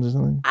your arms or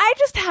something? I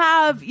just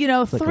have,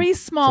 three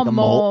small It's like a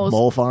moles.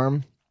 mole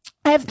farm?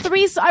 I have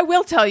three. I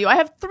will tell you, I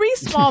have three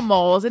small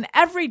moles, and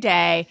every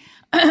day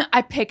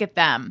I pick at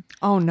them.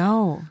 Oh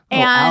no.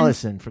 And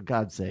Allison, for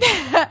God's sake.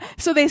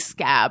 so they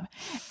scab,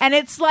 and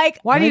it's like,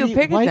 Why do you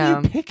pick why at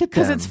them? do you pick at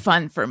them? because it's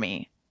fun for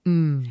me,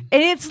 and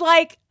it's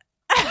like.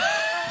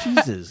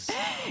 Jesus.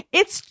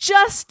 It's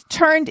just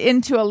turned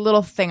into a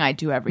little thing I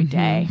do every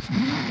day.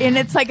 And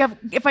it's like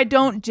if I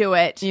don't do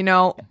it,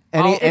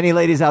 Any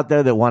ladies out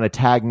there that want to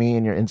tag me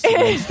in your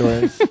Instagram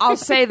stories? I'll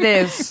say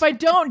this. if I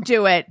don't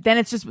do it, then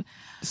it's just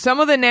Some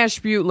of the Nash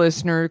Butte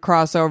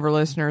crossover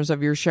listeners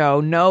of your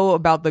show know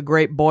about the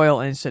Great Boil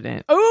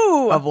incident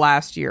of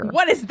last year.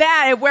 What is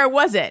that? And where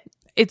was it?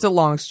 It's a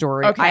long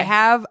story. Okay.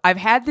 I've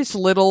had this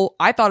little,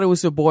 I thought it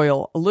was a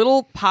boil, a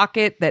little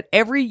pocket that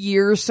every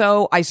year or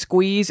so I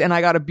squeeze and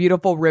I got a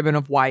beautiful ribbon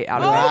of white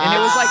out of it. And it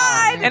was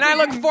like, and I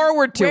look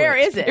forward to it. Where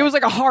is it? It was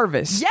like a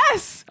harvest.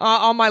 Yes.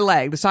 On my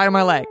leg, the side of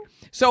my leg.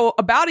 So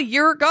about a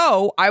year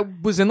ago, I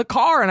was in the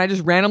car and I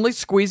just randomly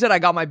squeezed it. I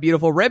got my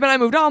beautiful ribbon. I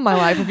moved on with my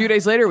life. A few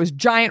days later, it was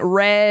giant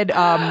red,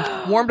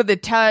 warm to the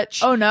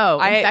touch. Oh no,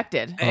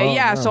 infected.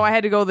 Yeah, so I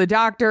had to go to the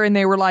doctor and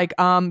they were like,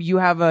 you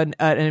have an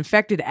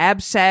infected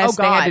abscess.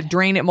 Oh, They had to God.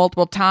 drain it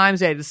multiple times.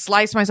 They had to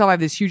slice myself. I have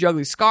this huge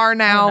ugly scar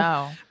now. Oh,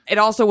 no. It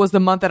also was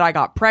the month that I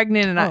got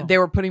pregnant and they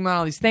were putting me on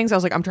all these things. I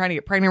was like, I'm trying to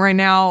get pregnant right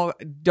now.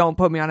 Don't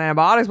put me on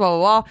antibiotics, blah,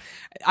 blah, blah.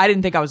 I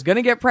didn't think I was going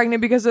to get pregnant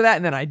because of that.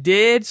 And then I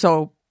did.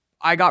 So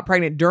I got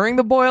pregnant during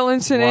the boil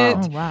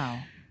incident. Oh wow.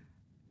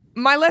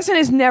 My lesson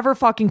is never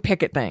fucking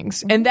pick at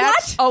things. And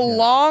that's a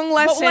long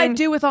lesson. What will I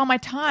do with all my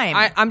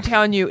time? I'm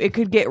telling you, it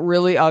could get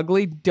really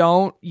ugly. You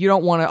don't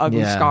want an ugly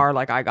Yeah. scar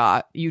like I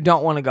got. You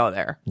don't want to go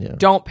there. Yeah.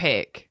 Don't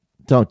pick.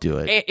 Don't do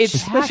it.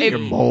 Especially your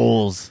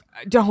moles.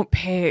 Don't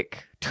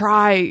pick.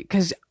 Try,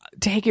 because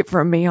take it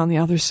from me on the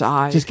other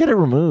side. Just get it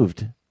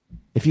removed.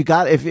 If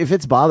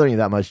it's bothering you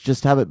that much,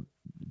 just have it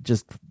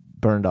just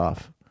burned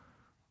off.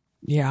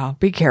 Yeah,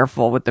 be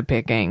careful with the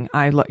picking.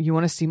 You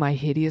want to see my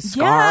hideous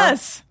scar?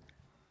 yes.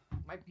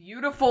 My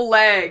beautiful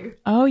leg.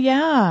 Oh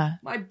yeah.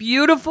 My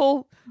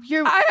beautiful.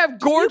 I have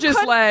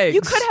gorgeous legs.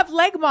 You could have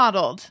leg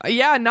modeled.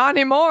 Yeah, not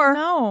anymore.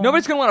 No.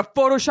 Nobody's going to want to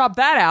Photoshop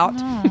that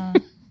out.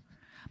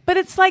 But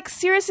it's like,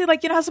 seriously,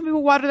 like, how some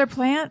people water their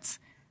plants?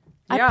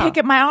 Yeah. I pick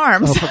at my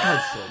arms. Oh, for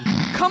God's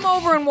sake. Come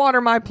over and water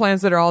my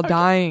plants that are all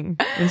dying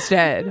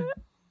instead.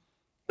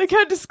 Look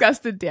how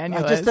disgusted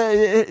Daniel is.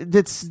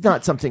 It's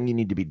not something you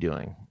need to be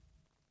doing.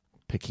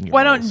 Picking your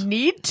Well, I moles. don't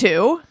need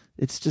to.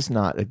 It's just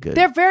not a good.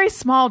 They're very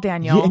small,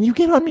 Daniel. Yeah, and you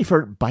get on me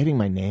for biting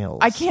my nails.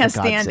 I can't for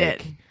God's stand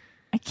sake. it.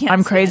 I can't. I'm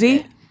stand crazy.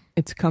 it.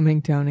 It's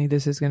coming, Tony.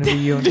 This is going to be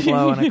you and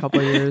Flo in a couple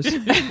of years.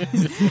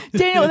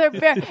 Daniel,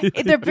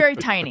 they're very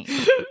tiny.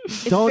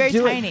 It's Don't very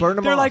do tiny. it. Burn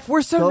them They're off. like,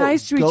 we're so Go-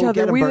 nice to go each get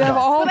other. 'em We burned have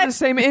off. all the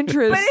same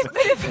interests.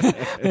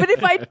 But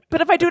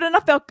if I do it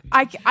enough,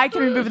 I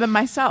can remove them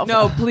myself.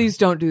 No, please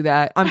don't do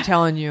that. I'm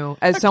telling you,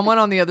 as someone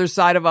on the other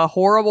side of a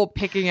horrible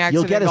picking You'll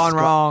accident get a gone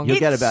scar. wrong. You'll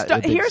get about.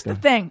 a big Here's scar. the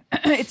thing.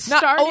 It's Not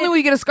started. only will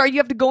you get a scar, you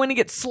have to go in and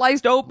get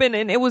sliced open,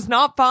 and it was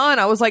not fun.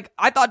 I was like,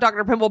 I thought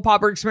Dr. Pimple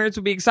Popper experience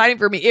would be exciting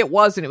for me. It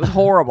wasn't. It was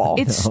horrible.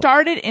 It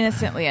started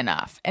innocently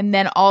enough, and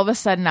then all of a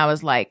sudden, I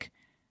was like,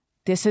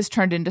 "This has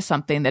turned into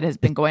something that has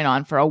been going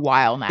on for a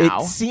while now."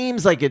 It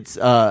seems like it's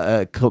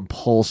a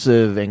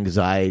compulsive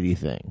anxiety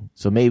thing.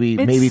 So maybe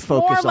It's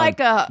focus more on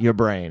like your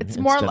brain It's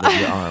instead more of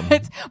your arm.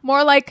 It's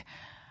more like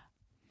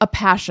a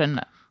passion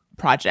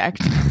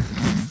project.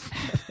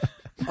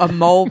 a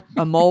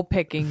mole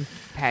picking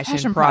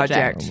passion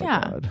project. Oh my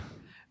Yeah. God.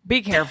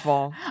 Be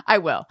careful. I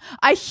will.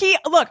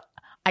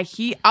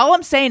 All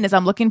I'm saying is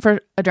I'm looking for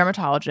a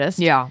dermatologist.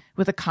 Yeah.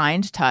 With a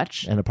kind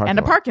touch And a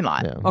parking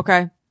lot. Yeah.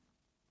 Okay.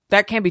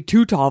 That can't be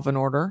too tall of an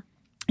order.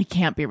 It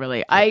can't be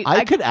really.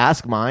 I could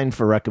ask mine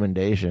for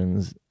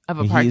recommendations of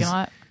a parking He's-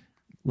 lot.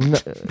 No,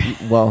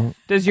 well,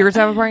 Does yours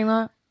have a parking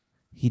lot?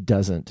 he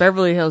doesn't.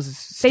 Beverly Hills is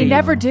They steep.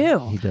 never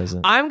do. He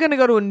doesn't. I'm going to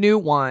go to a new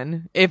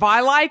one. If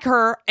I like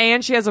her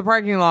and she has a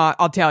parking lot,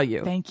 I'll tell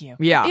you. Thank you.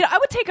 Yeah. I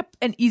would take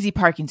an easy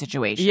parking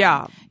situation.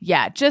 Yeah.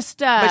 Yeah. Just.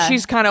 But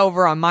she's kind of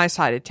over on my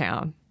side of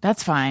town.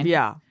 That's fine.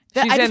 Yeah.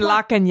 Th- She's I in just La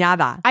want-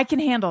 Cañada. I can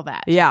handle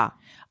that. Yeah.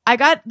 I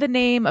got the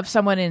name of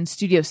someone in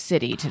Studio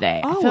City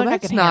today. I Oh, feel well,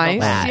 like that's I can handle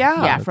nice. that.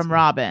 Yeah. Yeah, from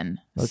Robin.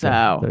 Okay,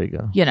 So there you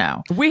go. You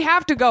know. We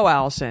have to go,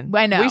 Allison.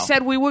 I know. We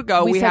said we would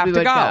go. We said have to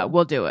would go.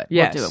 We'll do it.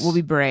 Yes. We'll do it. We'll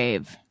be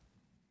brave.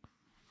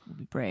 We'll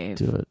be brave.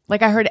 Do it.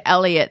 Like I heard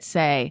Elliot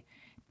say,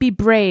 "Be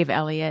brave,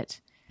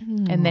 Elliot."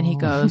 And then he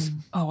goes,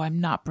 "Oh, I'm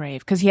not brave,"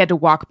 because he had to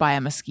walk by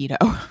a mosquito.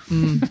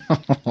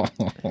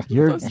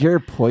 You're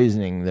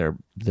poisoning their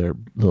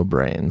little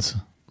brains.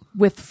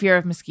 With fear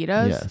of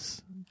mosquitoes.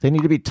 Yes. They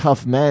need to be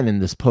tough men in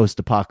this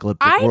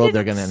post-apocalyptic world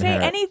they're going to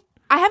inherit.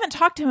 I haven't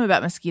talked to him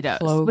about mosquitoes.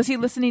 Flo- Was he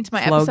listening to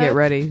my Flo, episode? get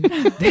ready.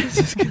 This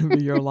is going to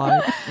be your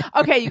life.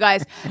 Okay, you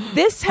guys,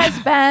 this has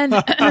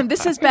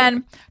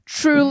been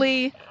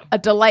truly a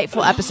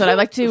delightful episode. I'd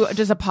like to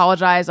just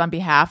apologize on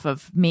behalf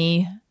of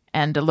me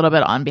and a little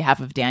bit on behalf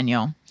of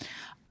Daniel.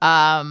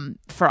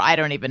 For I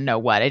don't even know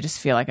what. I just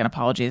feel like an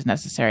apology is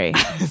necessary.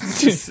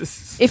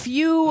 If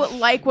you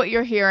like what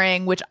you're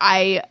hearing, which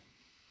I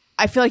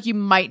feel like you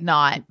might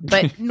not,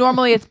 but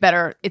normally it's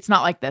better. It's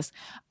not like this.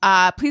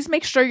 Please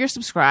make sure you're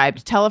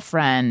subscribed. Tell a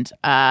friend.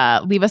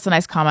 Leave us a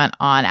nice comment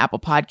on Apple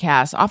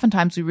Podcasts.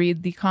 Oftentimes we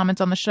read the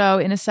comments on the show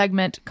in a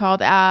segment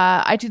called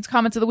iTunes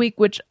Comments of the Week,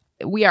 which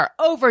we are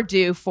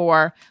overdue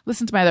for.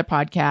 Listen to my other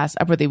podcasts,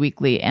 Upworthy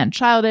Weekly and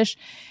Childish.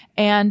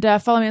 And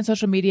follow me on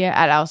social media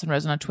at Allison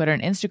Rosen on Twitter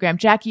and Instagram.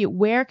 Jackie,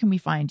 where can we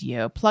find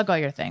you? Plug all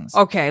your things.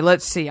 Okay,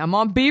 let's see. I'm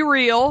on Be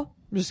Real.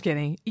 I'm just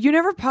kidding. You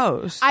never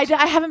post. I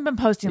haven't been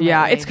posting lately.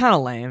 Yeah, it's kind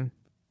of lame.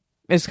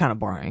 It's kind of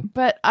boring.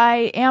 But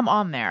I am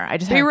on there. I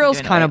just Be haven't been Real's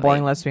doing it kind of lately.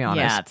 boring, let's be honest.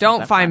 Yeah, it's Don't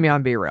not find fun. me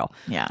on Be Real.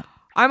 Yeah.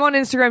 I'm on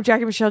Instagram,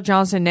 Jackie Michelle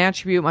Johnson,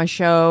 Nattribute. My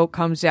show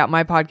comes out,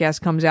 my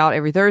podcast comes out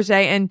every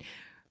Thursday, and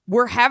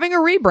we're having a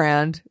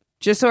rebrand,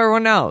 just so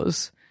everyone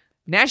knows.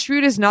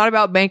 Nattribute is not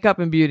about makeup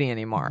and beauty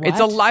anymore. What? It's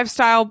a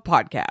lifestyle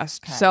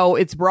podcast. So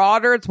it's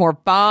broader, it's more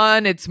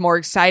fun, it's more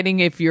exciting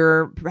if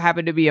you're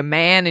happen to be a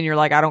man and you're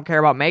like, I don't care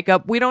about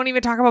makeup. We don't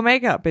even talk about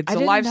makeup. It's I a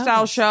didn't lifestyle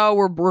know this. show.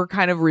 We're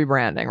kind of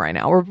rebranding right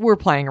now. We're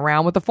playing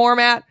around with the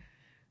format.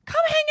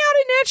 Come hang out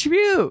in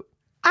Nattribute.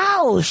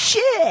 Oh,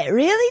 shit.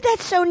 Really?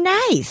 That's so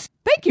nice.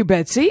 Thank you,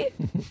 Betsy.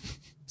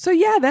 So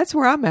yeah, that's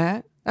where I'm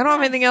at. I don't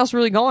have anything else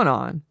really going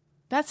on.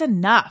 That's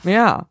enough.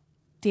 Yeah.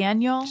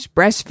 Daniel? Just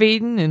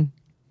breastfeeding and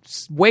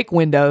wake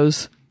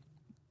windows.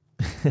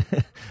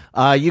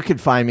 You can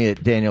find me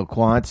at Daniel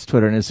Quantz,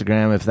 Twitter and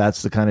Instagram, if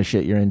that's the kind of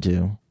shit you're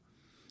into.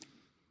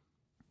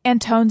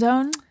 And Tone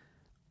Zone?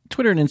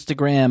 Twitter and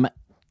Instagram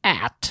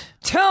at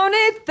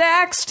Tony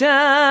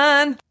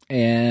Thaxton.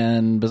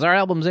 and Bizarre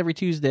Albums every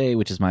Tuesday,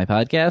 which is my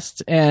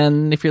podcast.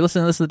 And if you're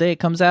listening to this the day it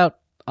comes out,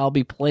 I'll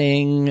be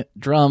playing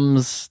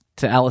drums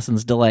to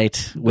Allison's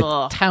delight with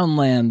Ugh.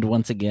 Townland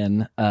once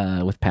again,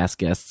 with past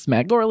guests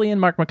Matt Gorley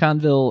and Mark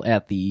McConville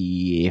at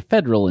the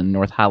Federal in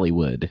North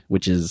Hollywood,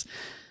 which is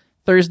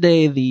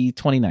Thursday the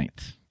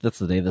 29th. That's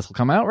the day this will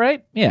come out,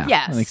 right? Yeah.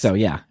 Yes. I think so,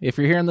 yeah. If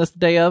you're hearing this the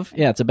day of,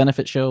 yeah, it's a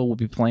benefit show. We'll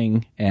be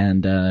playing,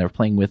 and we're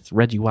playing with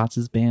Reggie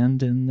Watts'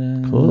 band,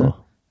 and Cool.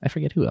 I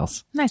forget who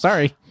else. Nice.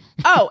 Sorry.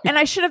 Oh, and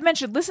I should have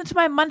mentioned, listen to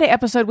my Monday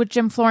episode with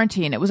Jim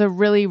Florentine. It was a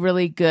really,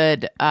 really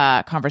good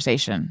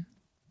conversation.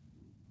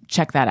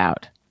 Check that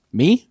out.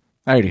 Me?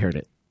 I already heard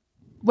it.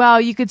 Well,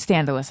 you could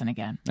stand to listen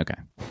again. Okay.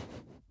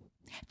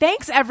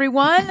 Thanks,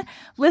 everyone.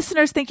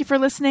 Listeners, thank you for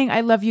listening.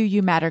 I love you.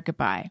 You matter.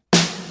 Goodbye.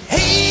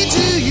 Hey,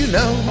 do you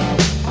know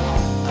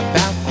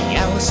about the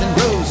Allison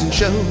Rosen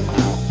show?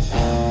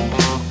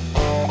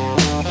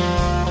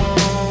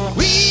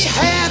 We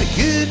had a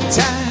good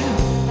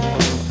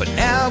time, but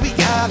now we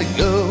gotta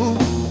go.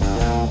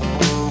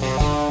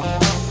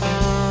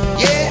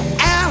 Yeah,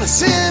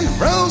 Allison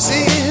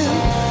Rosen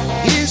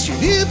is your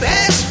new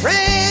best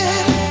friend.